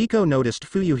 Pico noticed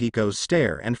Fuyuhiko's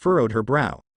stare and furrowed her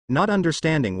brow, not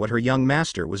understanding what her young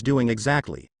master was doing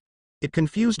exactly. It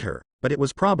confused her, but it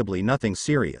was probably nothing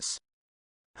serious.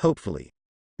 Hopefully.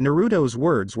 Naruto's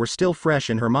words were still fresh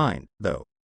in her mind, though.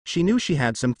 She knew she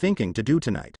had some thinking to do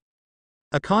tonight.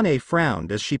 Akane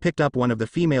frowned as she picked up one of the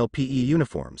female PE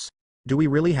uniforms. Do we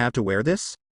really have to wear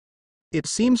this? It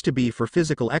seems to be for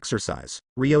physical exercise,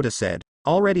 Ryota said,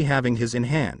 already having his in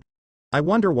hand. I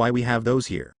wonder why we have those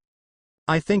here.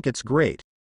 I think it's great.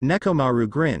 Nekomaru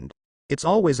grinned. It's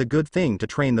always a good thing to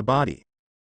train the body.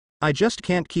 I just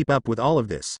can't keep up with all of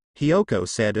this, Hyoko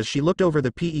said as she looked over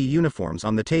the PE uniforms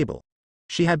on the table.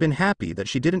 She had been happy that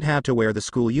she didn't have to wear the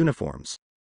school uniforms.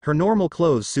 Her normal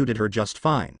clothes suited her just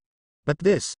fine. But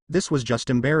this was just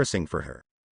embarrassing for her.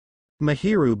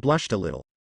 Mihiru blushed a little.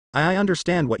 I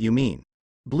understand what you mean.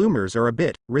 Bloomers are a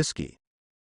bit risky.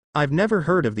 I've never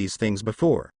heard of these things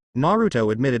before,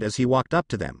 Naruto admitted as he walked up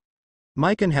to them.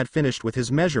 Mikan had finished with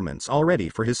his measurements already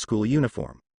for his school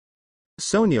uniform.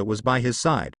 Sonia was by his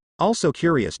side, also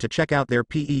curious to check out their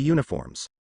PE uniforms.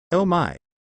 Oh my.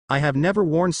 I have never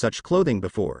worn such clothing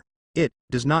before. It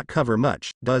does not cover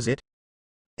much, does it?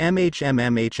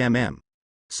 MHMMHMM.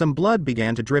 Some blood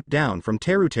began to drip down from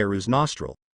Teruteru's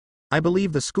nostril. I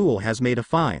believe the school has made a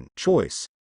fine choice.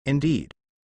 Indeed.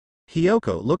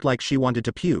 Hyoko looked like she wanted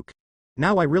to puke.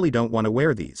 Now I really don't want to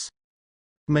wear these.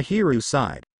 Mihiru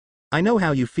sighed. I know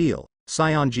how you feel,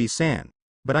 Sionji-san,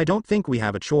 but I don't think we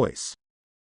have a choice.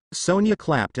 Sonia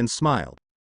clapped and smiled.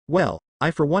 Well,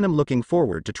 I for one am looking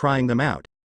forward to trying them out.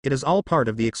 It is all part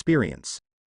of the experience.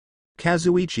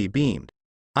 Kazuichi beamed.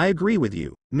 I agree with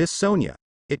you, Miss Sonia.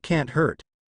 It can't hurt.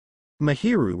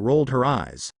 Mihiru rolled her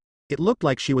eyes. It looked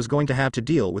like she was going to have to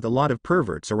deal with a lot of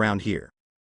perverts around here.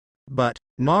 But,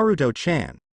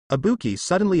 Naruto-chan. Ibuki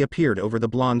suddenly appeared over the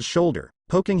blonde's shoulder,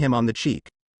 poking him on the cheek.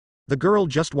 The girl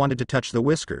just wanted to touch the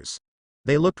whiskers.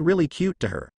 They looked really cute to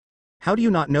her. How do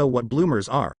you not know what bloomers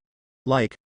are?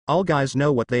 Like, all guys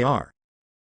know what they are.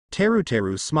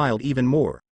 Teruteru smiled even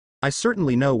more. I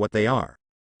certainly know what they are.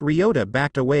 Ryota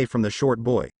backed away from the short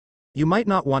boy. You might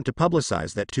not want to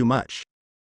publicize that too much.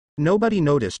 Nobody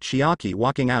noticed Chiaki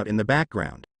walking out in the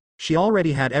background. She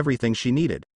already had everything she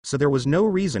needed, so there was no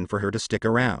reason for her to stick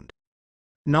around.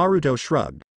 Naruto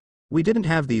shrugged. We didn't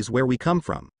have these where we come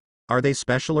from. Are they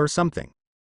special or something?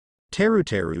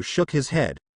 Teruteru shook his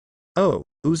head. Oh,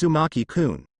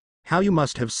 Uzumaki-kun. How you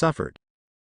must have suffered.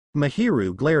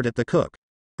 Mihiru glared at the cook.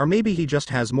 Or maybe he just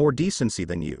has more decency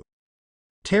than you.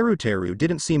 Teruteru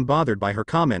didn't seem bothered by her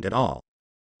comment at all.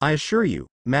 I assure you,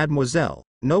 mademoiselle,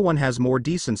 no one has more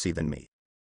decency than me.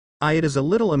 It is a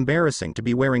little embarrassing to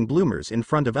be wearing bloomers in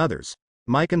front of others,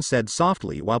 Mikan said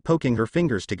softly while poking her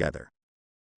fingers together.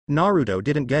 Naruto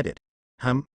didn't get it.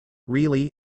 Really?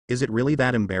 Is it really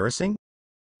that embarrassing?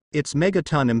 It's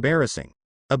megaton embarrassing.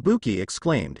 Ibuki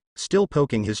exclaimed, still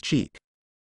poking his cheek.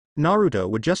 Naruto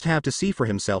would just have to see for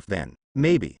himself then,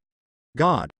 maybe.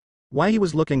 God. Why he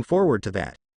was looking forward to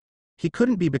that. He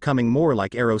couldn't be becoming more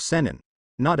like Ero Sennin.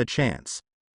 Not a chance.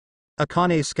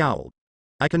 Akane scowled.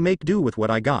 I can make do with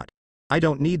what I got. I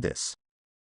don't need this.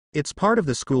 It's part of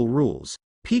the school rules,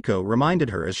 Pico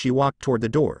reminded her as she walked toward the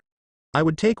door. I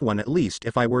would take one at least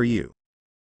if I were you.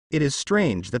 It is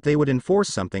strange that they would enforce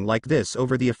something like this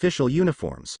over the official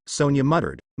uniforms, Sonia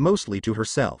muttered, mostly to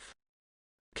herself.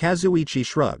 Kazuichi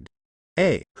shrugged.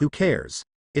 Who cares?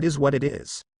 It is what it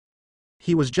is.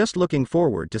 He was just looking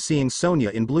forward to seeing Sonia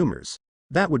in bloomers.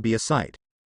 That would be a sight.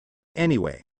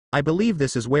 Anyway, I believe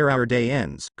this is where our day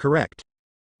ends, correct?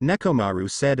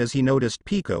 Nekomaru said as he noticed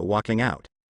Pico walking out.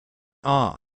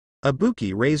 Ah.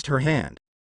 Ibuki raised her hand.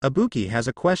 Ibuki has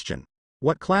a question.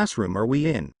 What classroom are we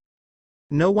in?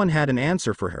 No one had an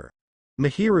answer for her.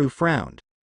 Mihiru frowned.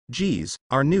 Geez,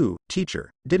 our new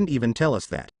teacher didn't even tell us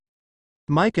that.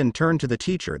 Mikan turned to the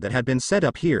teacher that had been set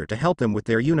up here to help them with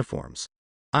their uniforms.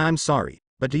 I'm sorry,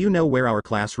 but do you know where our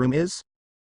classroom is?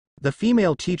 The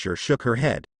female teacher shook her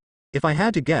head. If I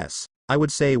had to guess, I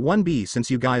would say 1B since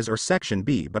you guys are section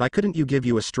B, but I couldn't give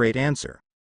you a straight answer.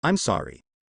 I'm sorry.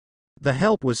 The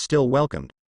help was still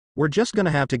welcomed. We're just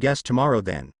gonna have to guess tomorrow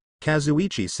then,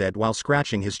 Kazuichi said while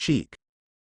scratching his cheek.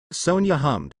 Sonia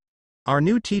hummed. Our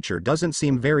new teacher doesn't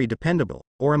seem very dependable,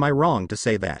 or am I wrong to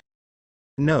say that?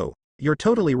 No, you're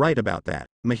totally right about that,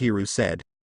 Mihiru said.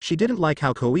 She didn't like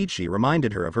how Koichi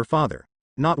reminded her of her father.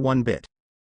 Not one bit.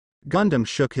 Gundam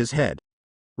shook his head.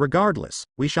 Regardless,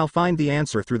 we shall find the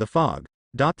answer through the fog.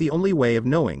 The only way of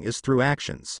knowing is through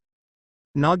actions.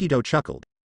 Nagito chuckled.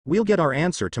 We'll get our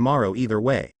answer tomorrow either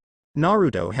way.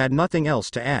 Naruto had nothing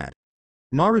else to add.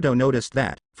 Naruto noticed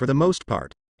that, for the most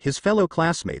part, his fellow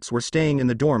classmates were staying in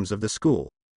the dorms of the school.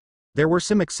 There were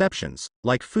some exceptions,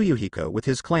 like Fuyuhiko with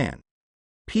his clan.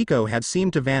 Pico had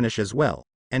seemed to vanish as well,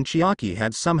 and Chiaki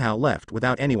had somehow left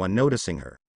without anyone noticing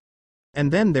her.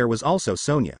 And then there was also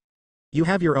Sonia. You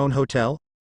have your own hotel?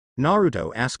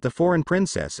 Naruto asked the foreign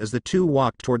princess as the two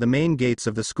walked toward the main gates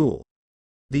of the school.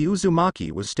 The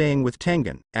Uzumaki was staying with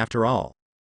Tengen, after all.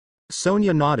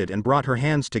 Sonia nodded and brought her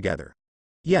hands together.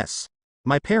 Yes.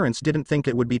 My parents didn't think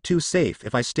it would be too safe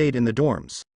if I stayed in the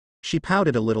dorms. She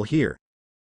pouted a little here.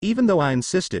 Even though I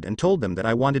insisted and told them that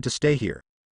I wanted to stay here.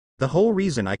 The whole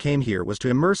reason I came here was to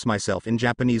immerse myself in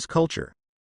Japanese culture.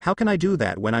 How can I do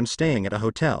that when I'm staying at a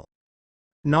hotel?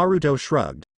 Naruto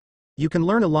shrugged. You can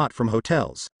learn a lot from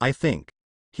hotels, I think.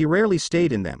 He rarely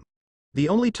stayed in them. The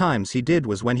only times he did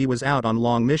was when he was out on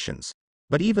long missions.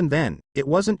 But even then, it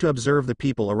wasn't to observe the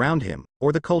people around him,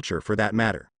 or the culture for that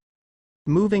matter.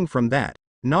 Moving from that,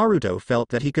 Naruto felt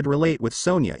that he could relate with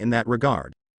Sonia in that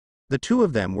regard. The two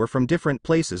of them were from different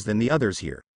places than the others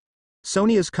here.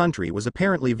 Sonia's country was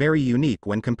apparently very unique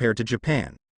when compared to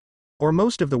Japan. Or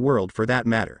most of the world for that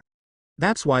matter.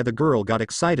 That's why the girl got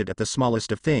excited at the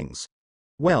smallest of things.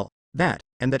 Well, that,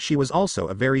 and that she was also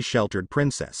a very sheltered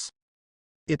princess.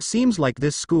 It seems like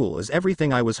this school is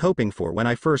everything I was hoping for when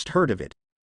I first heard of it.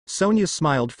 Sonia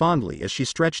smiled fondly as she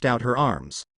stretched out her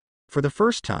arms. For the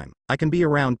first time, I can be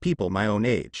around people my own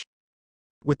age.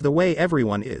 With the way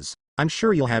everyone is, I'm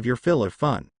sure you'll have your fill of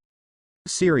fun.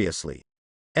 Seriously.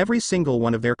 Every single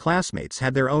one of their classmates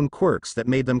had their own quirks that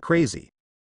made them crazy.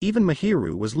 Even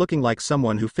Mahiru was looking like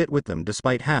someone who fit with them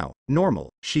despite how normal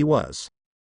she was.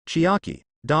 Chiaki,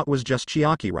 was just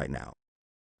Chiaki right now.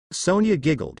 Sonia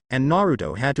giggled, and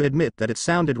Naruto had to admit that it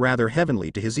sounded rather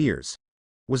heavenly to his ears.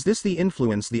 Was this the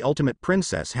influence the ultimate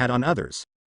princess had on others?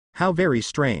 How very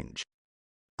strange.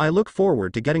 I look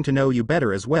forward to getting to know you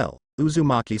better as well,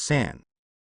 Uzumaki-san.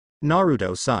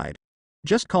 Naruto sighed.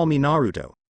 Just call me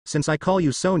Naruto. Since I call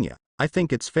you Sonia, I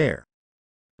think it's fair.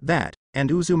 That, and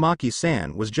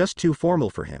Uzumaki-san was just too formal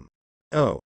for him.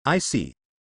 Oh, I see.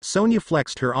 Sonia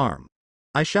flexed her arm.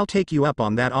 I shall take you up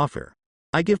on that offer.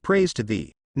 I give praise to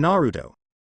thee, Naruto.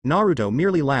 Naruto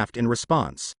merely laughed in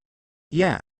response.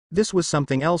 Yeah, this was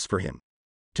something else for him.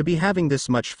 To be having this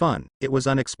much fun, it was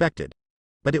unexpected.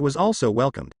 But it was also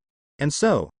welcomed. And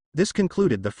so, this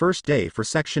concluded the first day for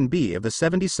Section B of the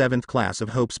 77th class of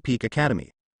Hope's Peak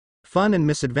Academy. Fun and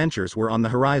misadventures were on the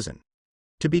horizon.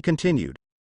 To be continued.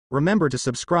 Remember to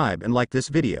subscribe and like this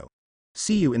video.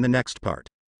 See you in the next part.